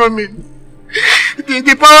been performing,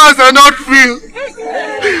 the powers are not real.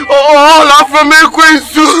 All are from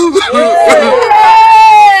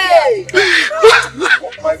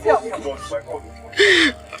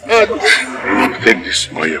Take this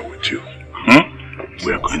oil with you.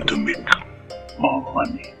 We are going to make more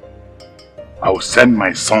money. I will send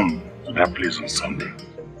my son to that place on Sunday.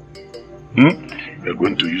 We are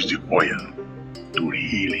going to use the oil to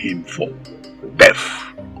heal him for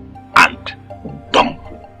deaf and dumb,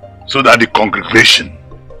 so that the congregation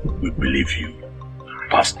will believe you,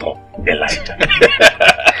 Pastor Elijah.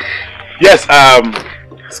 Yes, I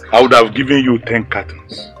would have given you 10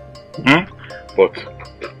 cartons. But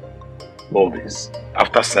all this,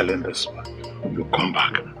 after selling this one, you come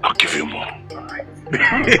back, I'll give you more.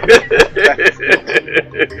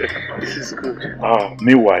 This is good.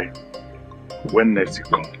 Meanwhile, when next you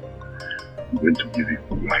come, I'm going to give you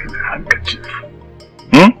a white handkerchief.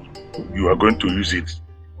 You are going to use it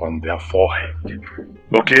on their forehead,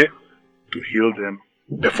 okay? To heal them,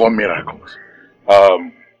 perform miracles.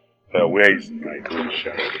 Where is my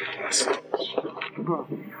Bro,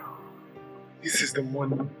 this is the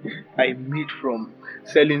money I made from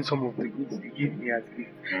selling some of the goods they gave me as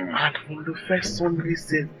gift. And from the first Sunday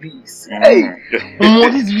service. Hey!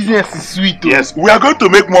 This business is sweet though. Yes, we are going to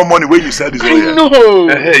make more money when you sell this oil. I know!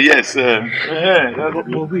 Yes.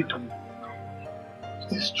 But wait,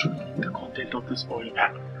 is this truly the content of this oil?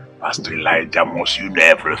 Pastor Elijah, must you know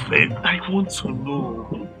everything? I want to know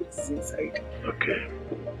what's inside. Okay.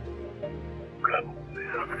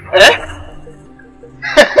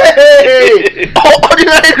 Hey!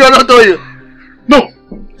 Ordinary granite oil! No,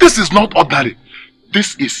 this is not ordinary.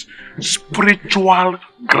 This is spiritual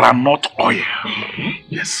granite oil.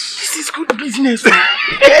 Yes. This is good business.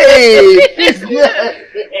 Hey!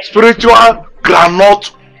 Spiritual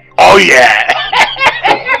granite oil.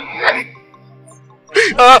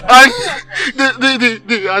 And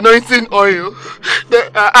the anointing oil,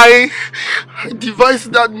 I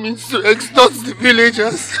devised that means to extort the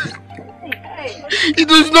villagers. It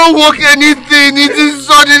does not work anything. It is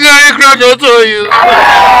ordinary granite oil.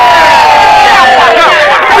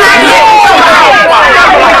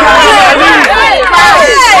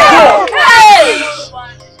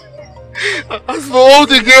 As for all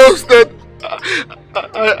the girls that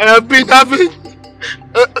I have been having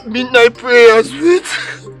midnight prayers with,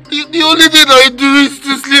 the only thing I do is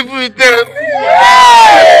to sleep with them.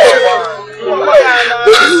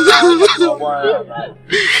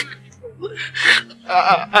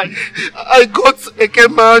 I got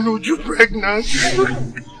Emmanuel and Uju pregnant,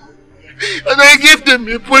 and I gave them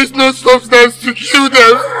a poisonous substance to kill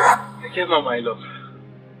them. Emma, my love.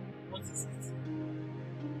 What is it?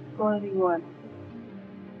 Only one.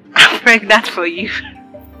 I'm pregnant for you.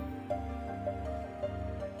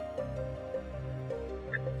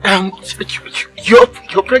 You're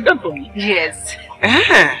pregnant for me? Yes.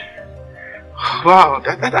 Wow,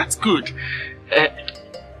 that's good.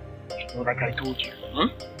 Like I told you,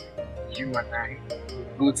 you and I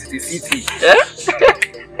go to the city.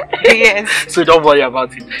 Yes. So don't worry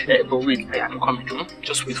about it. But wait, I am coming.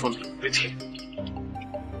 Just wait for me. Wait here.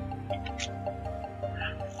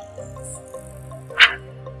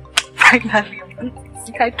 Finally,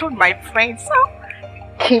 I told my friends so.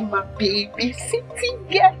 Came my baby sitting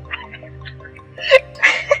here.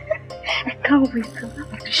 I can't wait to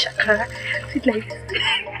have the shakara. Sit like this.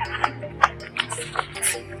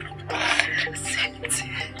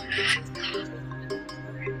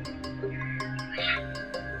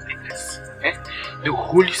 The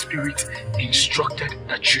Holy Spirit instructed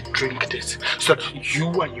that you drink this so that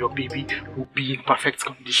you and your baby will be in perfect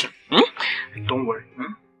condition. And don't worry.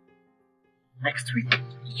 Next week,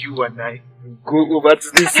 you and I will go over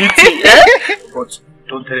to the city. But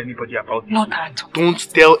don't tell anybody about this. Not at all. Don't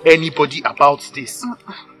tell anybody about this.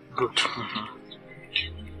 Good.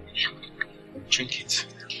 Drink it.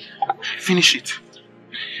 Finish it.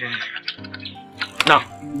 Now,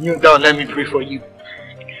 kneel down, let me pray for you.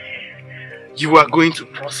 You are going to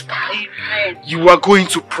prosper. Amen. You are going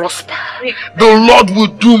to prosper. Amen. The Lord will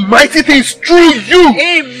do mighty things through you.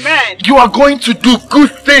 Amen. You are going to do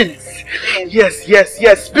good things. Yes, yes,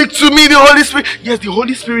 yes. Speak to me, the Holy Spirit. Yes, the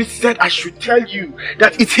Holy Spirit said I should tell you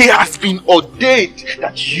that it has been ordained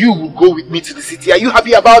that you will go with me to the city. Are you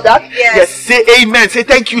happy about that? Yes. Yes, say amen. Say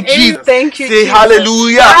thank you, Jesus. Thank you, say Jesus.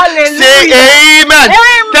 hallelujah. Hallelujah. Say amen.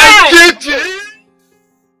 Amen. Thank you, Jesus.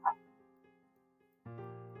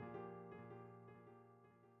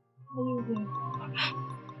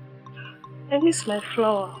 I miss my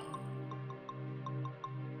flower.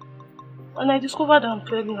 And I discovered I'm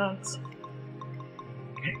pregnant.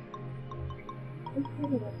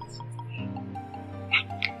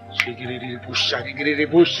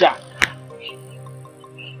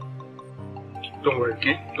 Don't worry,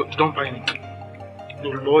 okay? Don't panic. The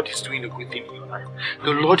Lord is doing a good thing in your life.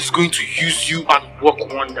 The Lord is going to use you and work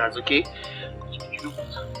wonders, okay?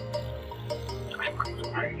 I'm going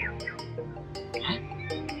to marry you.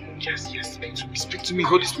 Yes, yes, speak to me. Speak to me,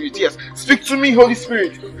 Holy Spirit. Yes, speak to me, Holy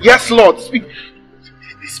Spirit. Yes, Lord, speak.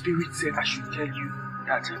 The Spirit said I should tell you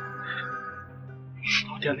that you should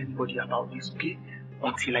not tell anybody about this, okay?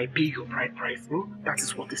 Until I pay your bride price. No? That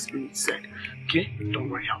is what the Spirit said. Okay? Don't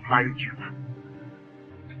worry, I'll marry you.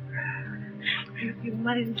 You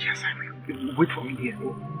marry me? Yes, I will. Wait for me here.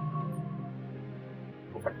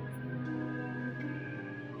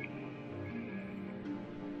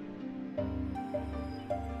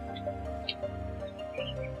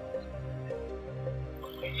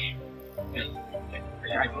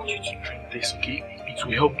 I want you to drink this, okay? It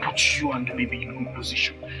will help put you and the baby in a good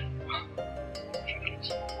position.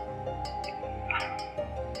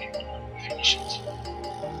 Finish it.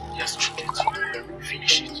 Yes, drink it.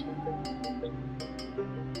 Finish it.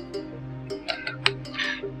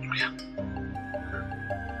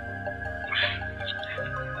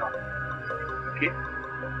 Okay?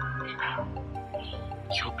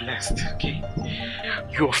 You're blessed, okay?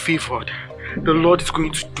 You're favored. The Lord is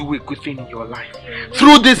going to do a good thing in your life.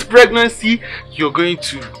 Through this pregnancy, you're going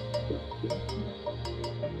to...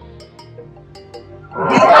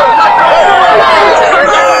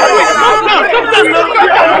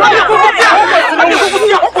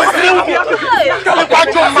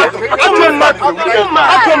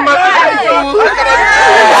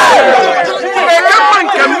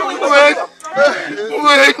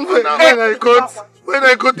 When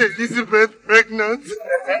I got Elizabeth pregnant,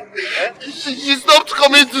 she stopped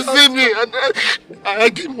coming to see me, and I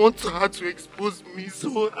didn't want her to expose me,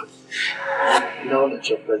 so... Now that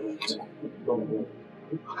you're pregnant, don't go.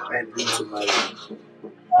 I'm going to marry you.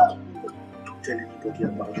 Don't tell anybody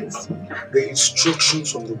about this. The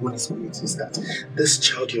instructions from the Holy Spirit is that this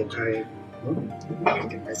child you're carrying is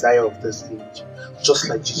the Messiah of this age, just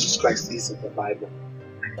like Jesus Christ is in the Bible.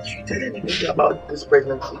 And if you tell anybody about this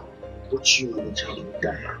pregnancy, both you and the child will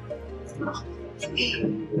die.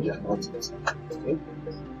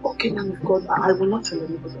 Okay, man of God, I will not tell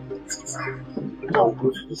anybody about this. I will go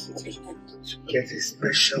to the city to get a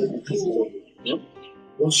special food.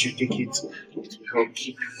 Once you take it, it will help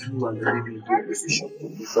keep you and the baby in your position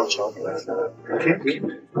before childbirth. Okay?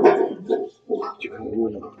 You can go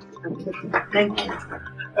now. Thank you.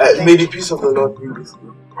 May the peace of the Lord be with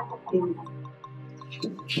you.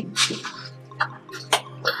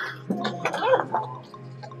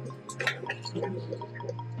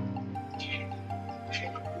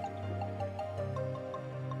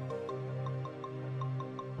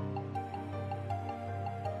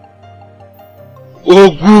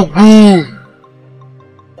 Ogugu!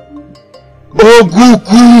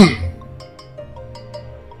 Ogugu!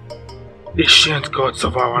 Ancient gods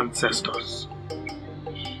of our ancestors,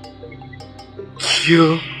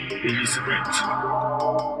 heal Elizabeth.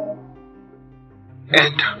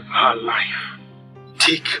 End her life.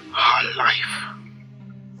 Take her life.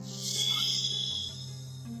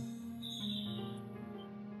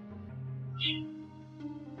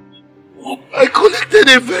 I collected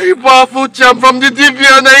a very powerful charm from the TV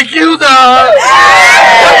and I killed her!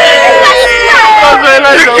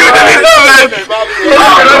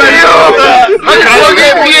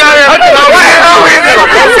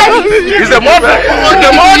 He's a mother!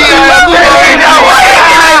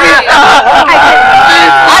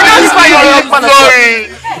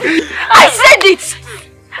 I said it!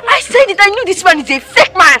 I said it! I knew this man is a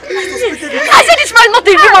fake man! I said this man is not a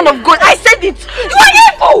real man of God! I said it! You are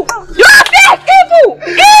evil! You are fake! Evil!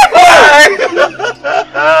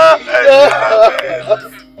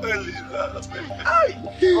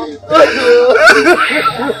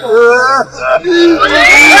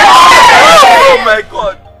 Oh my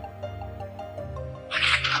God!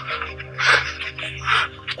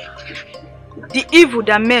 evil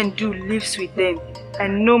that men do lives with them,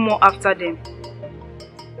 and no more after them.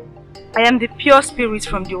 I am the pure spirit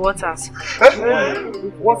from the waters.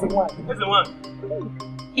 What's the one?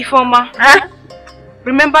 Ifoma,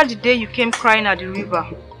 remember the day you came crying at the river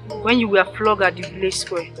when you were flogged at the village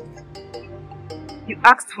square? You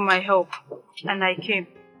asked for my help, and I came.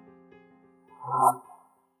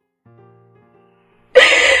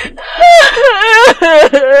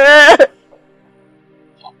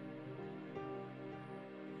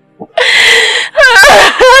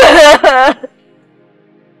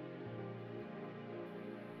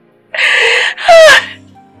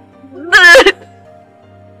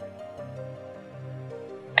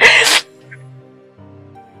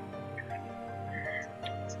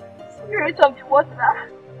 Spirit of the water.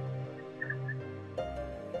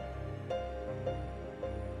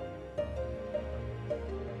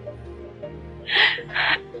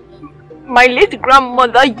 My late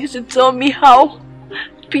grandmother used to tell me how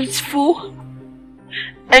peaceful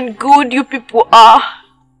and good you people are.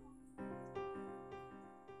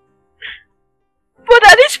 But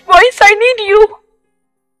at this point, I need you.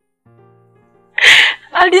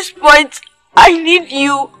 At this point, I need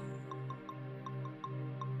you.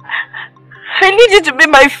 I need you to be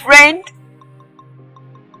my friend.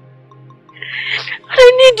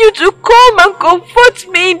 I need you to come and comfort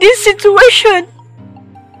me in this situation.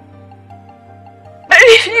 I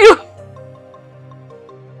need you.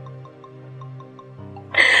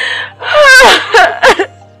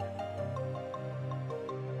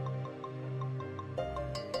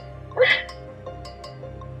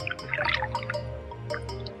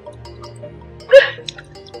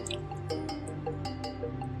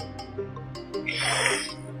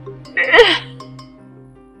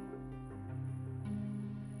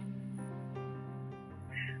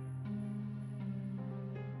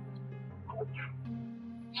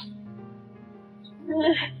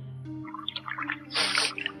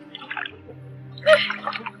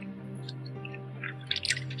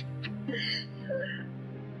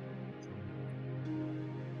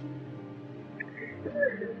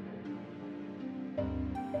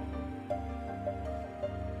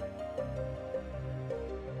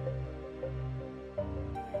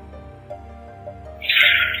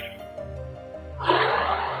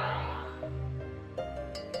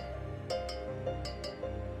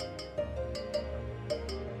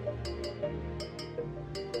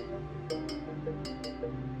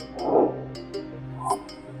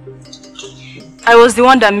 I was the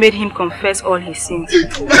one that made him confess all his sins.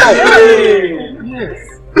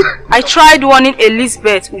 I tried warning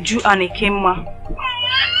Elizabeth, Uju and Ekema,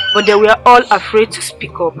 but they were all afraid to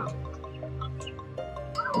speak up.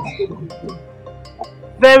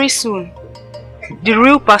 Very soon, the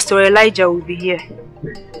real Pastor Elijah will be here.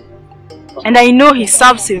 And I know he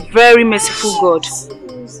serves a very merciful God.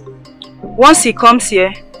 Once he comes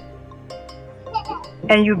here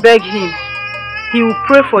and you beg him, he will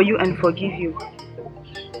pray for you and forgive you.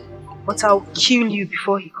 But I'll kill you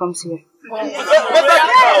before he comes here.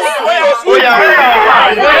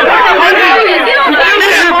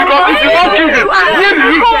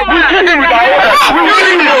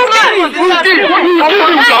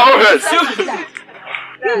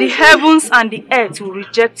 The heavens and the earth will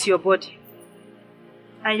reject your body,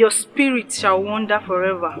 and your spirit shall wander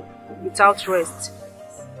forever without rest.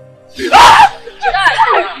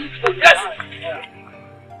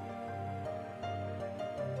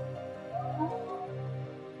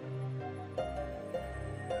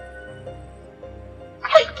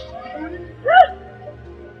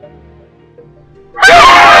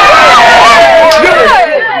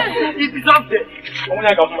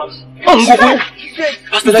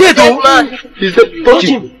 Pastor, he's dead. Touch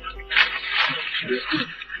him.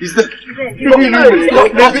 He's dead.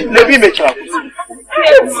 Let me make up.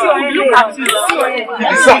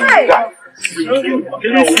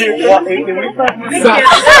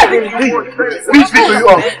 Peace be to you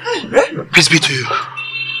all. Peace be to you.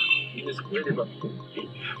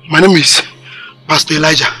 My name is Pastor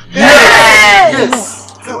Elijah.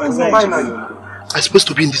 Yes. I was supposed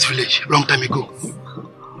to be in this village a long time ago,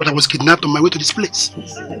 but I was kidnapped on my way to this place.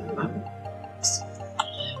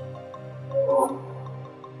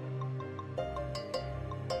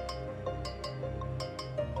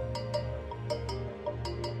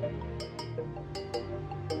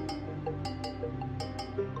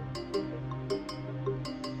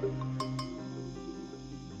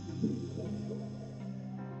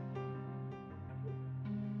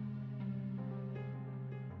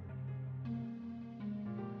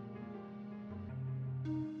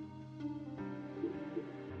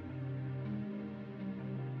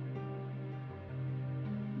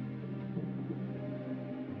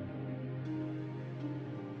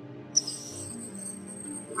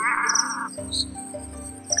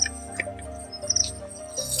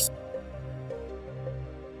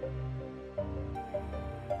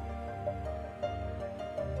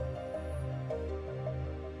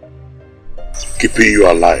 Keeping you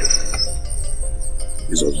alive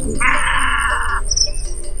is of no use.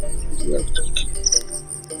 You have to keep.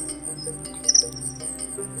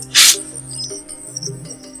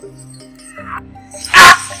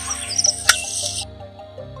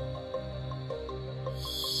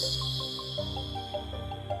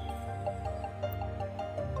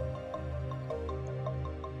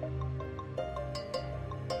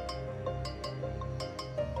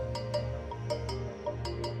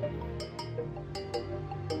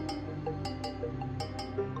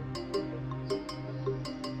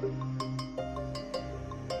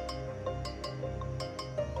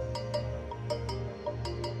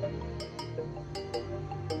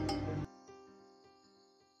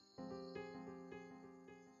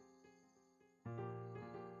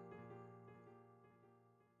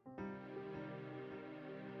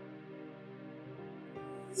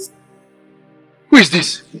 Who is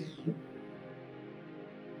this?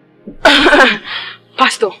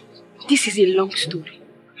 Pastor, this is a long story.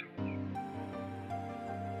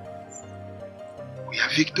 We are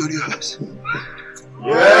victorious.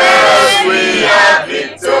 Yes, we are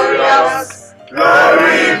victorious.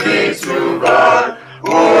 Glory be to God,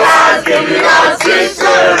 who has given us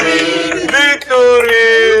victory.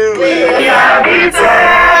 Victory. We are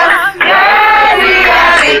victorious. Yes, we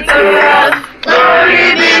are victorious. Glory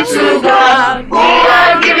be to God, who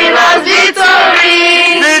has given us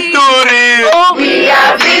victory. Victory. We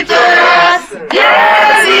are victorious.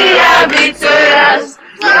 Yes, we are victorious.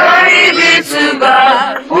 Glory be to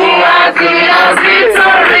God, who has given us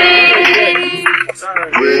victory.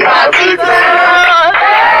 We are victorious.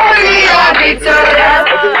 We are victorious.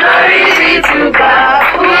 Glory be to God,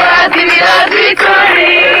 who has given us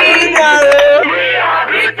victory. We are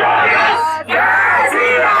victorious. Yes, we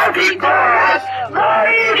are victorious.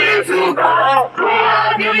 Glory be to God, who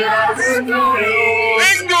has given us victory.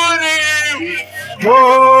 Victory.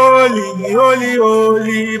 Holy, holy,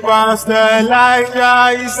 holy, Pastor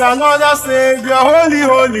Elijah is another Savior. Holy,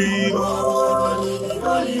 holy. Holy,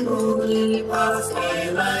 holy, holy, Pastor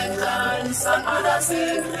Elijah is another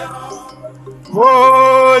Savior.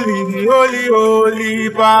 Holy, holy, holy,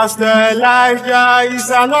 Pastor Elijah is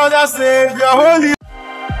another Savior. Holy.